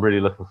go on. I'm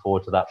really looking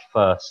forward to that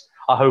first.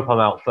 I hope I'm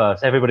out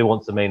first. Everybody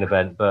wants the main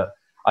event, but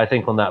I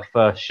think on that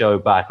first show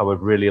back, I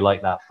would really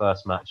like that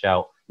first match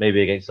out,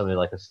 maybe against somebody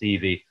like a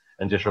Stevie,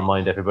 and just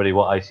remind everybody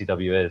what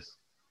ICW is.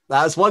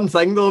 That's one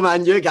thing though,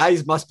 man. You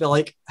guys must be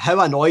like, how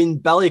annoying.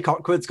 Billy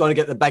Kirkwood's going to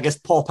get the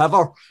biggest pop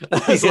ever.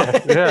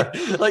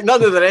 Like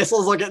none of the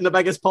wrestlers are getting the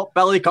biggest pop.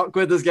 Billy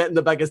Kirkwood is getting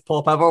the biggest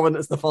pop ever when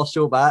it's the first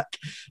show back.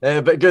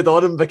 But good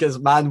on him because,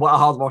 man, what a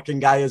hard-working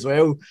guy as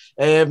well.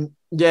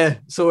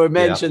 So we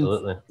mentioned,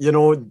 you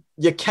know,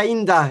 you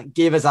kind of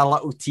gave us a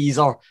little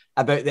teaser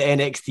about the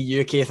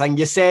NXT UK thing.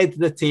 You said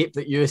the tape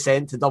that you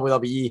sent to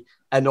WWE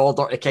in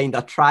order to kind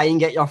of try and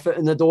get your foot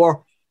in the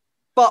door.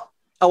 But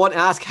I want to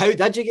ask, how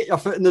did you get your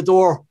foot in the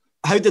door?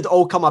 How did it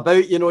all come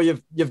about? You know,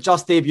 you've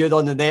just debuted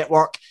on the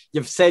network.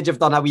 You've said you've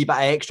done a wee bit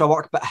of extra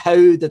work, but how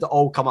did it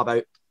all come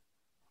about?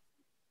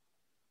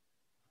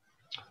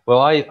 Well,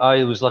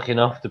 I was lucky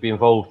enough to be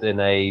involved in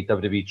a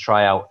WWE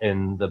tryout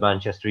in the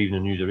Manchester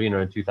Evening News Arena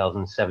in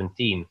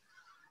 2017.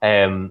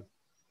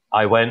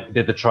 I went,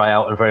 did the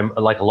tryout, and very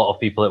like a lot of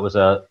people, it was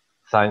a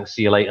thanks,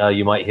 see you later,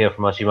 you might hear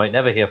from us, you might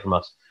never hear from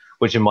us,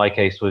 which in my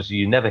case was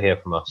you never hear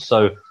from us.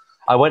 So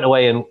I went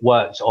away and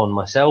worked on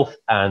myself,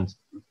 and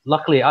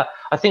luckily, I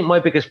think my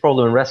biggest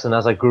problem in wrestling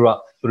as I grew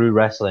up through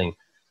wrestling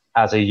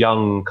as a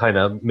young kind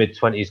of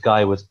mid-20s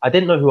guy was I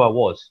didn't know who I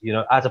was. You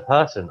know, as a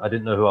person, I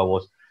didn't know who I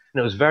was.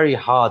 And it was very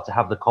hard to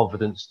have the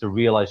confidence to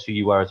realize who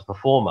you were as a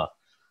performer.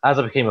 As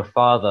I became a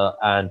father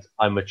and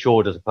I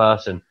matured as a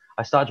person,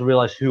 I started to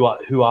realize who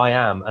I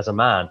am as a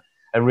man,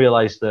 and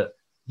realize that,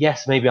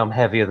 yes, maybe I'm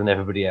heavier than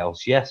everybody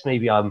else. Yes,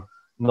 maybe I'm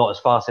not as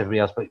fast as everybody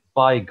else, but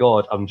by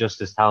God, I'm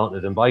just as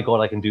talented. And by God,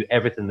 I can do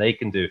everything they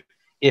can do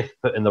if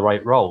put in the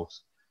right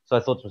roles. So I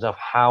thought to myself,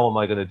 how am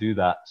I going to do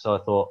that? So I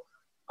thought,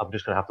 I'm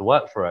just going to have to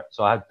work for it.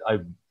 So I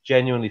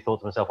genuinely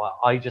thought to myself,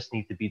 I just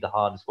need to be the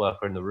hardest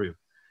worker in the room.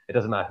 It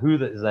doesn't matter who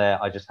that is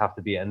there. I just have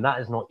to be it. And that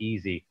is not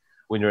easy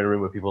when you're in a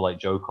room with people like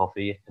Joe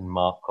Coffey and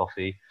Mark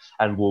Coffey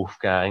and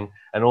Wolfgang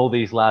and all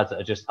these lads that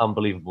are just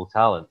unbelievable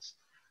talents.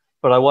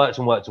 But I worked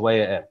and worked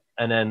away at it.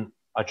 And then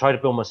I tried to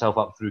build myself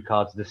up through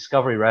cards.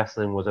 Discovery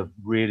Wrestling was a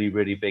really,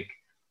 really big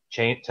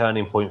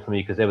turning point for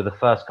me because they were the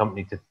first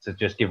company to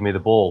just give me the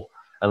ball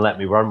and let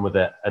me run with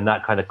it. And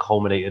that kind of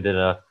culminated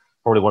in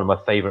probably one of my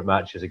favorite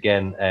matches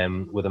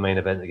again, with a main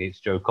event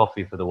against Joe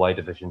Coffey for the Y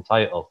Division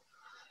title.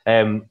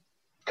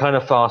 Kind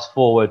of fast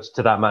forward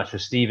to that match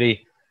with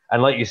Stevie.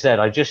 And like you said,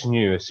 I just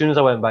knew, as soon as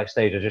I went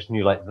backstage, I just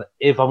knew, like,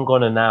 if I'm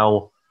going to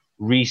now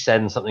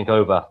resend something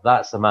over,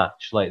 that's the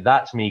match. Like,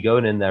 that's me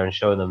going in there and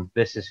showing them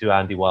this is who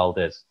Andy Wilde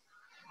is.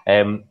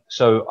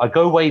 So I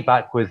go way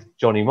back with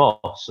Johnny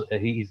Moss.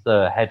 He's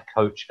the head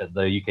coach at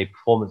the UK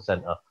Performance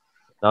Centre.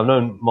 Now, I've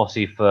known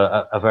Mossy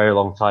for a very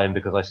long time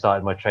because I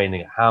started my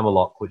training at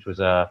Hammerlock, which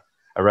was a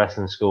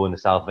wrestling school in the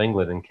south of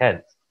England in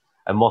Kent.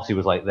 And Mossy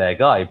was like their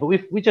guy. But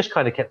we just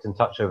kind of kept in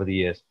touch over the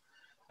years.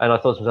 And I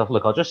thought to myself,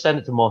 look, I'll just send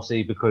it to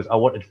Mossy because I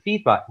wanted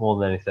feedback more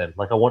than anything.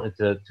 Like, I wanted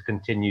to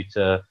continue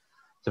to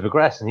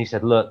progress. And he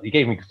said, look, he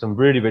gave me some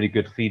really, really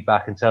good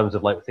feedback in terms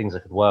of like things I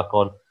could work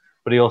on.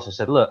 But he also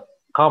said, look,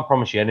 can't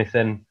promise you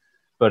anything.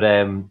 But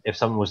if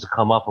something was to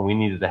come up and we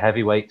needed a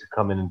heavyweight to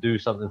come in and do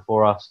something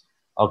for us,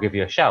 I'll give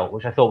you a shout,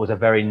 which I thought was a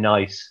very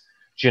nice,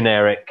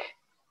 generic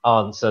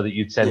answer that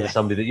you'd send to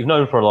somebody that you've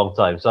known for a long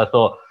time. So I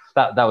thought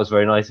that was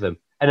very nice of him.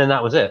 And then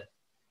that was it.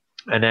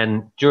 And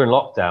then during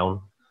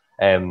lockdown,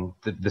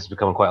 this is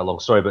becoming quite a long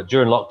story, but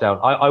during lockdown,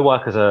 I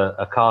work as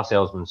a car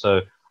salesman.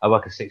 So I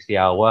work a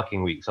 60-hour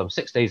working week. So I'm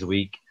 6 days a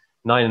week,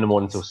 9 in the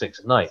morning till 6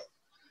 at night.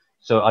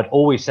 So I'd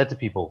always said to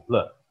people,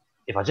 look,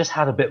 if I just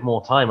had a bit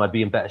more time, I'd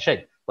be in better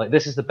shape. Like,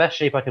 this is the best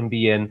shape I can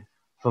be in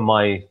for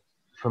my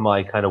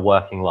kind of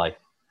working life.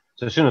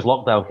 So as soon as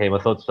lockdown came, I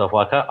thought to myself,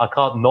 well, I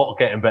can't not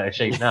get in better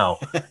shape now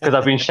because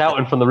I've been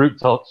shouting from the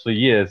rooftops for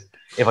years.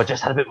 If I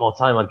just had a bit more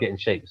time, I'd get in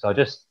shape. So I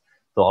just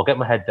thought I'll get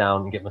my head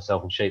down and get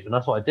myself in shape. And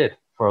that's what I did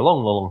for a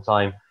long, long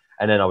time.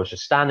 And then I was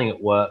just standing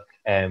at work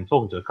and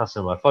talking to a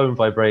customer. My phone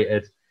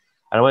vibrated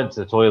and I went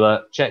to the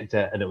toilet, checked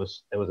it, and it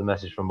was a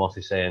message from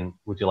Mossy saying,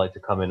 would you like to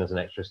come in as an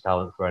extras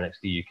talent for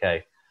NXT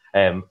UK?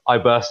 I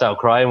burst out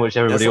crying, which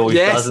everybody always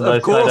does in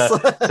those kind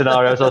of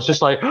scenarios. I was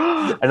just like,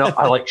 and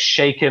I like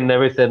shaking and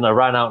everything. I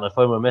ran out and I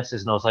phoned my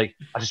missus and I was like,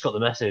 I just got the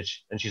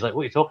message. And she's like,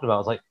 what are you talking about? I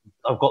was like,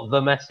 I've got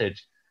the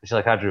message. And she's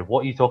like, Andrew,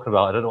 what are you talking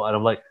about? I don't know. And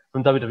I'm like,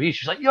 from WWE.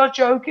 She's like, you're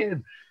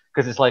joking.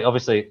 Because it's like,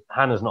 obviously,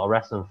 Hannah's not a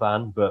wrestling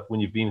fan, but when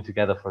you've been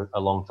together for a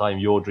long time,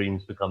 your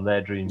dreams become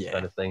their dreams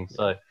kind of thing.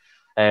 So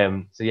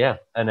yeah.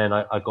 And then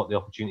I got the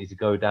opportunity to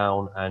go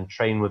down and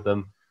train with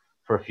them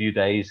for a few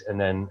days and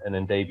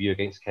then debut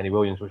against Kenny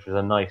Williams, which was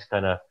a nice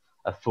kind of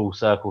a full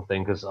circle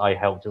thing because I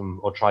helped him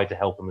or tried to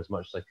help him as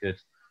much as I could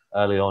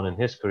early on in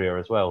his career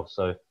as well.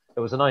 So it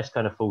was a nice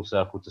kind of full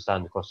circle to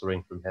stand across the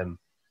ring from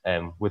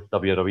him with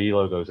WWE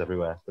logos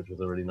everywhere, which was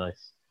a really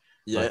nice.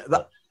 Yeah,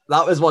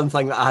 that was one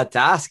thing that I had to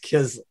ask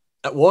because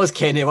it was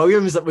Kenny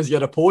Williams that was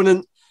your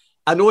opponent.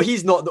 I know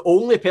he's not the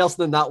only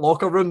person in that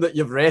locker room that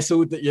you've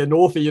wrestled that you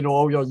know for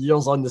all your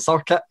years on the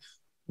circuit.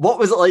 What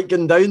was it like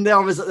going down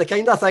there? Was it the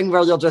kind of thing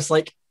where you're just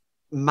like,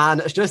 man,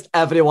 it's just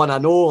everyone I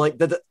know? Like,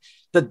 did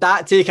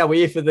that take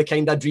away from the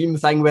kind of dream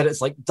thing where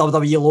it's like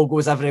WWE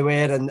logos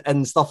everywhere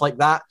and stuff like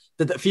that?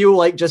 Did it feel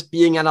like just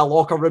being in a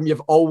locker room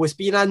you've always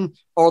been in?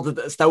 Or did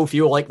it still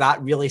feel like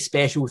that really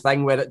special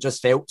thing where it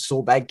just felt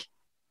so big?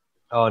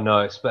 Oh, no,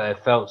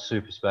 it felt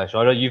super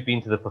special. I know you've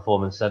been to the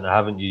Performance Centre,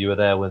 haven't you? You were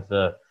there with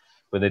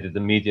when they did the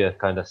media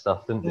kind of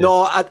stuff, didn't you?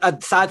 No, I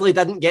sadly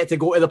didn't get to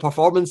go to the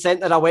Performance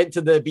Centre. I went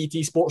to the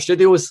BT Sports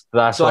Studios. So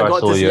I got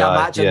to see a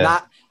match in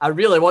that. I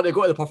really want to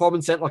go to the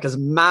Performance Centre because,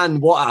 man,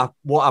 what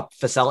a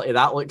facility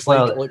that looks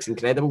like. It looks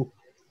incredible.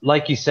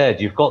 Like you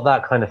said, you've got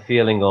that kind of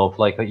feeling of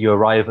like you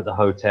arrive at the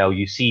hotel,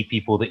 you see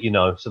people that you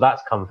know, so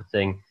that's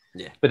comforting.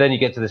 Yeah. But then you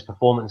get to this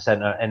Performance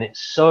Centre and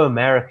it's so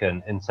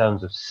American in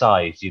terms of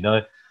size, you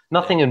know.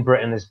 Nothing in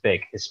Britain is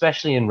big,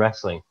 especially in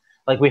wrestling.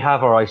 Like we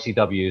have our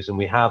ICWs and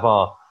we have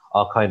our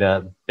kind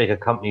of bigger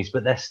companies,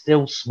 but they're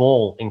still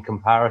small in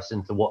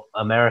comparison to what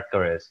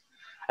America is.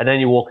 And then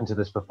you walk into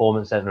this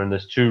Performance Center and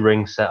there's 2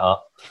 rings set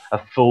up, a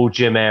full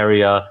gym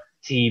area,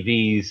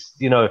 TVs,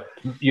 you know,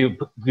 you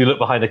look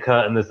behind the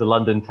curtain, there's the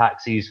London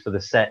taxis for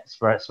the sets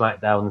for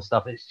SmackDown and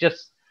stuff. It's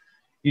just,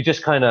 you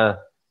just kind of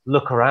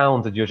look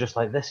around and you're just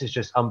like, this is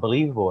just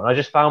unbelievable. And I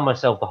just found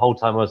myself the whole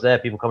time I was there,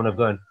 people coming up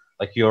going,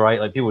 like, you're right.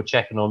 Like people were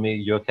checking on me,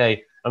 you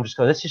okay? I'm just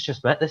going, this is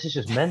just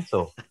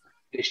mental.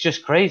 It's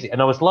just crazy.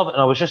 And I was loving it.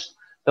 And I was just,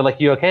 they're like,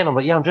 you okay? And I'm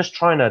like, yeah, I'm just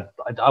trying to,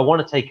 I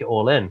want to take it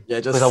all in. Yeah,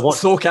 just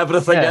soak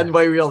everything in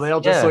while you're there,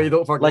 just so you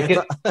don't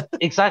forget it.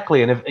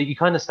 Exactly. And if you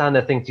kind of stand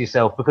there thinking to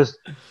yourself, because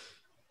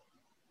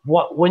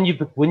when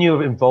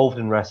you're involved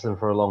in wrestling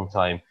for a long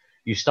time,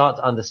 you start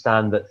to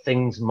understand that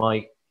things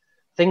might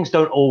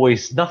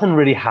nothing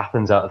really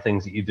happens out of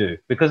things that you do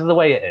because of the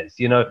way it is.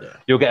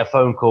 You'll get a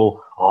phone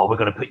call, oh, we're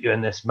going to put you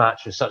in this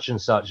match with such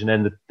and such, and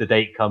then the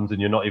date comes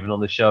and you're not even on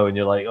the show, and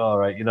you're like, all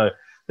right,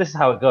 this is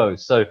how it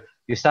goes. So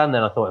you stand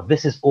there and I thought, if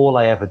this is all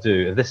I ever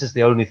do, if this is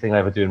the only thing I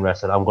ever do in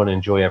wrestling, I'm going to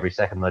enjoy every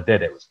second. And I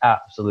did. It was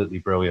absolutely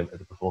brilliant at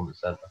the Performance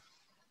Center.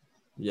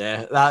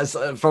 Yeah, that's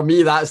for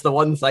me, that's the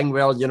one thing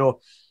where,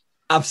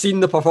 I've seen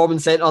the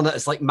Performance Center and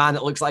it's like, man,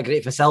 it looks like a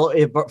great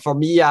facility. But for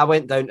me, I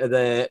went down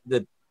to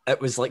it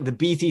was like the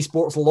BT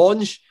Sports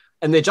Lounge,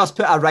 and they just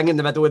put a ring in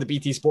the middle of the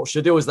BT Sports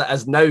Studios that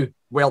is now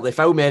where they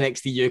film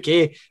NXT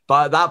UK.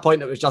 But at that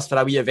point, it was just for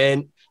a wee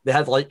event. They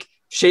had like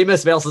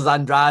Sheamus versus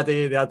Andrade,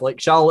 they had like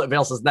Charlotte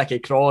versus Nikki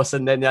Cross,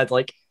 and then they had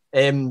like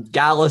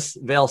Gallus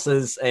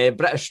versus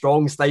British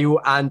Strong Style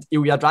and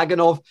Ilya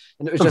Dragunov.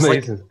 And it was just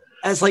amazing.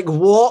 It's like,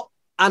 what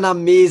an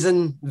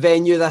amazing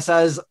venue this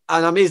is,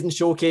 an amazing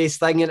showcase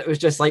thing. And it was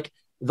just like,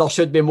 there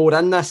should be more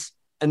in this.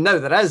 And now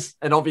there is.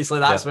 And obviously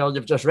that's where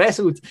you've just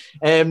wrestled.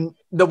 The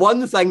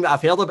one thing that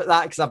I've heard about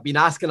that, because I've been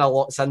asking a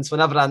lot since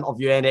whenever I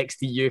interview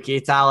NXT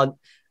UK talent,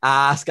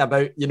 I ask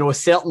about,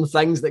 certain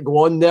things that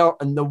go on there.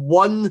 And the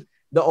one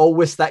that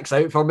always sticks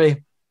out for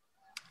me,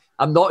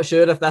 I'm not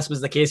sure if this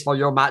was the case for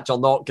your match or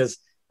not, because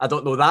I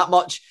don't know that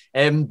much.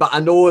 But I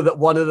know that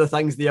one of the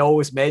things they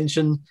always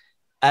mention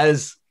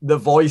is the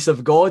voice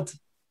of God.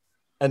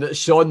 And it's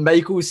Shawn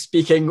Michaels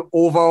speaking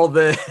over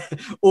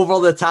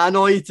the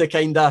tannoy to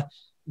kind of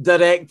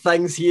direct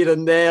things here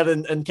and there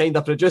and kind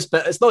of produce.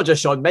 But it's not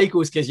just Shawn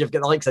Michaels, because you've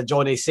got the likes of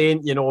Johnny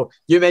Saint.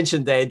 You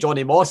mentioned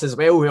Johnny Moss as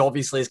well, who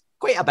obviously is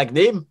quite a big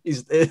name.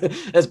 He's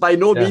by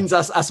no means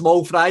a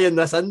small fry in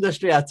this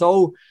industry at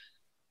all.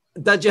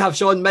 Did you have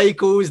Shawn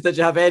Michaels? Did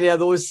you have any of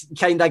those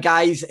kind of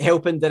guys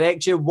helping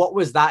direct you? What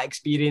was that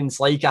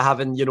experience like of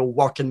having,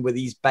 working with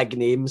these big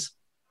names?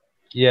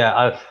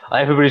 Yeah,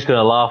 everybody's going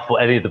to laugh.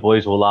 Any of the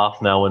boys will laugh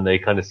now when they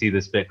kind of see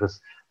this bit,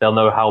 because they'll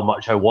know how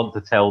much I want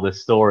to tell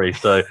this story.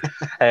 So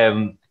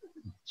Shawn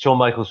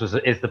Michaels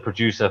is the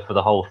producer for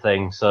the whole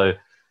thing. So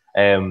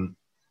I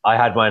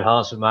had my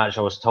enhancement match.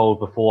 I was told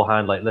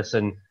beforehand, like,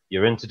 listen,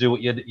 you're in to do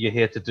what you're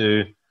here to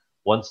do.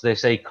 Once they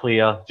say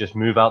clear, just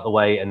move out the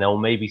way, and they'll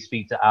maybe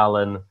speak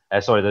to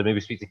they'll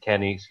maybe speak to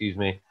Kenny, excuse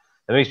me.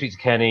 They'll maybe speak to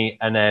Kenny,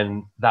 and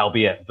then that'll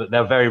be it. But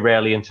they'll very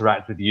rarely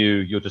interact with you.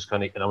 You're just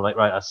kind of, and I'm like,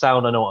 right, a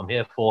sound, I know what I'm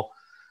here for.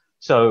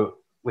 So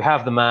we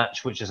have the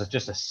match, which is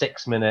just a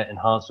 6-minute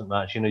enhancement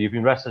match. You've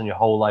been wrestling your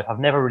whole life. I've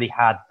never really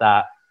had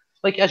that.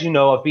 Like, as you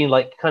know, I've been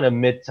like kind of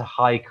mid to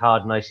high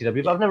card in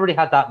ICW, but I've never really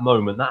had that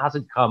moment. That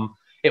hasn't come.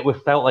 It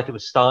felt like it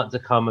was starting to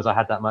come as I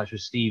had that match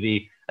with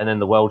Stevie, and then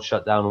the world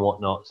shut down and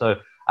whatnot. So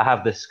I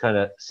have this kind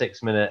of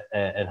 6-minute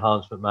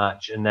enhancement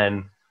match, and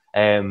then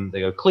they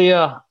go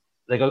clear.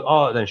 They go,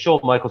 oh, then Shawn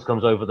Michaels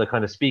comes over the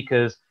kind of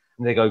speakers,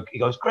 and he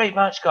goes, great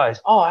match, guys.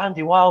 Oh,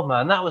 Andy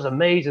Wildman, that was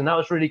amazing. That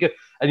was really good.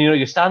 And,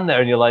 you stand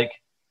there and you're like,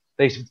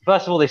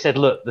 first of all, they said,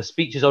 look, the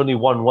speech is only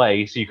one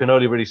way, so you can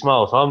only really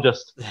smile. So I'm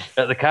just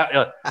at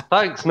the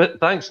thanks,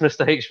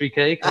 Mr.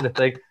 HBK kind of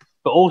thing.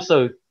 But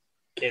also,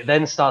 I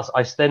then start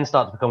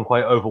to become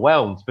quite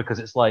overwhelmed, because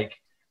it's like,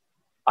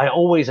 I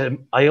always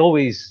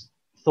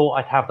thought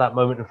I'd have that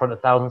moment in front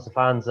of thousands of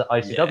fans at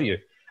ICW. Yeah.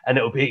 And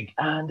it would be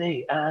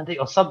Andy,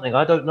 or something.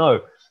 I don't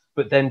know.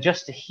 But then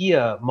just to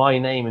hear my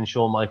name in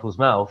Shawn Michaels'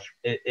 mouth,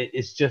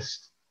 it's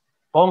just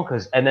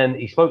bonkers. And then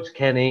he spoke to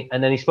Kenny,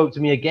 and then he spoke to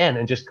me again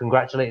and just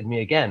congratulated me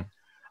again.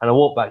 And I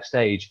walked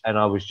backstage, and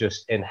I was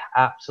just in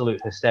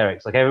absolute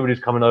hysterics. Like, everybody's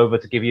coming over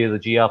to give you the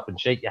G up and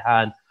shake your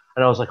hand.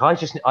 And I was like,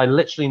 I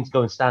literally need to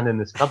go and stand in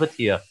this cupboard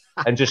here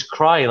and just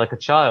cry like a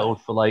child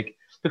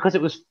because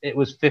it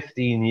was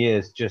 15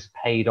 years just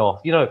paid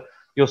off.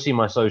 You'll see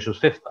my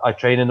socials. I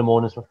train in the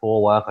mornings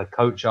before work. I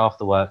coach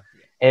after work.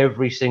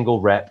 Every single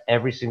rep,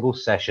 every single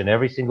session,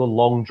 every single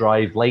long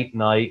drive, late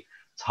night,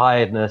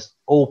 tiredness,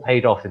 all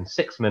paid off in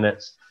 6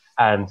 minutes.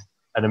 And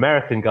an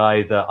American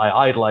guy that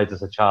I idolized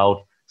as a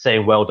child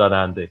saying, well done,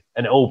 Andy.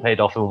 And it all paid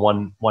off in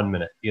one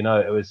minute.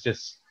 It's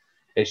just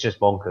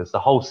bonkers. The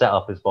whole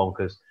setup is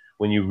bonkers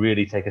when you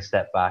really take a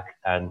step back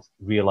and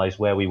realize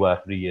where we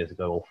were 3 years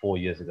ago or 4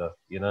 years ago,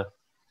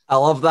 I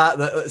love that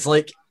it's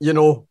like,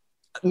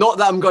 not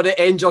that I'm going to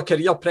end your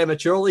career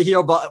prematurely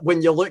here, but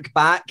when you look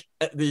back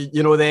at the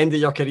end of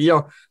your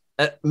career,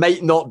 it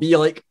might not be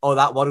like, oh,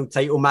 that world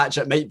title match.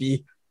 It might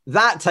be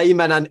that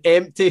time in an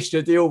empty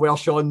studio where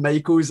Shawn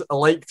Michaels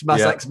liked my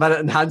 6-minute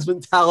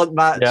enhancement talent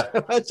match,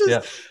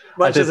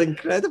 which is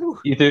incredible.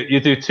 You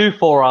do 2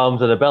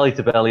 forearms and a belly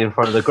to belly in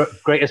front of the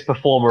greatest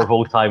performer of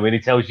all time, when he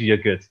tells you you're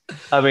good.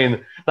 I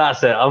mean,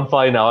 that's it. I'm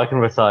fine now. I can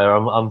retire.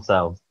 I'm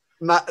sound.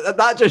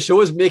 That just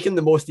shows making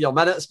the most of your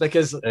minutes,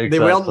 because they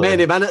weren't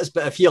many minutes,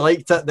 but if you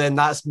liked it, then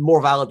that's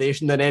more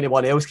validation than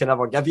anyone else can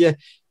ever give you.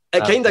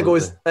 It kind of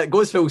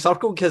goes full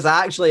circle, because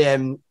I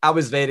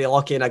was very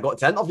lucky and I got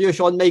to interview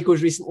Shawn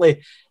Michaels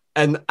recently,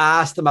 and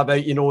asked him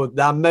about,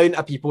 the amount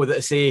of people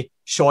that say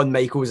Shawn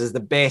Michaels is the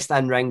best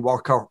in-ring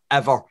worker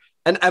ever.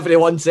 And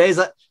everyone says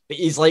it, but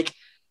he's like,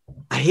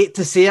 I hate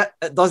to say it,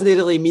 it doesn't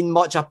really mean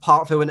much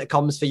apart from when it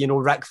comes for,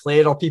 Ric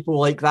Flair or people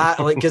like that.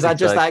 Like, because I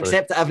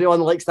accept that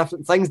everyone likes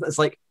different things. And it's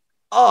like,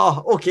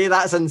 oh, okay,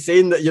 that's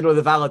insane that, the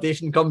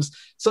validation comes.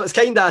 So it's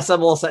kind of a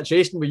similar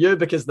situation with you,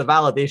 because the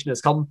validation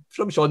has come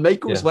from Shawn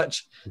Michaels,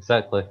 which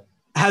exactly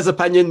his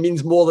opinion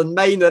means more than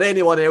mine or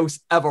anyone else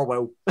ever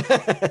will.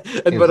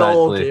 And we're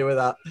all okay with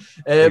that.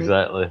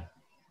 Exactly.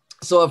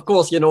 So, of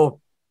course, you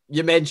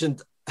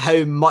mentioned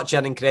how much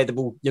an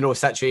incredible,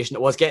 situation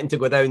it was, getting to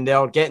go down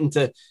there, getting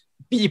to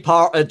be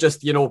part of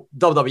just,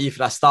 WWE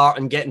for a start,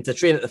 and getting to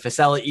train at the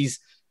facilities,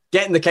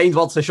 getting the kind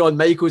words for Shawn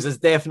Michaels is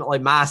definitely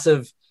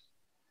massive.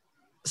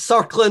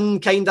 Circling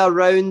kind of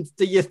around,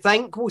 do you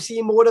think we'll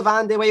see more of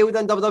Andy Wilde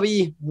in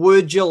WWE?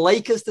 Would you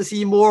like us to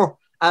see more?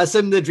 I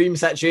assume the dream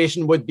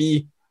situation would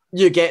be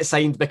you get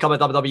signed, become a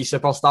WWE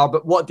superstar,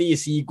 but what do you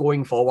see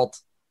going forward?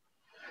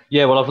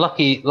 Yeah, well, I've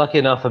lucky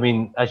enough. I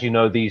mean, as you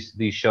know, these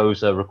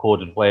shows are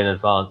recorded way in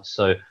advance.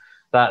 So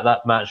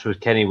that match with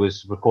Kenny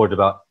was recorded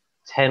about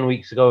 10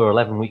 weeks ago or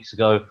 11 weeks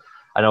ago,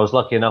 and I was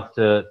lucky enough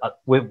to.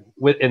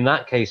 In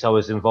that case, I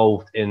was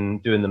involved in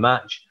doing the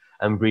match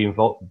and being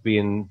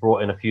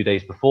brought in a few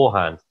days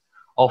beforehand.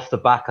 Off the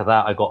back of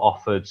that, I got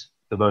offered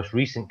the most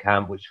recent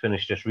camp, which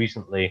finished just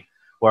recently,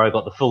 where I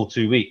got the full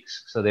 2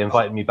 weeks. So they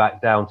invited me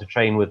back down to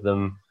train with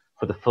them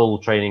for the full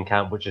training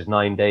camp, which is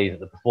 9 days at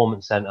the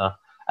Performance Center,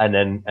 and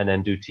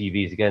then do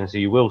TVs again. So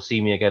you will see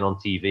me again on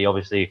TV.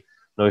 Obviously,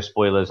 no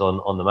spoilers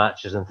on the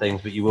matches and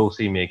things, but you will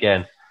see me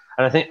again.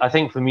 And I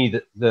think for me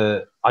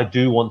that I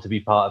do want to be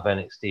part of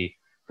NXT.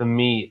 For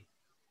me,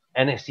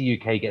 NXT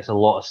UK gets a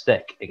lot of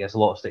stick. It gets a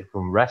lot of stick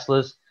from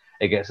wrestlers.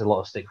 It gets a lot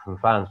of stick from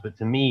fans. But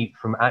to me,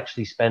 from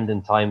actually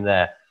spending time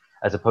there,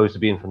 as opposed to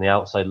being from the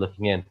outside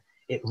looking in,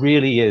 it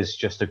really is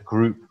just a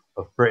group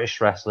of British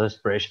wrestlers,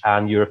 British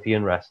and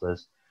European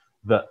wrestlers,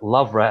 that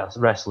love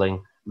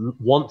wrestling,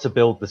 want to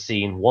build the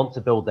scene, want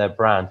to build their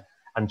brand,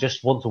 and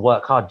just want to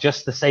work hard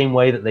just the same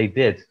way that they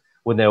did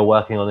when they were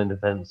working on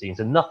independent scenes.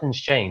 And nothing's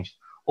changed.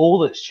 All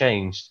that's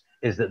changed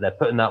is that they're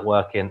putting that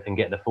work in and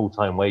getting a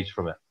full-time wage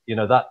from it.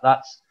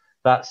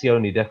 That's the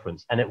only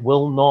difference. And it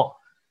will not,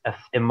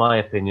 in my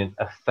opinion,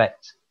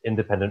 affect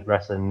independent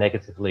wrestling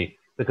negatively,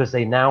 because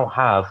they now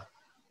have,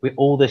 with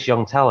all this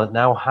young talent,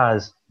 now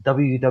has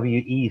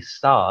WWE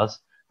stars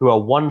who are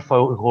one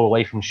phone call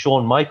away from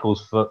Shawn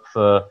Michaels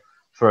for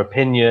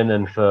opinion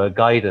and for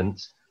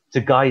guidance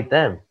to guide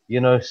them,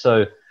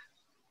 So,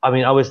 I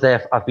mean,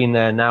 I've been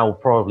there now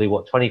probably,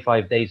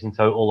 25 days in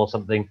total or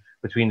something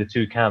between the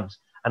two camps.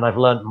 And I've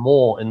learned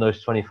more in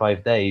those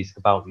 25 days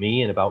about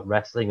me and about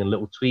wrestling and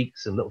little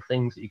tweaks and little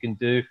things that you can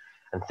do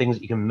and things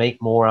that you can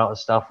make more out of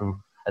stuff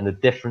and the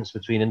difference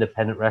between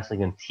independent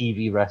wrestling and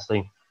TV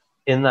wrestling.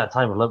 In that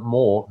time, I've learned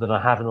more than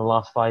I have in the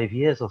last 5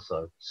 years or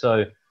so.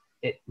 So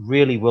it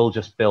really will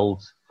just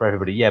build for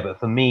everybody. Yeah, but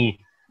for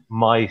me,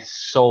 my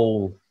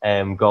sole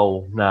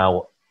goal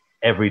now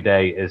every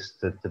day is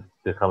to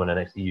become an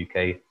NXT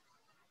UK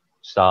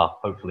star,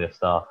 hopefully a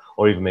star,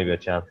 or even maybe a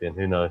champion,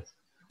 who knows.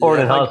 Or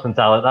an enhancement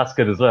talent, that's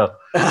good as well.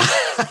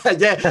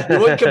 Yeah, you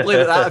wouldn't complain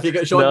at that if you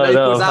got Shawn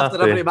Michaels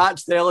after every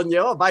match telling you,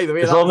 oh, by the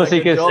way, as long as he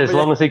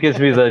gives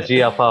me the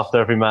G up after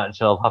every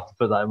match, I'll have to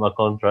put that in my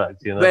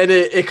contract. Then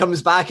he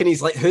comes back and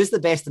he's like, who's the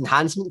best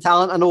enhancement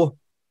talent I know?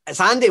 It's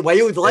Andy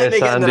Wilde. Let me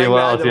get in the ring.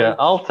 Wilde, yeah.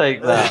 I'll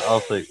take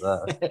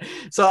that.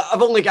 So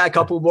I've only got a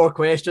couple more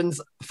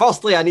questions.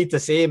 Firstly, I need to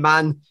say,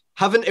 man,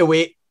 having to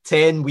wait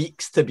 10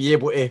 weeks to be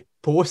able to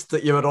post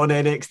that you were on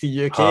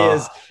NXT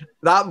UK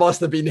that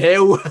must have been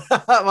hell.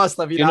 That must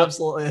have been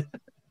absolutely.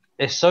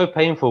 It's so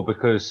painful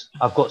because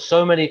I've got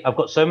so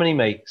many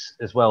mates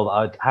as well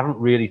that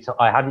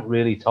I hadn't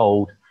really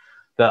told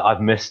that I've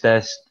missed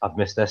their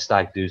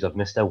stag do's, I've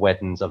missed their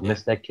weddings, I've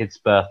missed their kids'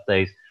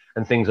 birthdays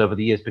and things over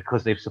the years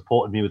because they've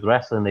supported me with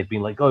wrestling. They've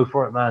been like, go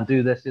for it, man,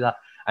 do this, do that.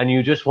 And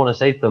you just want to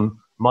say to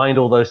them, mind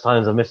all those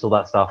times I missed all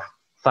that stuff.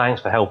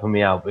 Thanks for helping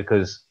me out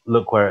because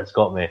look where it's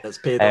got me. It's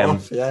paid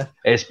off, yeah.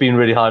 It's been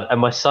really hard.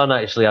 And my son,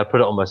 actually, I put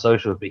it on my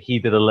social, but he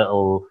did a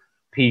little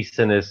piece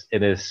in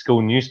his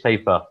school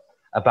newspaper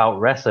about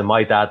wrestling.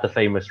 My Dad, the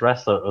Famous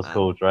Wrestler, it was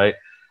called, right?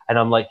 And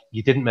I'm like,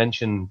 you didn't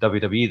mention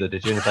WWE though,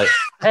 did you? And it's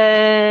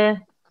like,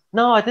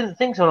 no, I didn't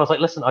think so. And I was like,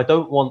 listen, I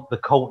don't want the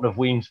Colton of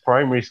Weems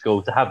Primary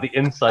School to have the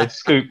inside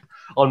scoop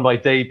on my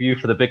debut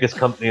for the biggest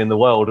company in the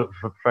world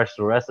for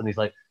professional wrestling. He's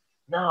like,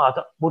 no,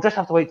 we'll just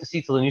have to wait to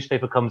see till the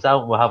newspaper comes out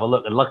and we'll have a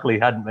look. And luckily he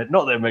hadn't,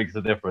 not that it makes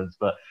a difference,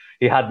 but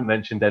he hadn't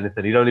mentioned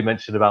anything. He'd only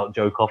mentioned about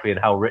Joe Coffey and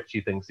how rich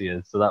he thinks he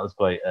is. So that was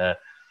quite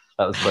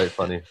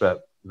funny.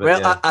 But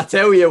well, yeah. I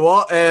tell you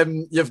what,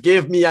 you've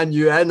gave me a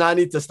new in. I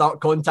need to start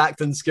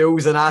contacting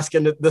schools and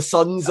asking the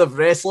sons of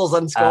wrestlers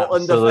in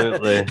Scotland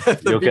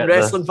if they've been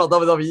wrestling for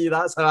WWE.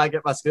 That's how I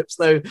get my scoops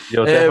now.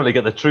 You'll definitely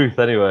get the truth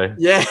anyway.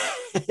 Yeah,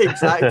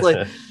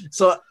 exactly.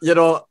 So,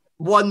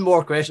 one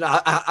more question.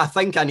 I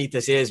think I need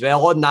to say as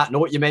well, on that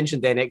note, you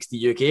mentioned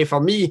NXT UK. For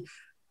me,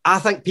 I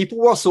think people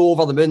were so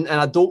over the moon, and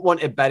I don't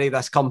want to bury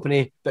this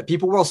company, but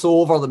people were so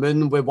over the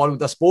moon with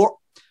World of Sport.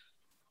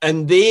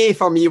 And they,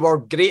 for me, were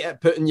great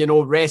at putting,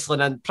 wrestling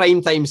in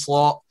primetime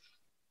slot.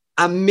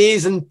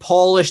 amazing,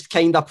 polished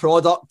kind of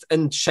product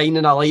and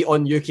shining a light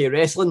on UK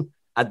wrestling.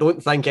 I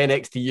don't think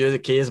NXT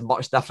UK is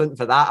much different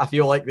for that. I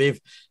feel like they've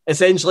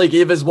essentially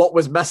gave us what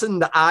was missing,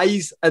 the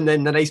eyes and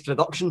then the nice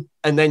production.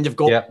 And then you've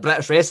got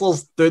British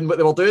wrestlers doing what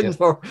they were doing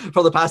for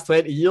the past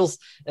 20 years.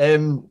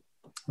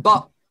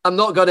 But I'm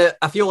not going to...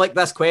 I feel like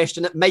this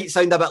question, it might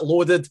sound a bit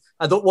loaded.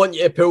 I don't want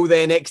you to pull the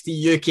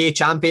NXT UK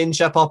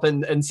championship up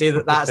and say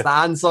that that's the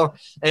answer.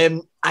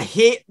 I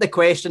hate the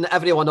question that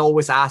everyone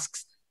always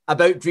asks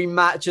about dream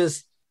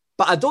matches.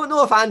 But I don't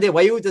know if Andy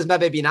Wilde has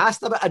maybe been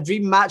asked about a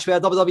dream match with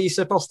a WWE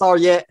superstar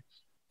yet.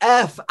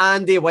 If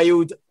Andy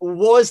Wilde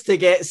was to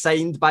get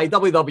signed by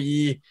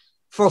WWE,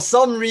 for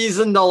some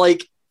reason they're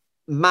like,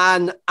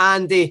 man,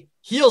 Andy,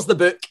 here's the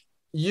book.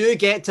 You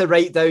get to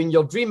write down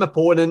your dream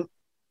opponent.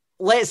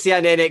 Let's say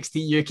an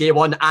NXT UK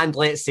one, and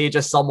let's say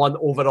just someone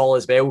overall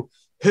as well.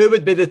 Who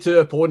would be the two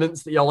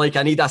opponents that you're like,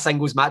 I need a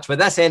singles match with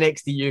this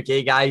NXT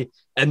UK guy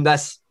and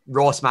this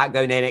Raw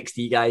SmackDown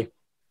NXT guy?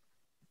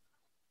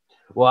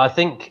 Well, I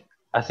think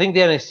the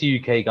NXT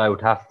UK guy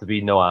would have to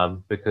be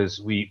Noam,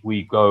 because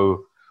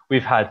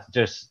we've had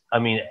just, I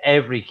mean,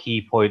 every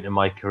key point in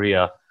my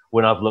career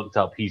when I've looked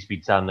up, he's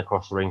been standing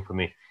across the ring from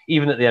me.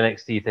 Even at the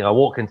NXT thing, I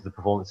walk into the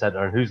Performance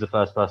Center and who's the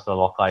first person I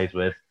lock eyes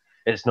with?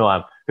 It's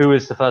Noam. Who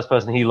is the first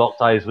person he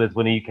locked eyes with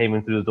when he came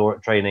in through the door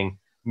at training?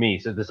 Me.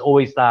 So there's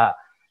always that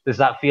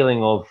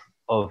feeling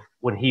of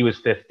when he was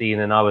 15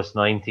 and I was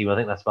 19, I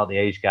think that's about the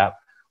age gap,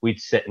 we'd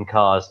sit in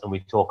cars and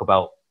we'd talk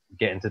about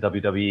getting to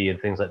WWE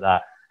and things like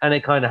that. And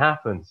it kind of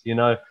happened, you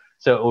know.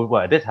 So,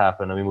 well, it did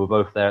happen. I mean, we're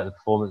both there at the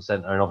Performance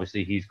Center, and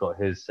obviously he's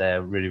got his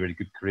really, really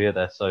good career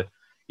there. So,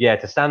 yeah,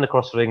 to stand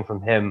across the ring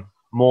from him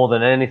more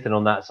than anything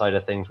on that side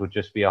of things would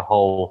just be a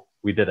whole,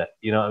 we did it.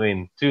 You know what I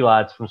mean? Two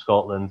lads from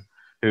Scotland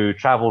who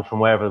travelled from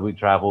wherever we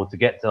travelled to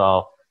get to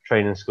our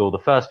training school, the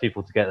first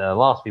people to get there, the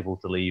last people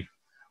to leave.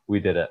 We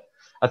did it.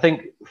 I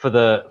think for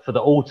the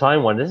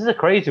all-time one, this is a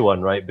crazy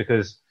one, right?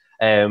 Because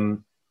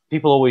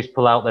people always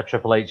pull out their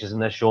Triple H's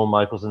and their Shawn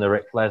Michaels and their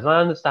Ric Flairs, and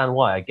I understand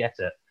why. I get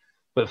it.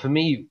 But for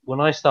me,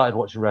 when I started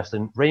watching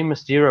wrestling, Rey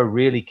Mysterio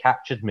really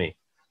captured me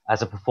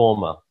as a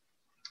performer.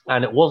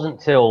 And it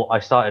wasn't till I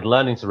started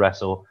learning to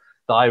wrestle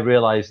that I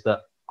realized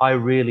that I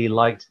really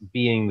liked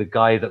being the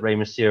guy that Rey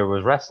Mysterio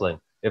was wrestling,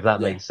 if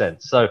that makes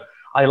sense. So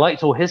I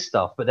liked all his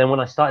stuff. But then when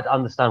I started to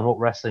understand what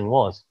wrestling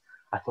was,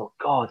 I thought,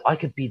 God, I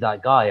could be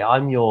that guy.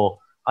 I'm your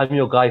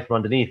guy from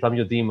underneath. I'm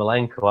your Dean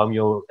Malenko. I'm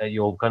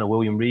your kind of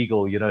William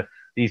Regal, you know,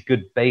 these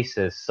good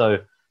bases. So,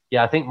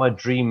 yeah, I think my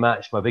dream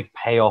match, my big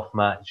payoff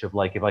match of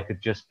like, if I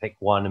could just pick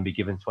one and be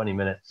given 20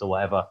 minutes or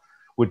whatever,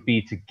 would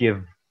be to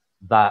give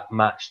that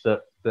match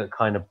that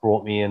kind of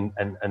brought me in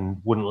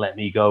and wouldn't let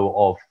me go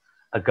of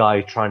a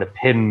guy trying to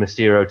pin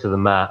Mysterio to the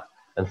mat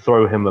and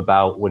throw him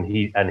about when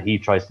he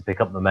tries to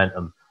pick up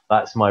momentum.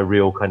 That's my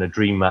real kind of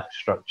dream match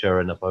structure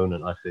and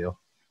opponent, I feel.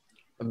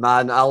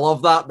 Man, I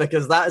love that,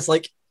 because that is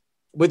like,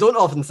 we don't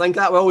often think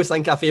that. We always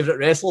think our favourite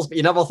wrestlers, but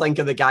you never think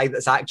of the guy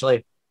that's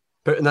actually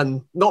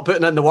not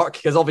putting in the work,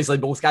 because obviously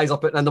both guys are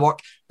putting in the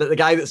work, but the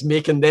guy that's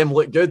making them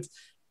look good.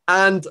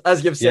 And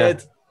as you've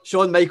said,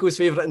 Shawn Michaels'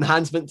 favourite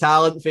enhancement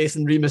talent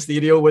facing Rey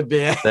Mysterio would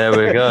be there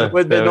we go.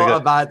 would be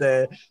not a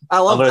bad.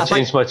 I'm going to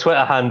change my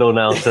Twitter handle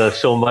now to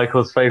Shawn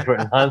Michaels'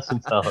 favourite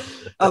enhancement talent.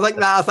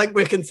 I think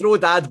we can throw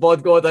Dad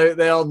Bod God out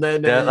there, and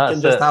then you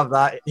can just have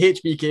that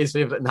HBK's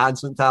favourite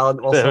enhancement talent.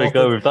 There we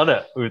go. We've done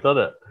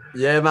it.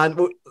 Yeah, man.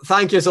 Well,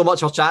 thank you so much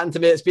for chatting to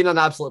me. It's been an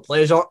absolute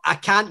pleasure. I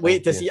can't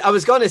wait to see. I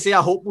was going to say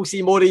I hope we'll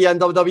see more of you in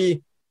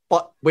WWE,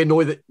 but we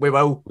know that we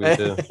will. We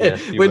do.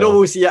 Yes, we know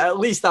we'll see it at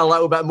least a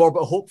little bit more,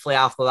 but hopefully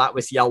after that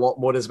we see a lot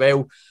more as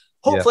well.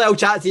 Hopefully I'll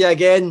chat to you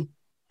again.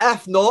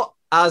 If not,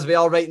 as we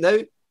are right now,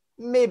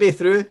 maybe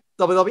through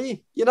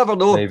WWE. You never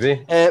know.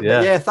 Maybe. But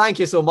yeah, thank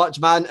you so much,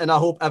 man. And I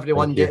hope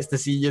everyone gets to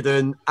see you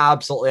doing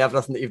absolutely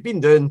everything that you've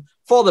been doing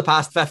for the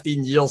past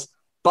 15 years,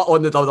 but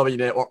on the WWE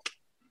network.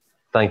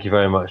 Thank you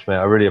very much, mate.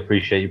 I really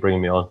appreciate you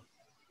bringing me on.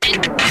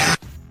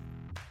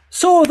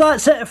 So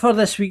that's it for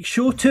this week's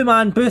show.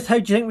 Two-man booth. How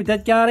do you think we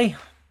did, Gary?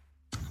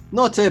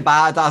 Not too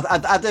bad.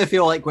 I do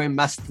feel like we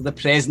missed the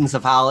presence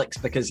of Alex,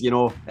 because, you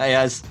know, he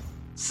is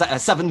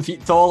 7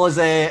 feet tall as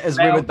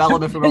we would bill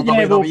him if we were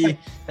WWE.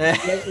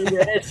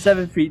 It's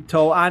 7 feet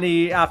tall.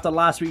 And after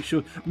last week's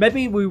show,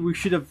 maybe we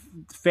should have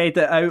fed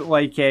it out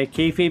like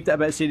kayfabed it a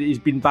bit, saying that he's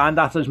been banned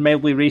after his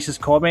mildly racist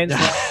comments.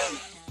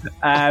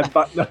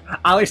 But no,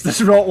 Alex does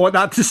not want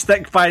that to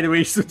stick, by the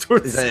way. So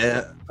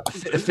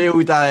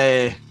failed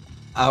a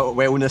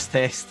wellness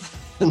test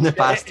in the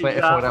past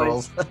 24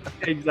 hours.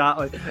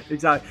 Exactly.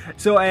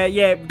 So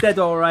did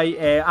all right.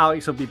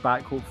 Alex will be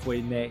back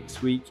hopefully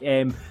next week.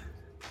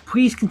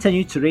 Please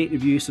continue to rate,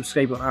 review,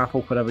 subscribe on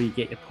Apple, wherever you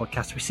get your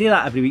podcast. We say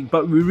that every week,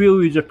 but we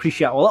really would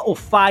appreciate a little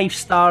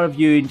 5-star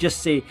review and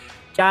just say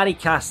Gary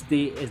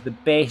Cassidy is the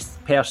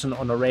best person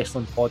on a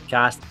wrestling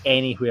podcast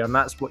anywhere, and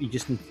that's what you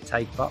just need to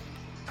type up.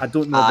 I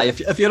don't know.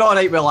 If you're all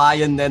right with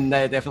lying, then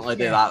definitely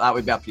do that. That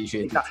would be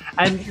appreciated.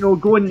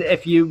 And going,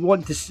 if you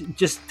want to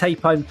just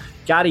type in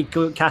Gary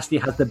Cassidy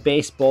has the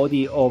best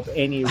body of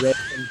any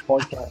wrestling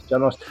podcast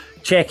journalist.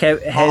 Check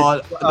out his.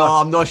 No,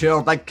 I'm not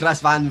sure. Big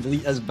Chris Van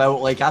Vliet is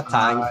built like a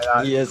tank.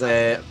 He is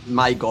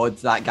my God.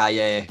 That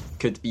guy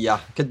could be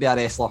a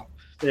wrestler.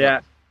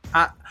 Yeah.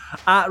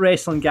 At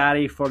Wrestling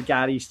Gary for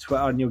Gary's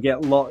Twitter, and you'll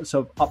get lots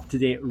of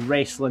up-to-date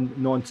wrestling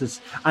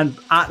nonsense. And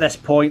at this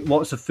point,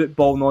 lots of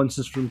football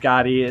nonsense from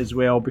Gary as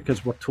well,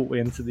 because we're totally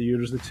into the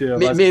Euros, the two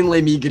of us.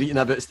 Mainly me greeting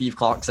about Steve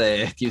Clarke's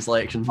team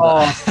selection.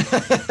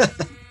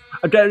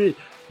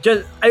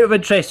 Just out of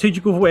interest, who'd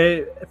you go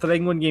for the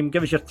England game?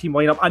 Give us your team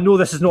lineup. I know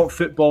this is not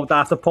football,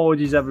 daft.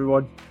 Apologies,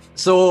 everyone.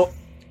 So,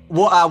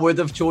 what I would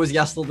have chose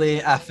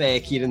yesterday if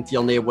Kieran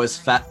Tierney was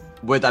fit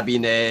would have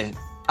been...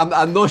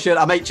 I'm not sure.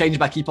 I might change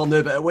my keeper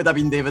now, but it would have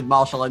been David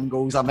Marshall in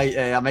goals. I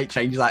might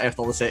change that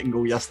after the second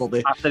goal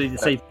yesterday. After he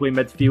decided to play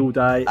midfield,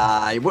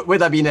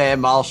 would have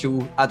been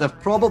Marshall. I'd have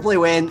probably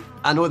went.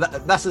 I know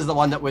that this is the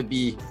one that would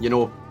be.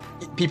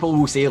 People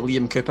will say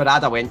Liam Cooper.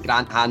 I'd have went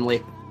Grant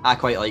Hanley. I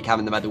quite like him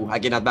in the middle.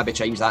 Again, I'd maybe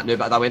change that now,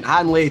 but I went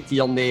Hanley,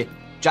 Tierney,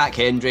 Jack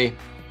Hendry,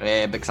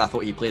 because I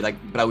thought he played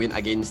brilliant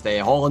against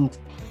Holland.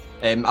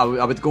 I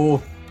would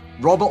go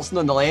Robertson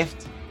on the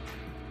left.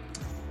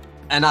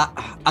 And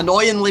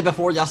annoyingly,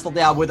 before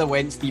yesterday, I would have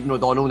went Stephen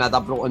O'Donnell and I'd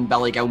have brought in Nathan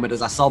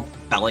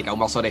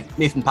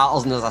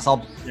Patterson as a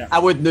sub. Yeah. I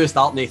would now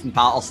start Nathan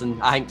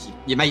Patterson. I think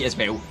you might as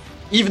well.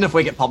 Even if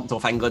we get pumped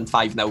off England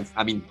 5-0,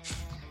 I mean,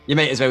 you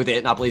might as well do it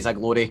in a blaze of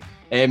glory.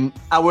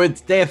 I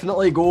would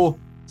definitely go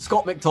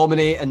Scott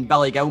McTominay and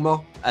Billy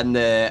Gilmour in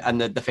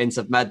the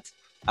defensive mid.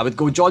 I would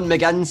go John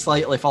McGinn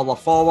slightly further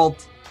forward.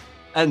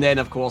 And then,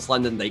 of course,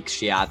 Lyndon Dykes,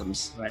 Shea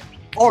Adams. Right.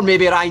 Or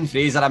maybe Ryan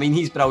Fraser. I mean,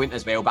 he's brilliant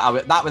as well.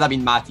 But that would have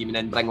been my team, and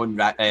then bring on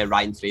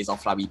Ryan Fraser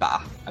for a wee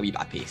bit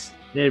of pace.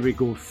 There we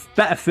go.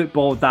 Bit of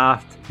football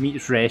daft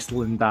meets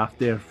wrestling daft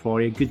there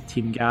for you. Good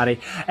team,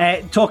 Gary.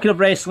 Talking of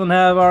wrestling,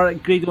 however,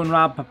 Grado and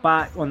Rab are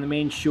back on the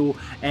main show.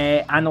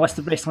 And the list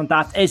of wrestling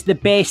daft is the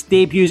best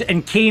debuts.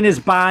 And Kane is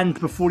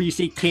banned before you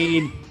say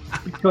Kane,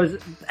 because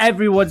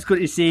everyone's going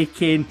to say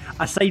Kane.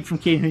 Aside from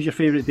Kane, who's your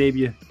favourite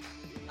debut?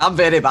 I'm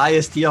very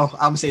biased here.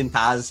 I'm saying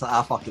Taz.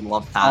 I fucking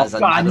love Taz.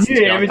 I knew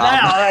it was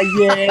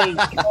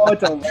that.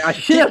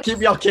 God,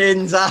 keep your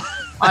Canes.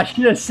 I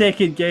should have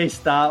second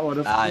guessed that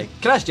one. Aye,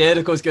 Chris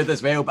Jericho's good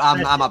as well, but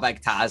I'm a big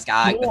Taz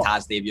guy. The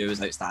Taz debut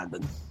is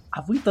outstanding.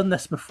 Have we done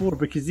this before?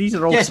 Because these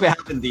are all... Yes, we have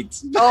indeed.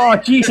 Oh,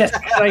 Jesus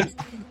Christ.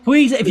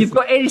 Please, if you've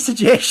got any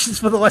suggestions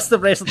for the list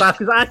of wrestling daft,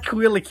 because I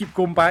clearly keep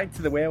going back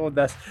to the well on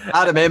this.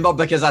 I remember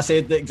because I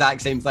said the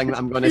exact same thing that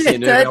I'm going to say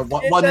now.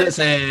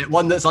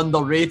 One that's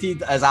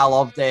underrated is I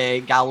loved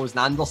Gallows and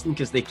Anderson,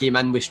 because they came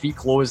in with street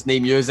clothes, no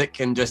music,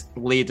 and just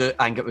laid out,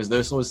 I think it was the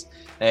Usos,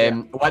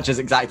 which is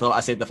exactly what I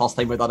said the first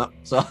time we done it.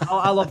 So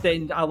I loved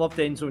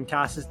Enzo and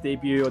Cass's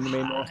debut on the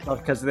main roster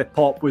because the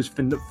pop was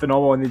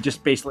phenomenal, and they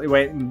just basically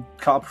went and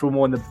cut a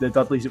promo on the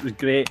Dudleys. It was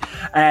great.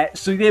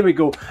 So there we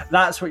go.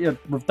 That's what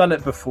we've done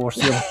it before,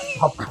 so you'll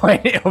have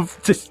plenty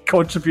to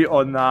contribute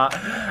on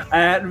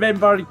that.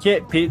 Remember,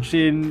 get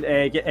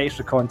Patreon, get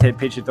extra content,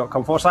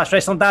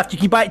 patreon.com/wrestling daft. You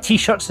can buy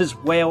t-shirts as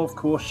well, of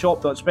course.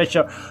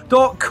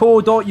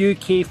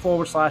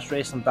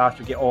 shop.spreadshirt.co.uk/wrestling daft.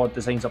 You'll get all the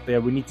designs up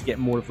there. We need to get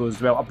more of those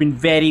as well. I've been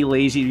very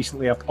lazy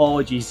recently.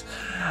 Apologies.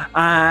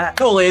 No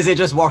lazy,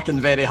 just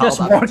working very hard.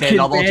 Just working 10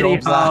 other very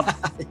jobs hard.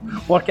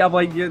 I'm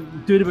like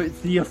doing about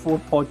 3 or 4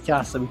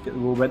 podcasts a week at the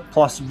moment,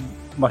 plus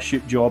my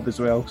shoot job as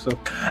well. So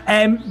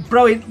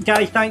brilliant,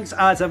 Gary, thanks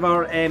as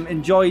ever.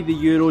 Enjoy the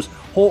Euros.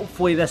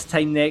 Hopefully this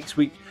time next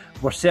week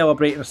we're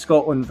celebrating a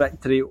Scotland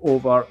victory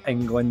over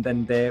England,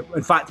 and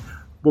in fact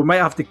we might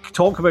have to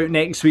talk about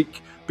next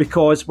week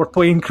because we're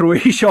playing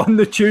Croatia on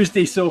the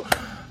Tuesday, so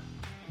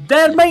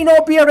there might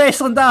not be a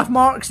Wrestling Daft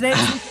Marks next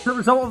week as a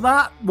result of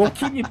that. We'll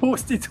keep you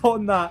posted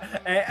on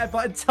that,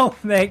 but until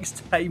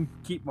next time,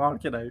 keep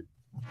marking out.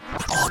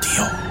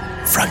 Audio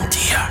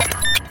Frontier.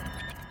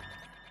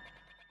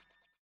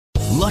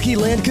 Lucky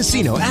Land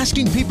Casino,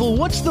 asking people,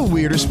 what's the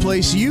weirdest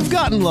place you've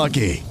gotten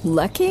lucky?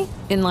 Lucky?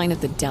 In line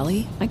at the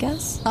deli, I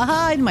guess?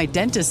 Aha, in my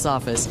dentist's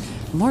office.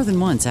 More than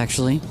once,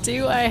 actually.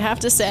 Do I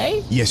have to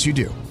say? Yes, you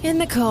do. In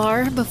the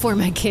car before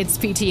my kids'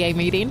 PTA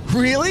meeting.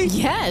 Really?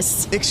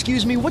 Yes.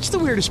 Excuse me, what's the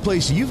weirdest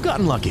place you've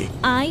gotten lucky?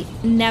 I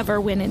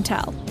never win and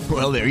tell.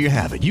 Well, there you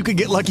have it. You can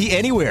get lucky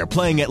anywhere,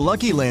 playing at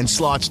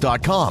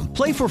LuckyLandSlots.com.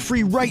 Play for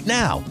free right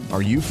now.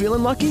 Are you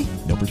feeling lucky?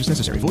 No purchase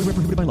necessary. Void where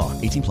prohibited by law.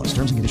 18+.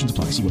 Terms and conditions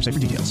apply. See website for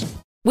details.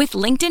 With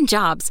LinkedIn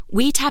Jobs,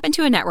 we tap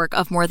into a network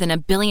of more than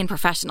 1 billion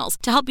professionals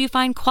to help you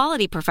find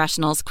quality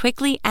professionals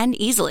quickly and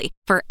easily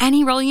for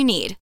any role you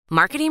need.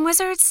 Marketing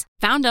wizards?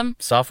 Found them.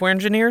 Software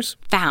engineers?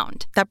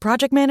 Found. That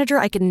project manager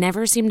I could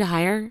never seem to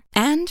hire?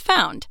 And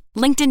found.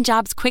 LinkedIn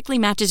Jobs quickly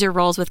matches your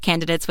roles with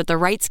candidates with the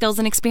right skills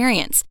and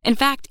experience. In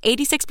fact,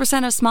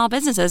 86% of small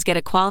businesses get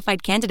a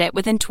qualified candidate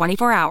within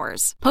 24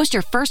 hours. Post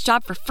your first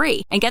job for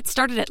free and get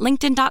started at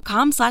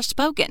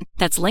linkedin.com/spoken.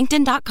 That's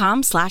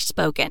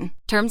linkedin.com/spoken.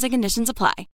 Terms and conditions apply.